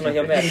einmitt líka svona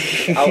hjá mér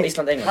á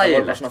Ísland-England. Það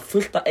voru bara svona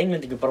fullt af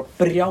englendingum bara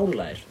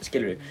brjálæðir,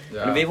 skilur við.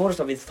 En við vorum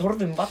svona, við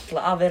þorðum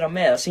valla að vera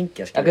með að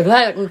syngja, skilur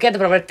við. Þú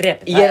getur bara verið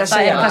drepið. Ég er að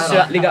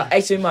segja, líka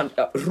eitt sem ég man,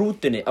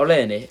 rútunni á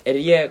leiðinni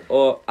er ég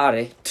og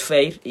Ari,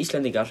 2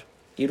 Íslendingar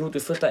í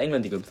rútu fullt af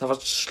englendingum. Það var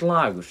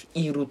slagur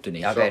í rútunni.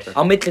 Já, ok.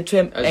 Á milli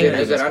 2 Þetta er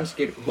englendingar.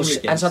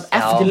 ennskir En samt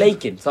eftir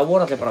leikinn, þá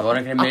voru allir bara... Það voru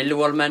einhverjum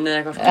Millwall-menni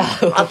eða eitthvað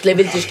sko. Allir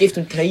vildu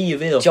skipta um treyju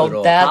við okkur John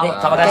og Daddy.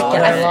 það var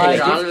geggjað eftir Það er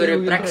leikinn.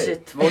 alveg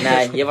Brexit.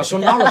 Nei, ég var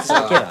svo nálægt þess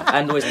að gera.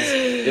 En þú veist,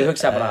 ég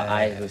hugsaði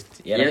bara, þú veist,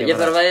 ég er ekki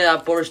Ég þarf að veið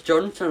að Boris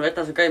Johnson veit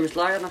að það gæði mig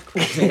slagarna sko.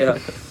 Já.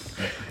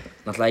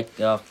 Náttúrulega,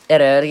 já.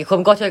 Er ekki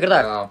komið gott hjá ykkur í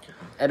dag?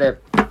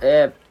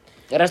 Já.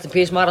 Rest in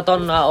peace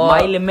Maradona og...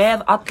 Mæli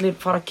með allir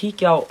fara að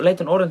kíkja á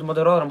Leighton Orient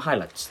móti Rotherham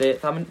Highlights.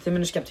 Þið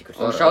munir skemmt ykkur.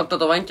 Og sjátt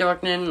á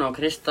Vængjavagnin og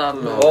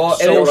Kristall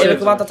Og ef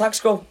ykkur vantar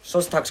taggskó,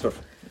 svo er taggskór.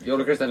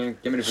 Jólu Kristallin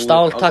gemur í búð.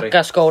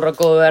 Stáltakka, skóra,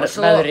 góðu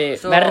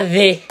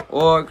verði.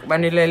 Og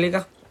venjulega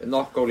líka.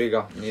 Nokko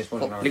líka, nýja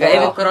spónsuna. Líka Og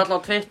ef okkur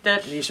alla á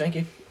Twitter. Í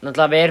svengi.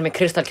 Náttúrulega við erum í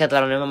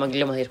kristallkjallaranum, maður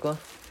glemma því sko.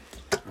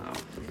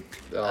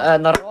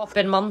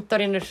 Robin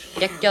mandarinur,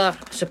 geggjaðar,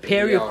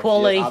 superior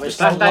quality.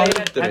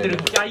 Þetta eru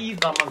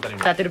gæða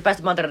mandarínur. Þetta eru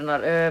bestu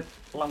mandarinnar.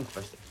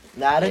 Langbæsti.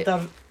 Nei, þetta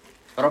er...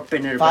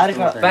 Robin eru Það er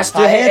bestu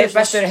eitthvað- mandarínur.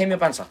 bestu eru heimi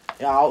og bensa.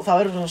 Já, það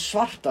verður svona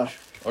svartar.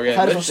 Ok,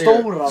 Það eru svona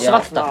stórar.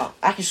 Svartar? svona,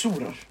 Ekki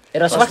súrar.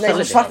 Er það svartar Nei,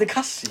 hluti? svarti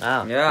kassi. Já.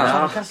 Já.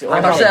 Svarti kassi. Það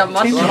er bara að segja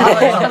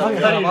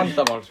Það er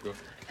vandamál sko.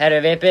 Herru,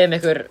 við byggjum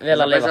ykkur vel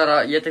að lifa.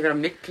 Ég tek hérna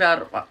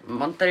miklar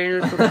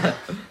mandarínur sko.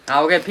 Já,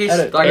 ok, peace.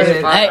 Herru, Takk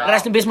fyrir. Nei,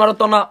 rest in peace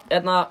Maradona,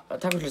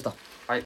 takk fyrir hlusta.